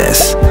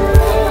happiness.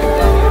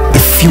 The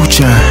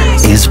future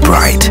is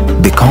bright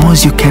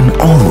because you can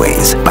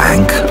always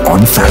bank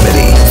on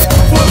family.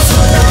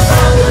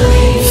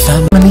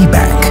 Family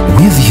Bank,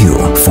 with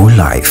you for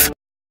life.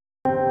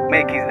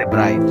 Make is the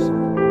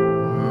bride.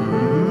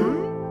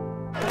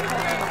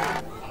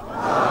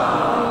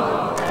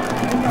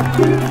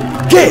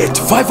 Get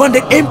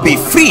 500 MB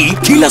free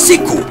kila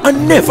siku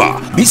and never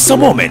miss a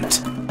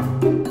moment.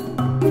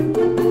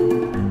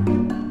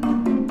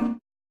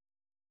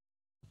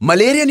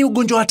 Malaria ni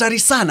ugonjwa hatari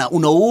sana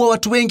unaoua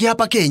watu wengi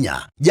hapa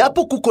Kenya.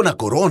 Japo kuko na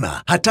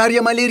corona, hatari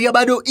ya malaria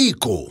bado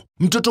iko.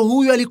 Mtoto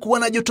huyu alikuwa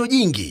na joto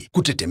jingi,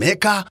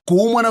 kutetemeka,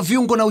 kuumwa na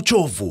viungo na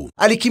uchovu.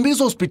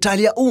 Alikimbizwa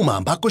hospitali ya umma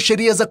ambako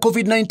sheria za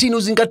COVID-19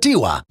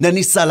 huzingatiwa na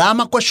ni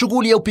salama kwa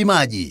shughuli ya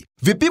upimaji.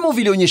 Vipimo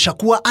vilionyesha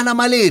kuwa ana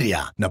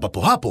malaria na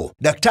papo hapo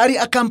daktari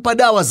akampa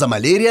dawa za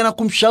malaria na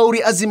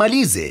kumshauri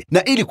azimalize,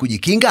 na ili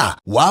kujikinga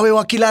wawe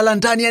wakilala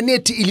ndani ya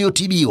neti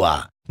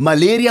iliyotibiwa.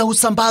 Malaria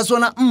husambazwa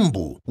na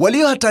mbu.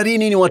 Walio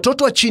hatarini ni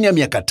watoto wa chini ya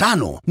miaka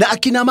 5 na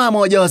akina mama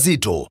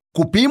wajawazito.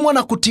 Kupimwa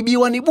na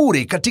kutibiwa ni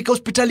bure katika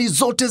hospitali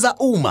zote za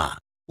umma.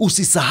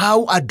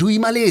 Usisahau adui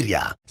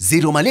malaria.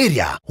 Zero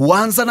malaria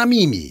huanza na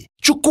mimi.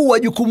 Chukua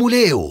jukumu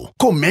leo.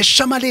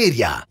 Komesha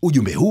malaria.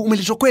 Ujumbe huu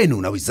umeletwa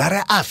kwenu na Wizara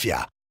ya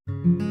Afya.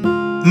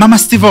 Mama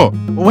Stevo,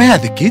 where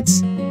are the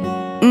kids?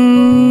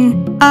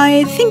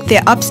 I think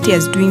they're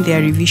upstairs doing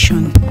their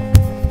revision.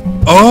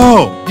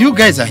 Oh, you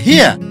guys are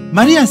here.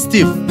 Maria and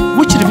Steve,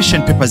 which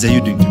revision papers are you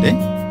doing today?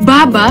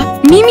 Baba,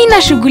 mimi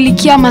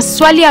nashughulikia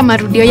maswali ya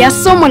marudio ya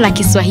somo la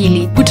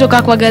Kiswahili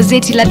kutoka kwa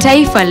gazeti la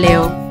Taifa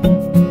Leo.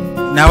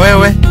 Na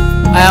wewe?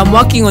 I am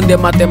working on the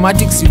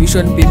mathematics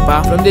revision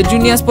paper from the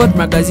Junior Sport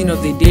magazine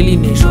of the Daily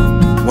Nation.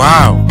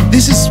 Wow,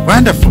 this is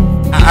wonderful.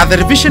 Are the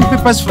revision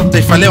papers from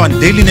Taifa Leo and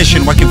Daily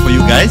Nation working for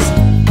you guys?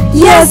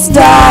 Yes,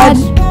 Dad.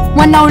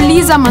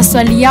 Wanauliza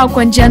maswali yao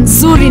kwa njia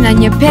nzuri na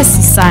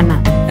nyepesi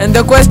sana. And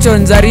the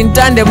questions are in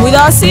tandem with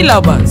our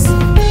syllabus.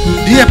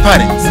 Dear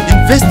parents,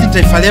 invest in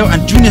Taifa Leo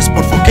and Junior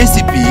Sport for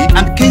KCPE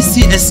and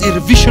KCSE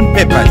revision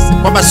papers.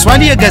 Kwa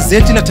maswali ya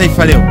gazeti la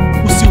Taifa Leo,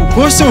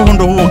 usiukose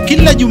uhondo huo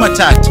kila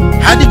Jumatatu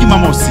hadi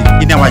Jumamosi.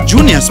 In our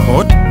Junior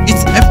Sport,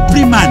 it's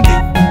every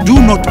Monday. Do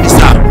not miss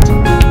out.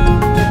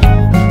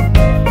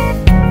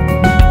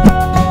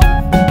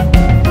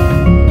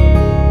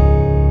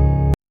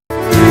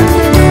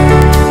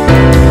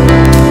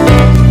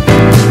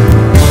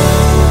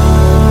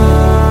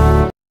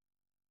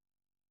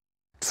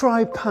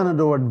 Try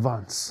Panadol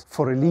Advance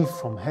for relief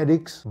from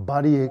headaches,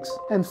 body aches,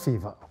 and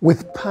fever.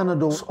 With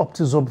Panadol's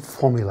Optizorb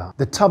formula,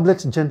 the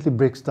tablet gently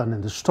breaks down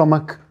in the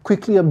stomach,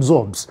 quickly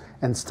absorbs,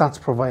 and starts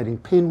providing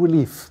pain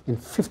relief in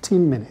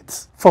 15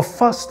 minutes. For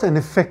fast and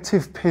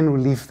effective pain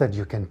relief that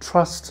you can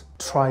trust,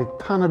 try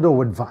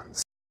Panadol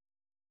Advance.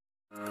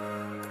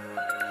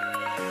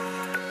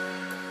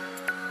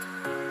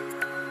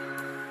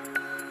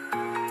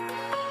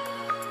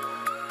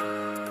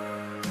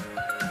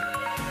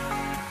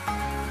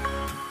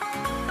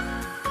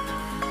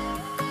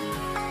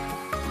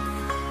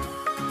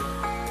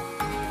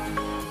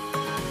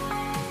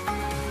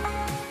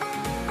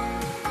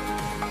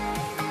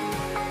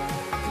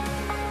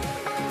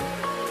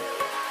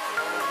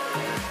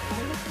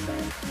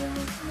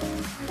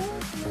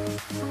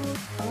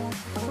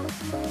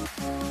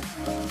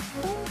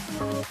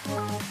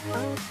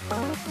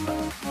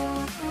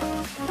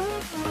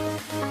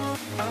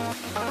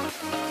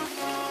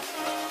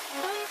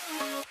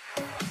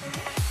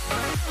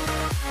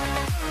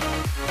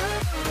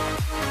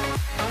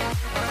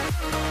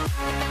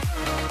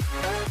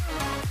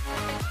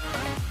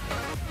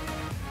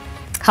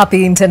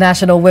 Happy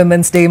International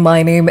Women's Day.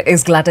 My name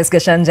is Gladys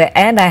Gashanja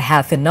and I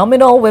have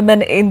phenomenal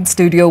women in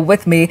studio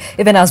with me.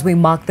 Even as we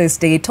mark this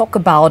day, talk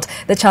about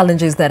the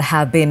challenges that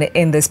have been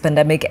in this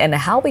pandemic and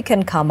how we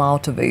can come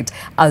out of it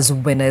as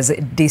winners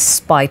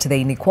despite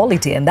the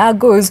inequality. And that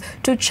goes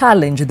to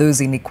challenge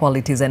those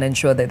inequalities and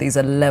ensure that there's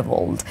a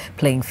leveled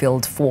playing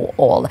field for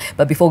all.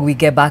 But before we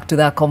get back to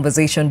that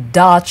conversation,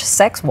 Dutch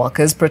sex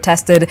workers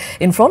protested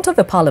in front of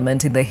the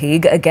parliament in The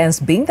Hague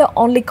against being the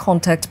only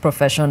contact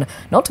profession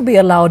not to be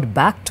allowed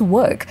back to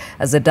work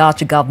as the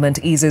Dutch government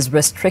eases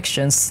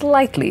restrictions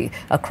slightly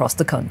across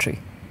the country.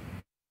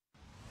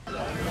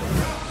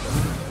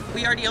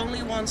 We are the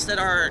only ones that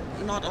are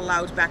not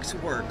allowed back to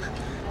work.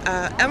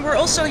 And we're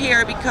also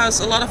here because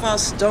a lot of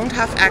us don't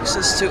have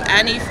access to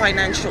any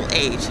financial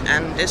aid,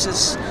 and this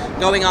is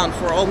going on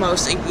for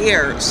almost a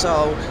year.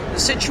 So the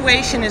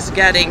situation is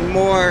getting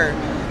more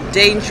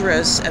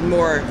dangerous and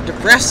more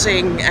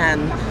depressing,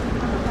 and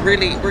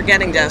really we're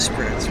getting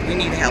desperate. We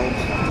need help.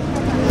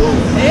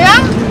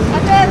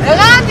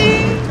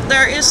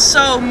 There is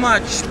so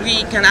much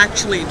we can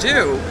actually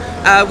do.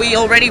 We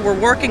already were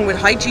working with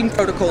hygiene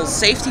protocols,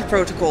 safety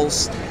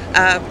protocols,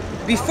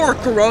 before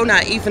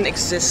Corona even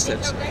existed.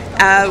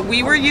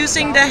 We were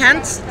using the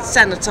hand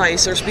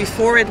sanitizers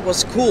before it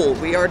was cool.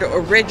 We are the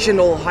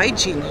original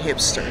hygiene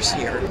hipsters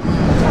here.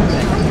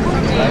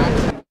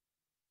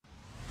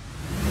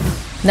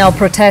 Now,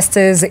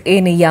 protesters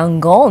in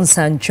Yangon,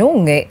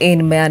 Sanchong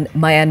in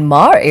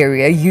Myanmar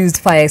area used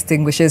fire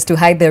extinguishers to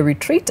hide their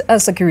retreat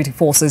as security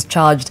forces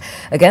charged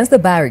against the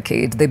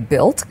barricade they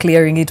built,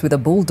 clearing it with a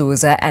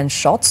bulldozer and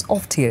shots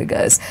of tear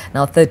gas.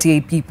 Now,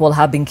 38 people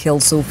have been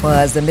killed so far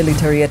as the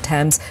military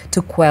attempts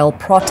to quell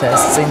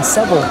protests in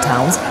several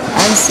towns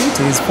and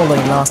cities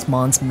following last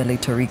month's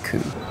military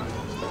coup.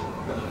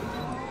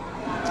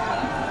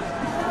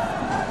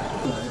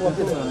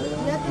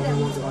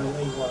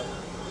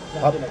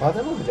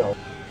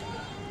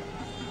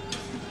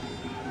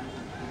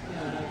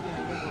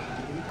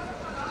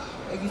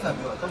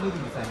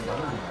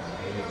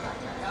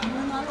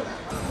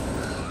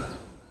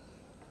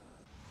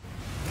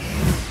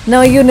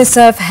 Now,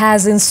 UNICEF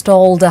has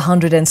installed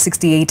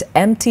 168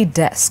 empty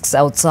desks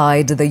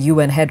outside the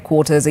UN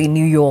headquarters in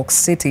New York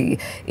City.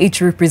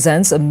 Each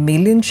represents 1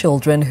 million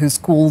children whose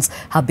schools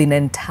have been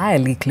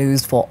entirely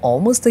closed for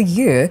almost a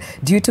year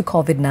due to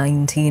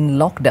COVID-19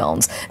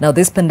 lockdowns. Now,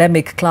 this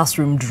pandemic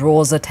classroom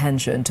draws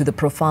attention to the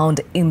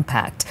profound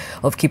impact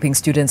of keeping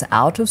students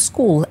out of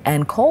school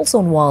and calls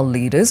on world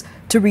leaders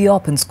to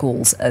reopen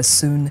schools as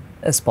soon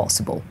as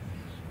possible.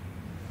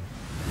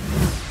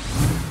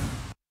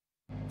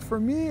 For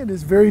me, it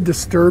is very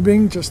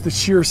disturbing, just the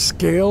sheer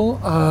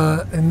scale,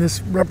 and this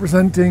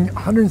representing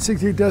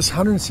 168 deaths,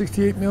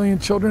 168 million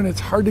children. It's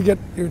hard to get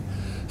your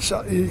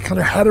kind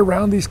of head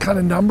around these kind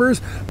of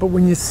numbers, but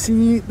when you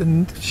see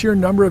the sheer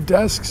number of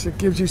deaths, it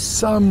gives you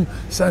some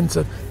sense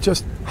of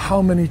just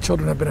how many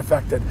children have been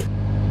affected.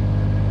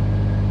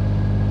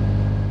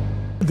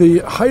 The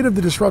height of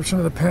the disruption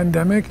of the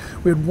pandemic,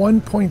 we had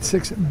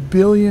 1.6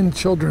 billion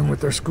children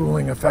with their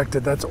schooling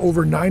affected. That's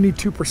over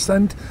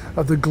 92%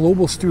 of the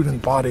global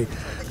student body.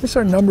 These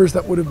are numbers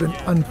that would have been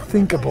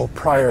unthinkable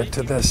prior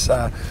to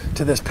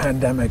this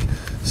pandemic.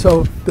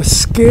 So the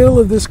scale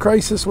of this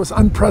crisis was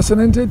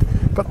unprecedented,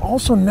 but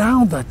also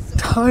now the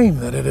time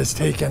that it has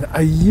taken,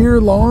 a year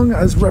long,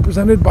 as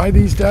represented by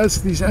these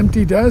desks, these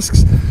empty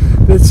desks.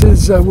 This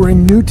is, we're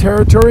in new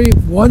territory.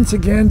 Once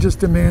again, just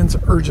demands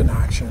urgent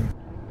action.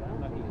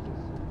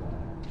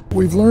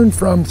 We've learned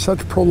from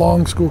such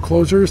prolonged school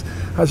closures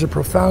has a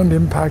profound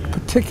impact,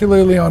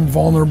 particularly on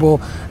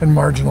vulnerable and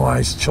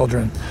marginalized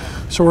children.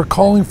 So we're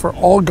calling for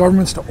all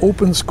governments to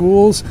open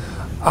schools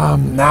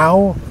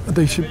now.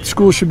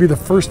 Schools should be the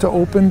first to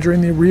open during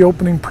the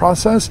reopening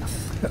process,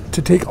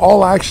 to take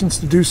all actions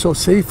to do so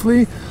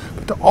safely,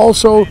 but to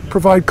also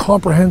provide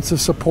comprehensive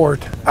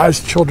support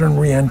as children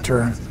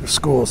re-enter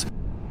schools.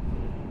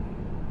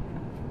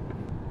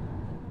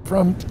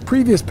 From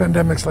previous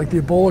pandemics like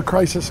the Ebola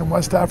crisis in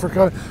West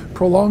Africa,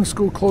 prolonged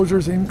school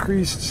closures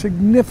increased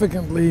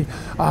significantly.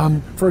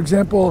 For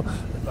example,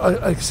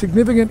 a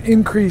significant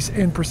increase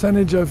in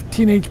percentage of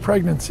teenage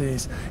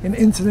pregnancies, in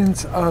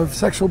incidents of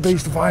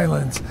sexual-based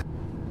violence.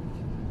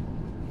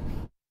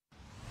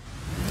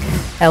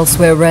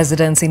 Elsewhere,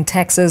 residents in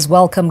Texas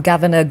welcome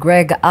Governor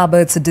Greg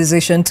Abbott's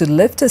decision to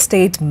lift a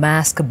state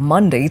mask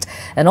mandate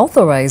and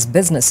authorize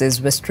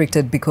businesses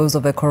restricted because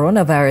of a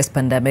coronavirus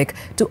pandemic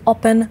to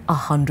open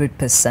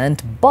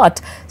 100%.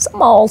 But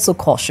some are also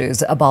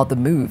cautious about the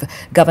move.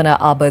 Governor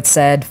Abbott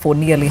said for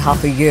nearly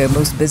half a year,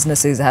 most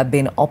businesses have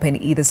been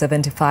open either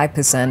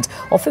 75%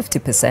 or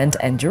 50%.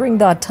 And during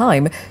that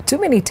time, too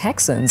many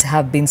Texans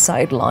have been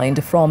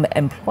sidelined from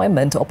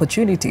employment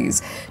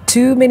opportunities.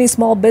 Too many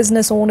small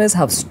business owners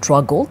have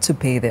struggled to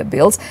pay their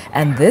bills,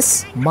 and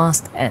this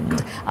must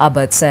end.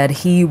 Abbott said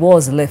he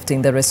was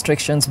lifting the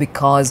restrictions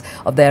because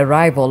of the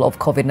arrival of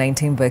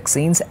COVID-19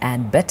 vaccines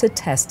and better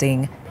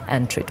testing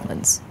and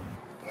treatments.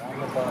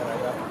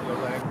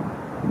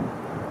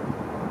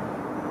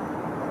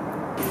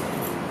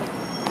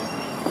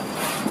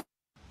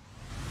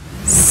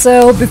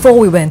 So before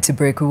we went to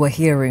break, we were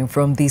hearing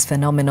from these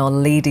phenomenal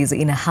ladies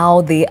in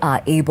how they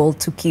are able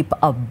to keep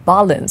a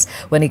balance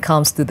when it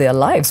comes to their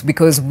lives,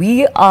 because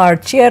we are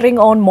cheering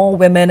on more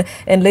women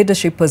in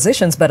leadership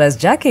positions. But as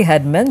Jackie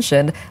had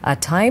mentioned,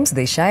 at times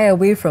they shy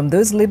away from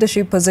those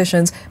leadership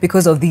positions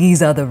because of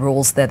these other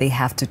roles that they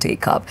have to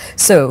take up.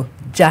 So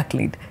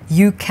Jacqueline,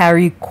 you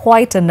carry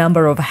quite a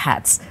number of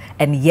hats,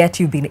 and yet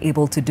you've been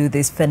able to do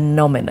this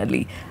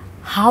phenomenally.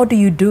 How do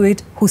you do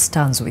it? Who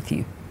stands with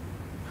you?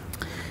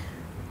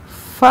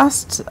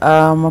 First,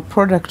 I'm a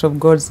product of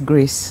God's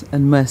grace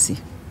and mercy.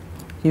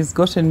 He's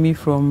gotten me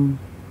from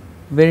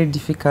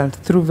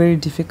through very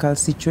difficult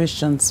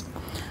situations.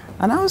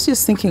 And I was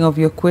just thinking of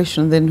your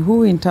question, then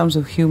who in terms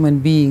of human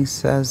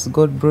beings has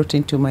God brought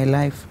into my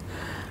life?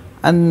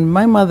 And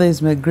my mother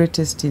is my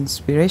greatest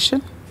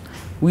inspiration.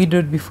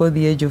 Widowed before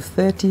the age of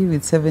 30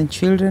 with 7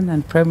 children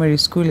and primary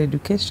school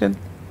education.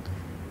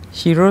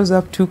 She rose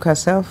up, took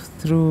herself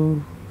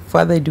through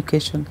further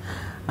education,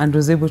 and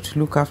was able to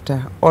look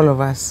after all of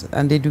us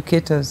and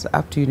educate us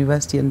up to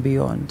university and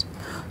beyond.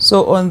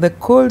 So on the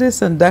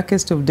coldest and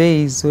darkest of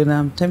days, when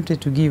I'm tempted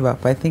to give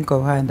up, I think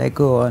of her and I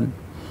go on.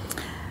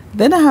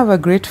 Then I have a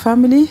great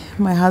family,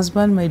 my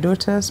husband, my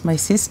daughters, my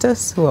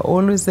sisters, who are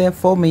always there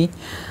for me.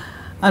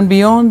 And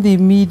beyond the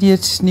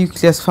immediate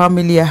nucleus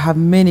family, I have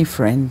many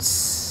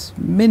friends,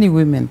 many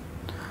women.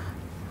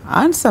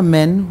 and some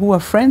men who are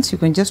friends you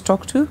can just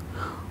talk to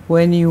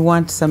when you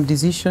want some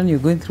decision, you're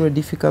going through a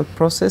difficult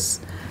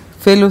process,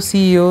 fellow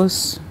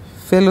CEOs,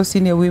 fellow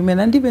senior women,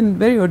 and even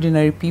very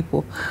ordinary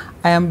people.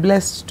 I am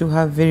blessed to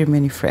have very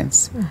many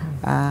friends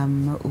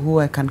who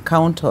I can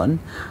count on,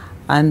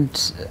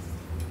 and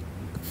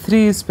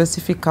 3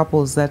 specific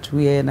couples that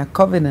we are in a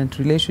covenant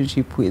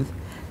relationship with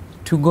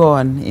to go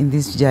on in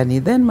this journey.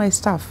 Then my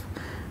staff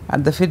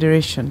at the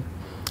Federation.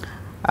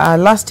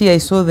 Last year I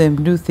saw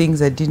them do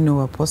things I didn't know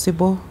were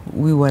possible.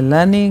 We were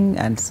learning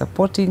and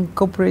supporting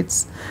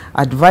corporates,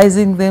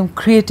 advising them,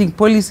 creating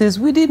policies.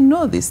 We didn't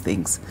know these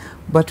things,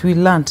 but we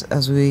learned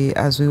as we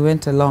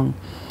went along.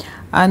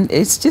 And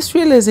it's just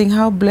realizing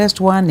how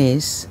blessed one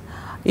is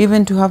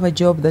even to have a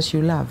job that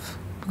you love,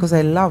 because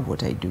I love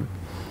what I do.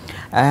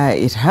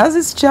 It has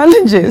its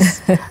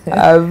challenges,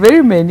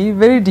 very many,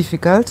 very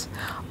difficult.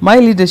 My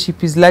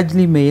leadership is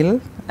largely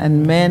male,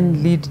 and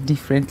men lead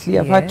differently.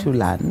 I've had to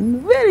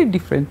learn very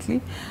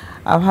differently.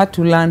 I've had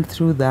to learn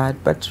through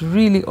that, but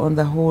really on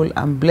the whole,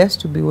 I'm blessed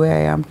to be where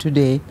I am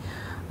today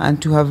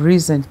and to have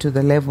risen to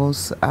the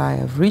levels I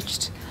have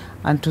reached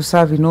and to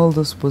serve in all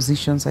those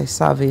positions I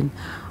serve in.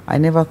 I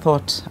never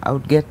thought I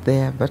would get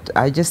there, but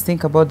I just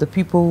think about the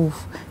people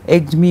who've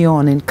egged me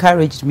on,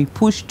 encouraged me,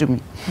 pushed me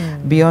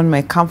beyond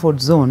my comfort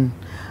zone.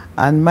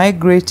 And my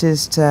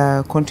greatest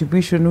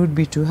contribution would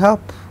be to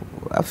help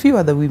a few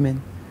other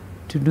women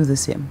to do the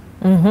same.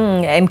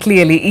 And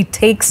clearly it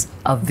takes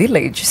a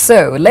village.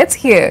 So let's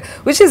hear,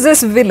 which is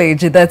this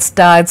village that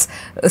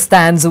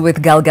stands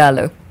with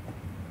Galgalo?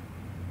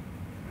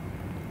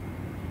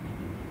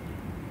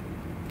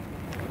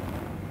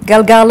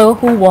 Galgalo,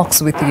 who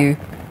walks with you?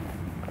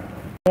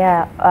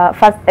 Yeah,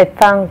 first I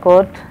thank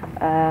God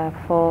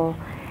for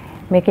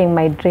making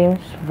my dreams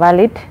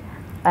valid,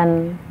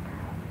 and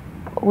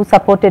who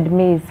supported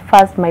me is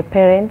first my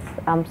parents.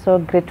 I'm so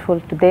grateful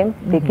to them.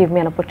 They gave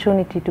me an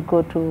opportunity to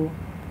go to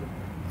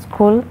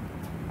school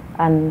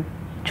and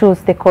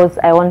choose the course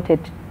I wanted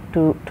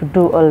to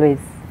do always.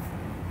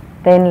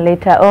 Then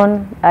later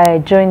on, I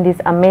joined this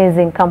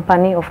amazing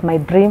company of my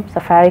dream,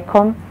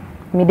 Safaricom.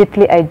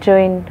 Immediately I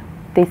joined,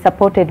 they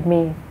supported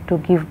me to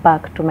give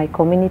back to my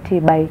community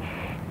by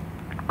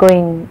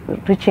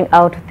reaching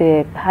out to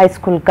the high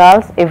school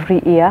girls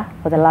every year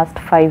for the last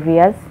 5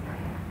 years,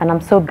 and I'm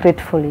so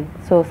grateful.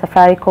 So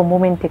Safaricom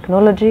Women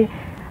Technology,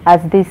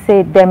 as they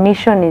say, their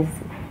mission is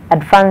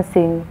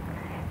advancing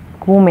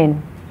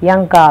women,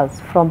 young girls,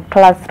 from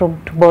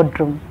classroom to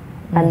boardroom,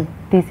 and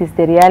this is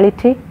the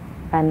reality,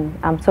 and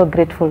I'm so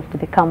grateful to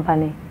the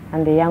company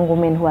and the young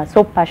women who are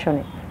so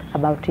passionate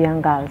about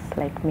young girls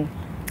like me.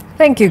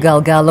 Thank you,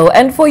 Galgalo.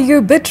 And for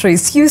you,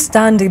 Beatrice, you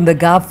stand in the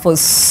gap for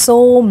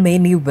so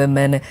many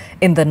women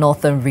in the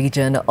northern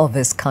region of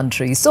this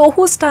country. So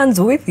who stands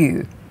with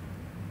you?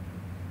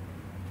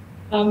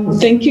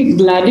 Thank you,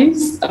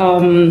 Gladys.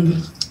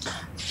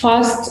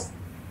 First,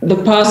 the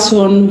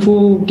person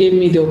who gave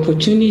me the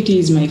opportunity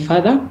is my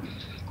father,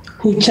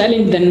 who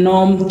challenged the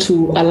norm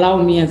to allow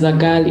me as a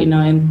girl in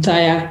our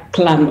entire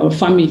clan or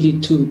family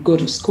to go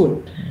to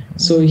school.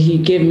 So he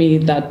gave me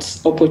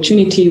that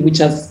opportunity, which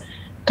has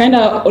kind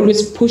of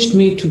always pushed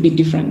me to be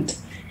different.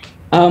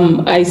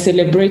 I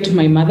celebrate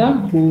my mother,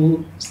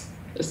 who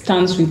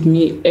stands with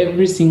me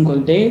every single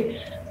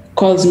day,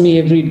 calls me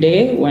every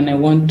day when I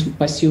want to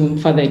pursue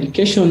further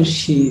education.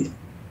 She's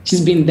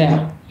been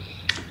there.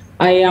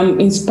 I am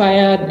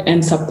inspired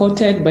and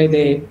supported by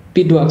the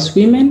Beadworks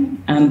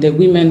women and the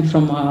women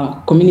from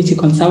our community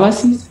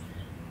conservancies.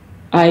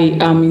 I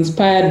am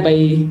inspired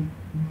by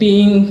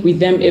being with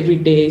them every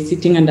day,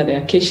 sitting under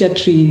the acacia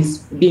trees,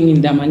 being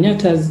in their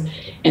manyatas,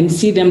 and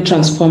see them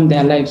transform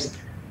their lives.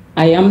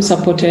 I am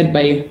supported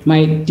by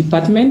my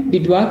department,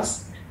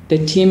 Beadworks,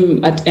 the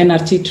team at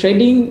NRT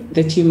Trading,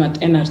 the team at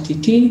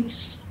NRTT,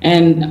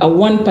 and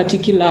one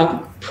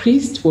particular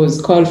priest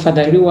was called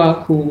Father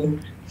Riwa, who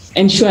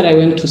ensured I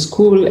went to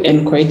school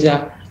and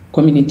Kwaija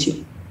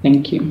community.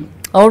 Thank you.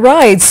 All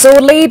right. So,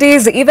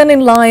 ladies, even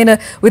in line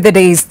with the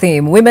day's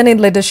theme, women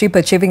in leadership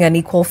achieving an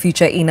equal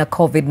future in a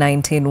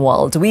COVID-19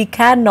 world, we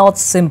cannot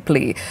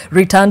simply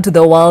return to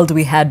the world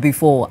we had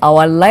before.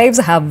 Our lives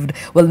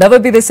will never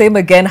be the same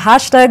again.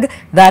 Hashtag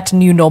that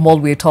new normal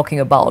we're talking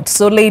about.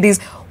 So, ladies,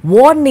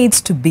 what needs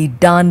to be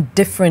done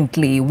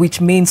differently, which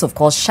means, of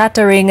course,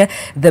 shattering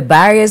the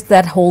barriers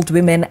that hold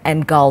women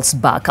and girls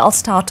back? I'll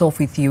start off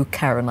with you,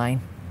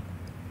 Caroline.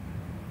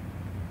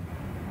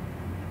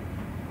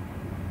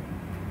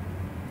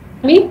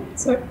 Me?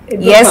 Sorry,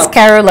 yes,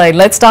 Caroline,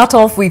 let's start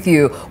off with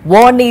you.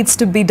 What needs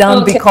to be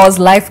done because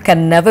life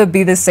can never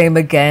be the same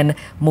again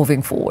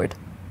moving forward?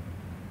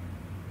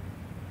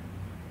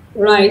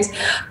 Right.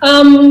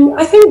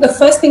 I think the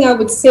first thing I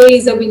would say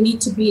is that we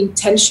need to be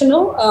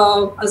intentional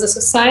as a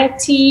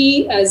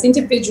society, as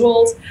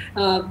individuals,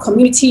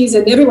 communities,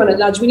 and everyone at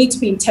large. We need to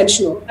be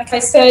intentional. Like I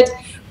said,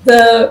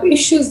 the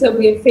issues that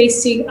we are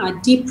facing are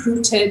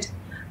deep-rooted.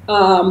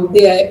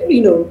 They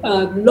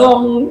are,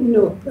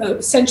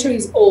 long,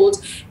 centuries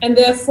old, and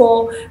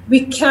therefore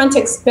we can't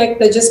expect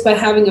that just by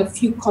having a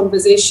few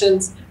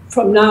conversations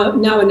from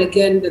now and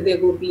again that there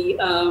will be,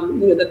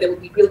 that there will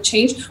be real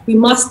change. We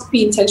must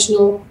be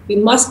intentional. We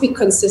must be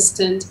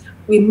consistent.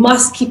 We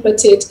must keep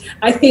at it.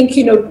 I think,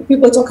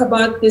 people talk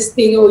about this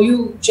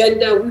thing,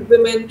 gender, we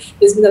women,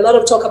 there's been a lot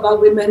of talk about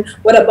women,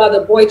 what about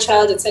the boy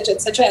child, etc.,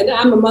 etc. And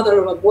I'm a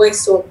mother of a boy,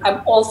 so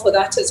I'm all for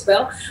that as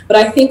well. But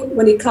I think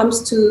when it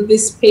comes to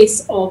this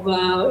space of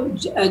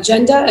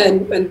gender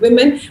and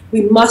women,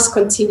 we must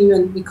continue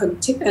and be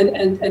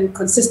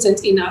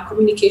consistent in our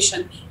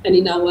communication and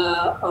in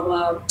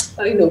our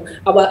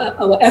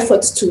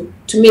efforts to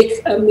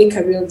make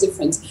a real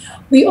difference.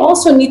 We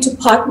also need to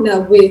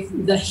partner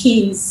with the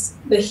he's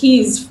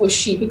for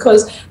she,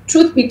 because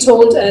truth be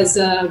told, as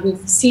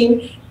we've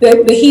seen,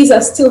 the he's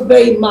are still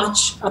very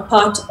much a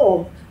part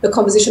of the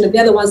conversation, and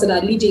they're the ones that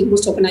are leading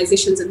most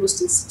organizations and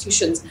most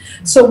institutions.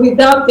 So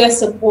without their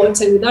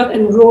support and without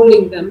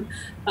enrolling them,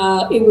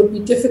 it would be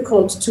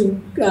difficult to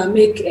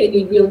make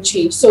any real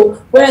change. So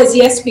whereas,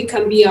 yes, we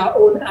can be our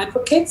own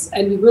advocates,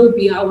 and we will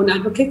be our own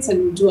advocates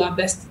and we'll do our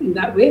best in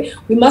that way,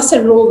 we must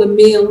enroll the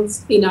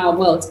males in our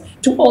world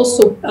to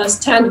also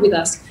stand with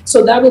us.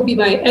 So that will be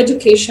by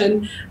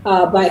education,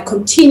 by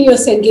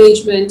continuous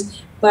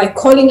engagement, by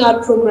calling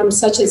out programs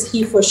such as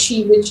He for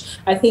She, which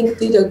I think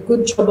did a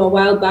good job a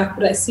while back,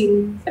 but I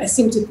seem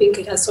to think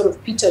it has sort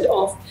of petered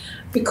off,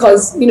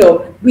 because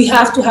we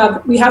have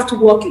to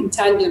work in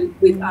tandem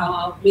with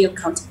our male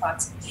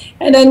counterparts.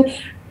 And then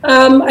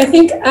I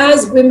think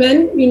as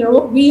women,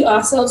 we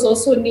ourselves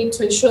also need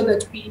to ensure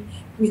that we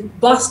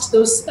bust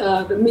those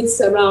the myths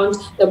around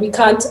that we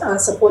can't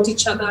support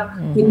each other.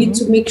 Mm-hmm. We need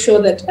to make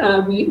sure that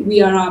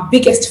we are our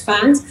biggest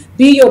fans.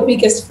 Be your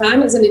biggest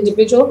fan as an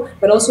individual,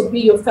 but also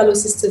be your fellow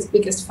sister's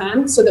biggest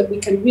fan, so that we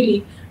can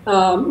really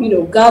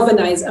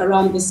galvanize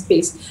around this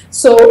space.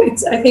 So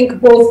it's, I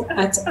think, both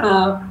at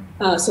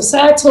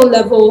societal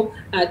level,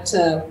 at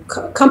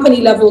company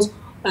levels,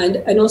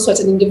 and also at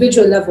an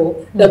individual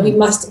level, that we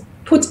must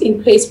put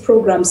in place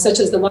programs such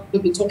as the one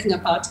we've been talking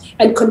about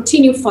and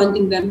continue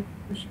funding them,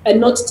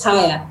 and not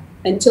tire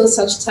until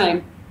such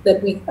time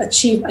that we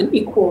achieve an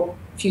equal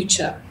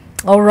future.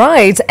 All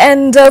right.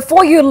 And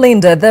for you,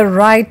 Linda, the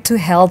right to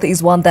health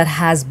is one that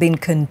has been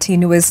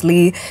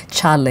continuously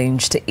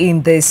challenged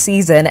in this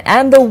season,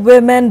 and the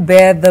women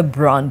bear the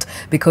brunt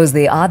because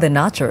they are the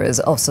nurturers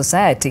of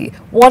society.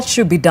 What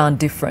should be done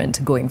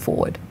different going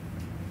forward?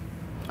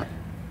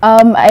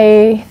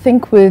 I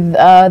think with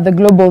the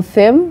global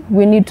theme,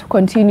 we need to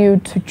continue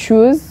to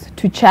choose,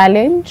 to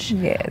challenge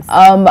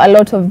a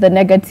lot of the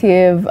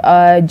negative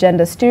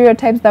gender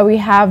stereotypes that we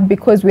have,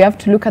 because we have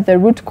to look at the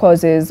root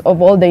causes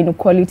of all the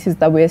inequalities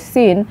that we're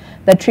seeing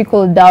that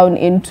trickle down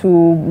into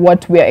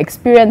what we're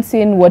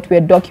experiencing, what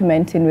we're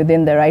documenting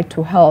within the right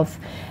to health.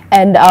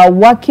 And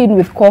working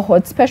with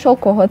cohorts, special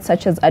cohorts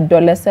such as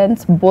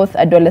adolescents, both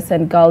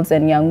adolescent girls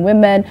and young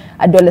women,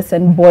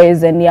 adolescent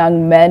boys and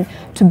young men,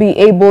 to be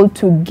able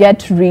to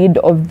get rid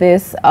of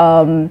this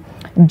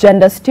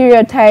gender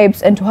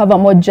stereotypes and to have a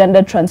more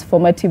gender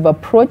transformative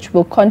approach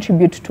will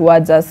contribute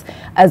towards us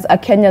as a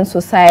Kenyan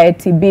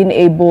society being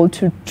able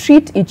to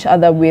treat each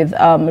other with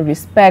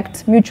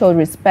respect, mutual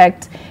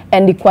respect,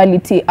 and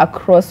equality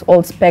across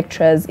all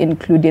spectrums,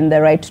 including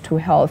the right to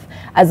health.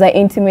 As I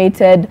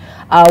intimated,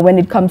 when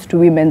it comes to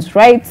women's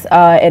rights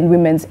and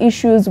women's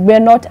issues, we're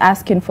not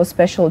asking for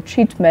special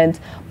treatment,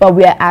 but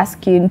we are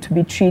asking to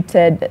be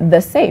treated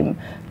the same,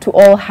 to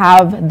all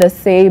have the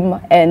same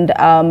and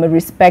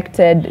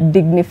respected,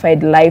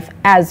 dignified life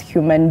as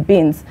human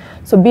beings.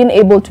 So being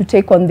able to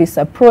take on this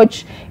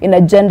approach in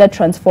a gender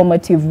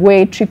transformative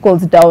way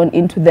trickles down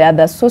into the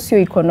other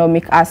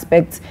socioeconomic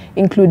aspects,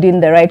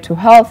 including the right to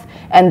health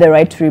and the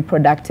right to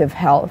reproductive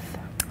health.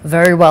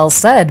 Very well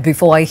said.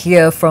 Before I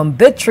hear from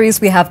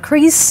Beatrice, we have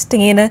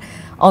Christine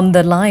on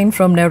the line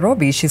from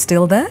Nairobi. She's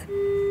still there?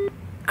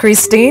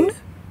 Christine?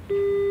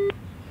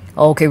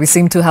 Okay, we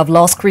seem to have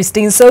lost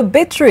Christine. So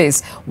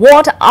Beatrice,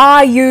 what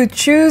are you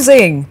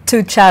choosing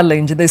to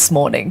challenge this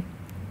morning?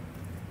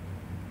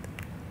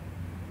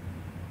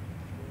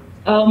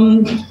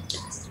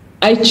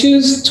 I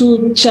choose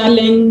to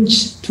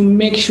challenge to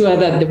make sure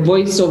that the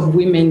voice of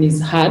women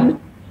is heard,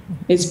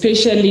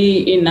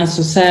 especially in a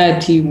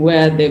society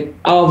where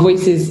our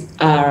voices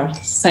are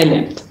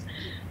silent.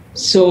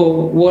 So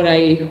what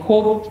I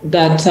hope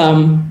that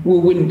we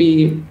will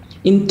be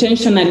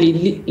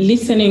intentionally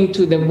listening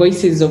to the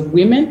voices of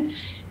women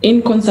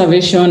in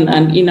conservation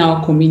and in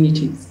our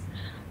communities.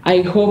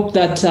 I hope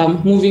that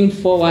moving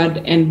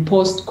forward and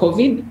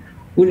post-COVID,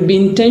 we'll be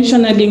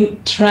intentionally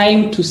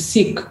trying to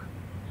seek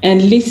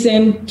and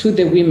listen to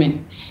the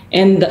women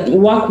and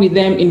work with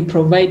them in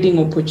providing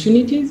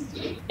opportunities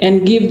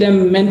and give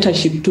them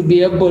mentorship to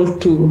be able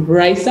to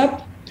rise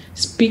up,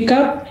 speak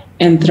up,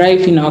 and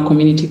thrive in our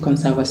community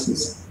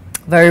conservancies.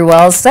 Very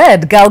well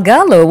said.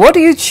 Galgalo, what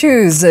do you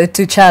choose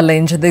to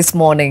challenge this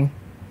morning?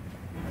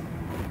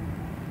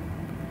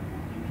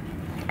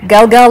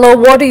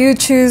 Galgalo, what do you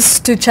choose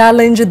to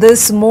challenge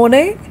this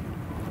morning?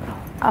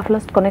 I've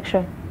lost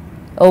connection.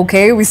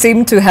 Okay, we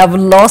seem to have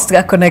lost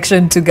a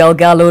connection to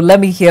Galgalo. Let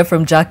me hear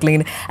from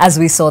Jacqueline as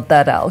we sort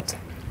that out.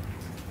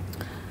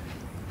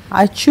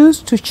 I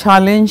choose to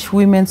challenge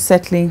women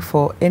settling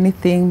for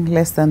anything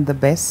less than the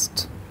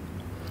best.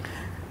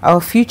 Our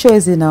future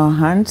is in our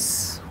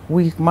hands.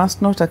 We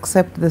must not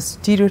accept the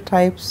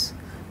stereotypes,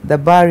 the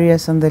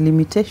barriers and the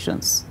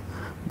limitations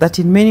that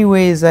in many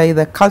ways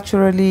either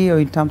culturally or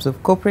in terms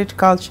of corporate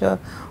culture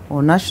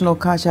or national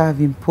culture have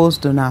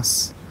imposed on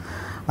us.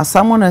 As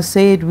someone has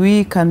said,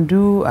 we can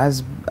do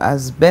as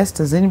best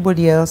as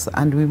anybody else,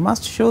 and we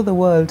must show the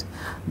world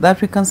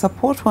that we can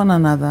support one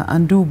another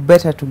and do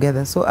better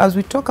together. So as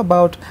we talk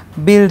about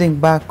building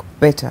back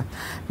better,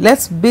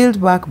 let's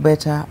build back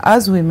better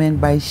as women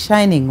by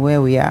shining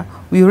where we are.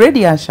 We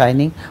already are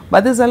shining,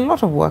 but there's a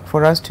lot of work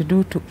for us to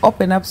do to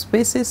open up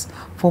spaces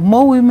for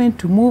more women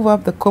to move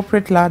up the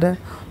corporate ladder,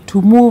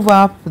 to move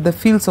up the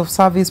fields of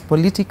service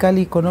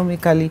politically,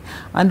 economically,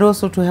 and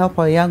also to help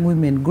our young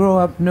women grow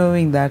up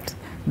knowing that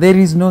there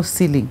is no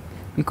ceiling,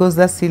 because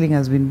that ceiling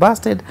has been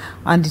busted,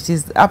 and it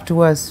is up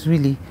to us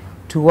really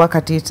to work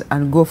at it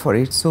and go for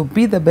it. So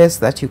be the best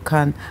that you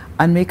can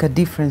and make a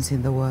difference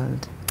in the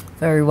world.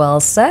 Very well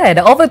said.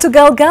 Over to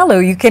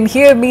Galgalo. You can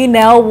hear me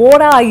now.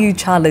 What are you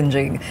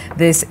challenging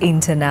this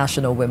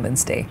International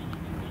Women's Day?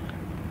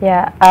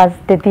 Yeah, as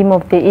the theme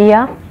of the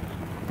year,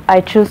 I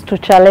choose to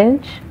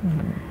challenge.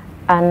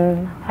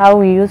 And how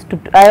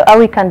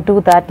we can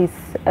do that is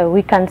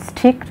we can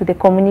stick to the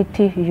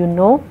community,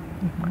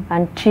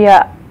 and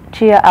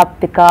cheer up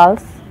the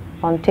girls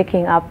on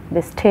taking up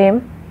the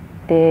STEM,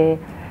 the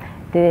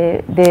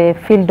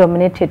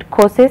field-dominated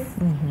courses,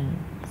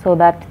 so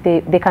that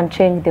they can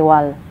change the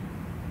world.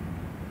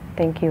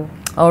 Thank you.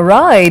 All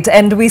right,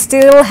 and we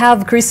still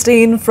have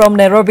Christine from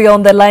Nairobi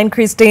on the line.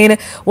 Christine,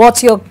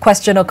 what's your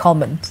question or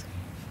comment?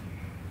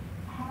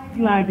 Hi,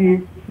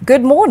 Gladys.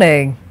 Good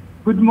morning.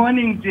 Good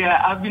morning, dear.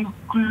 I've been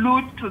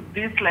glued to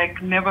this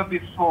like never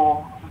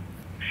before.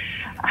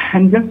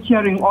 And just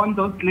cheering on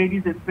those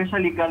ladies,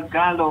 especially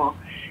Galgalo.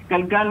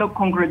 Galgalo,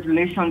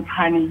 congratulations,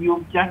 honey.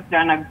 You've just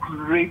done a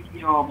great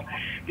job.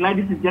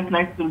 Gladys, it's just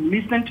nice to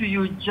listen to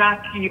you,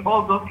 Jackie,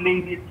 all those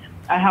ladies.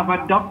 I have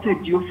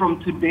adopted you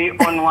from today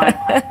onwards.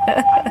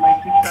 And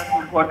my sisters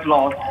who got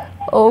lost.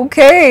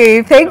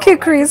 Okay, thank you,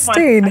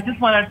 Christine. I just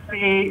want to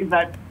say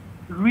that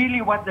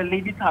really what the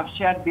ladies have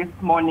shared this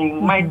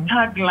morning, my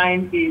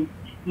tagline is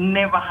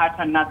never hurt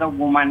another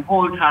woman.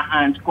 Hold her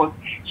hand, because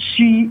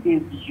she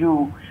is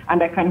you.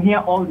 And I can hear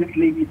all these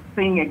ladies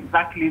saying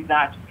exactly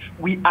that.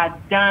 We are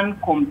done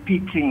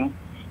competing.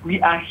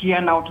 We are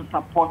here now to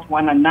support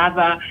one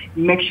another,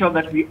 make sure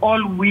that we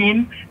all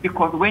win,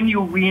 because when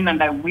you win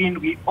and I win,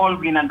 we all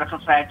win and the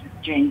society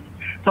is changed.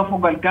 So for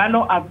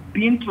Galgalo, I've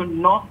been to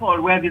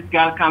Northall, where this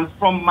girl comes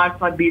from,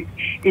 Marsabit.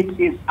 It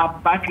is a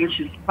battle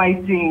she's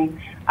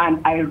fighting,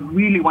 and I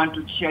really want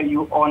to cheer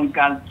you on,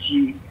 Gal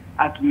G,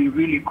 as we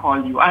really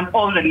call you. And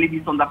all the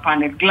ladies on the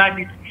panel,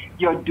 Gladys,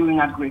 you're doing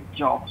a great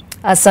job.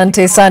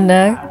 Asante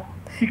sana.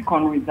 Stick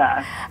on with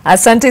that.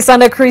 Asante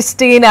sana,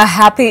 Christine. A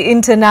happy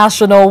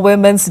International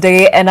Women's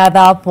Day. And at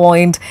that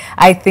point,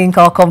 I think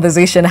our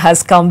conversation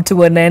has come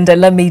to an end.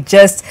 And let me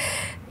just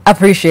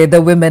appreciate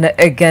the women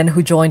again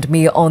who joined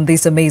me on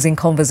this amazing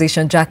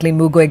conversation. Jacqueline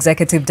Mugo,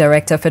 Executive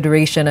Director,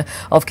 Federation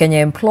of Kenya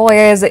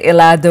Employers.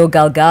 Elado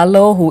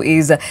Galgalo, who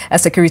is a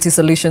Security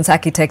Solutions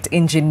Architect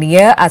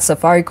Engineer at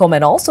Safaricom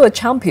and also a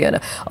champion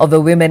of the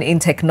women in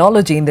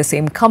technology in the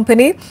same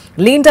company.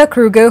 Linda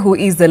Kruger, who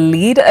is the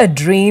lead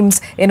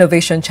Dreams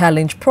Innovation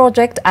Challenge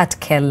Project at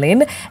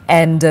Kelin.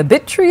 And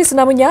Beatrice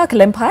Namunyak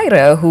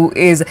Lempira, who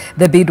is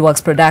the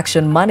Beadworks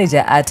Production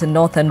Manager at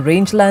Northern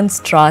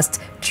Rangelands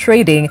Trust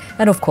Trading,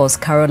 and of course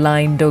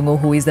Caroline Dongo,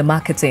 who is the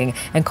Marketing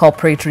and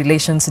Corporate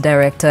Relations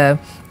Director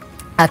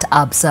at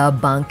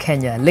Absa Bank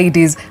Kenya.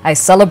 Ladies, I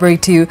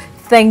celebrate you.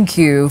 Thank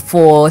you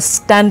for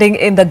standing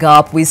in the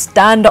gap. We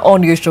stand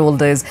on your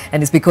shoulders,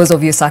 and it's because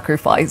of your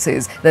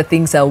sacrifices that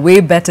things are way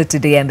better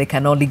today, and they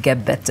can only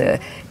get better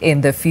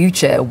in the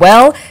future.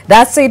 Well,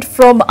 that's it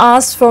from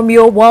us, from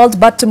your world,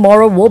 but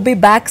tomorrow we'll be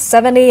back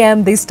 7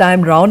 a.m. this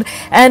time round,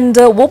 and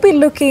we'll be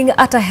looking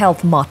at a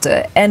health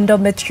matter,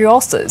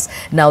 endometriosis.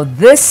 Now,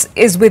 this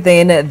is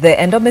within the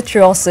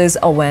Endometriosis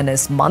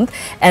Awareness Month,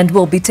 and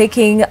we'll be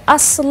taking a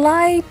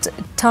slight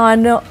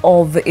turn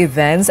of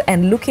events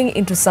and looking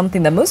into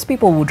something that most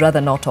people would rather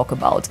not talk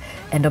about: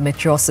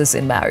 endometriosis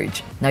in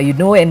marriage. Now, you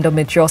know,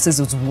 endometriosis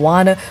is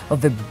one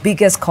of the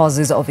biggest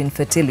causes of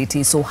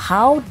infertility. So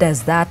how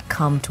does that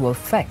come to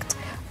affect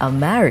a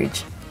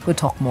marriage? We'll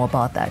talk more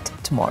about that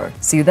tomorrow.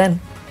 See you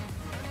then.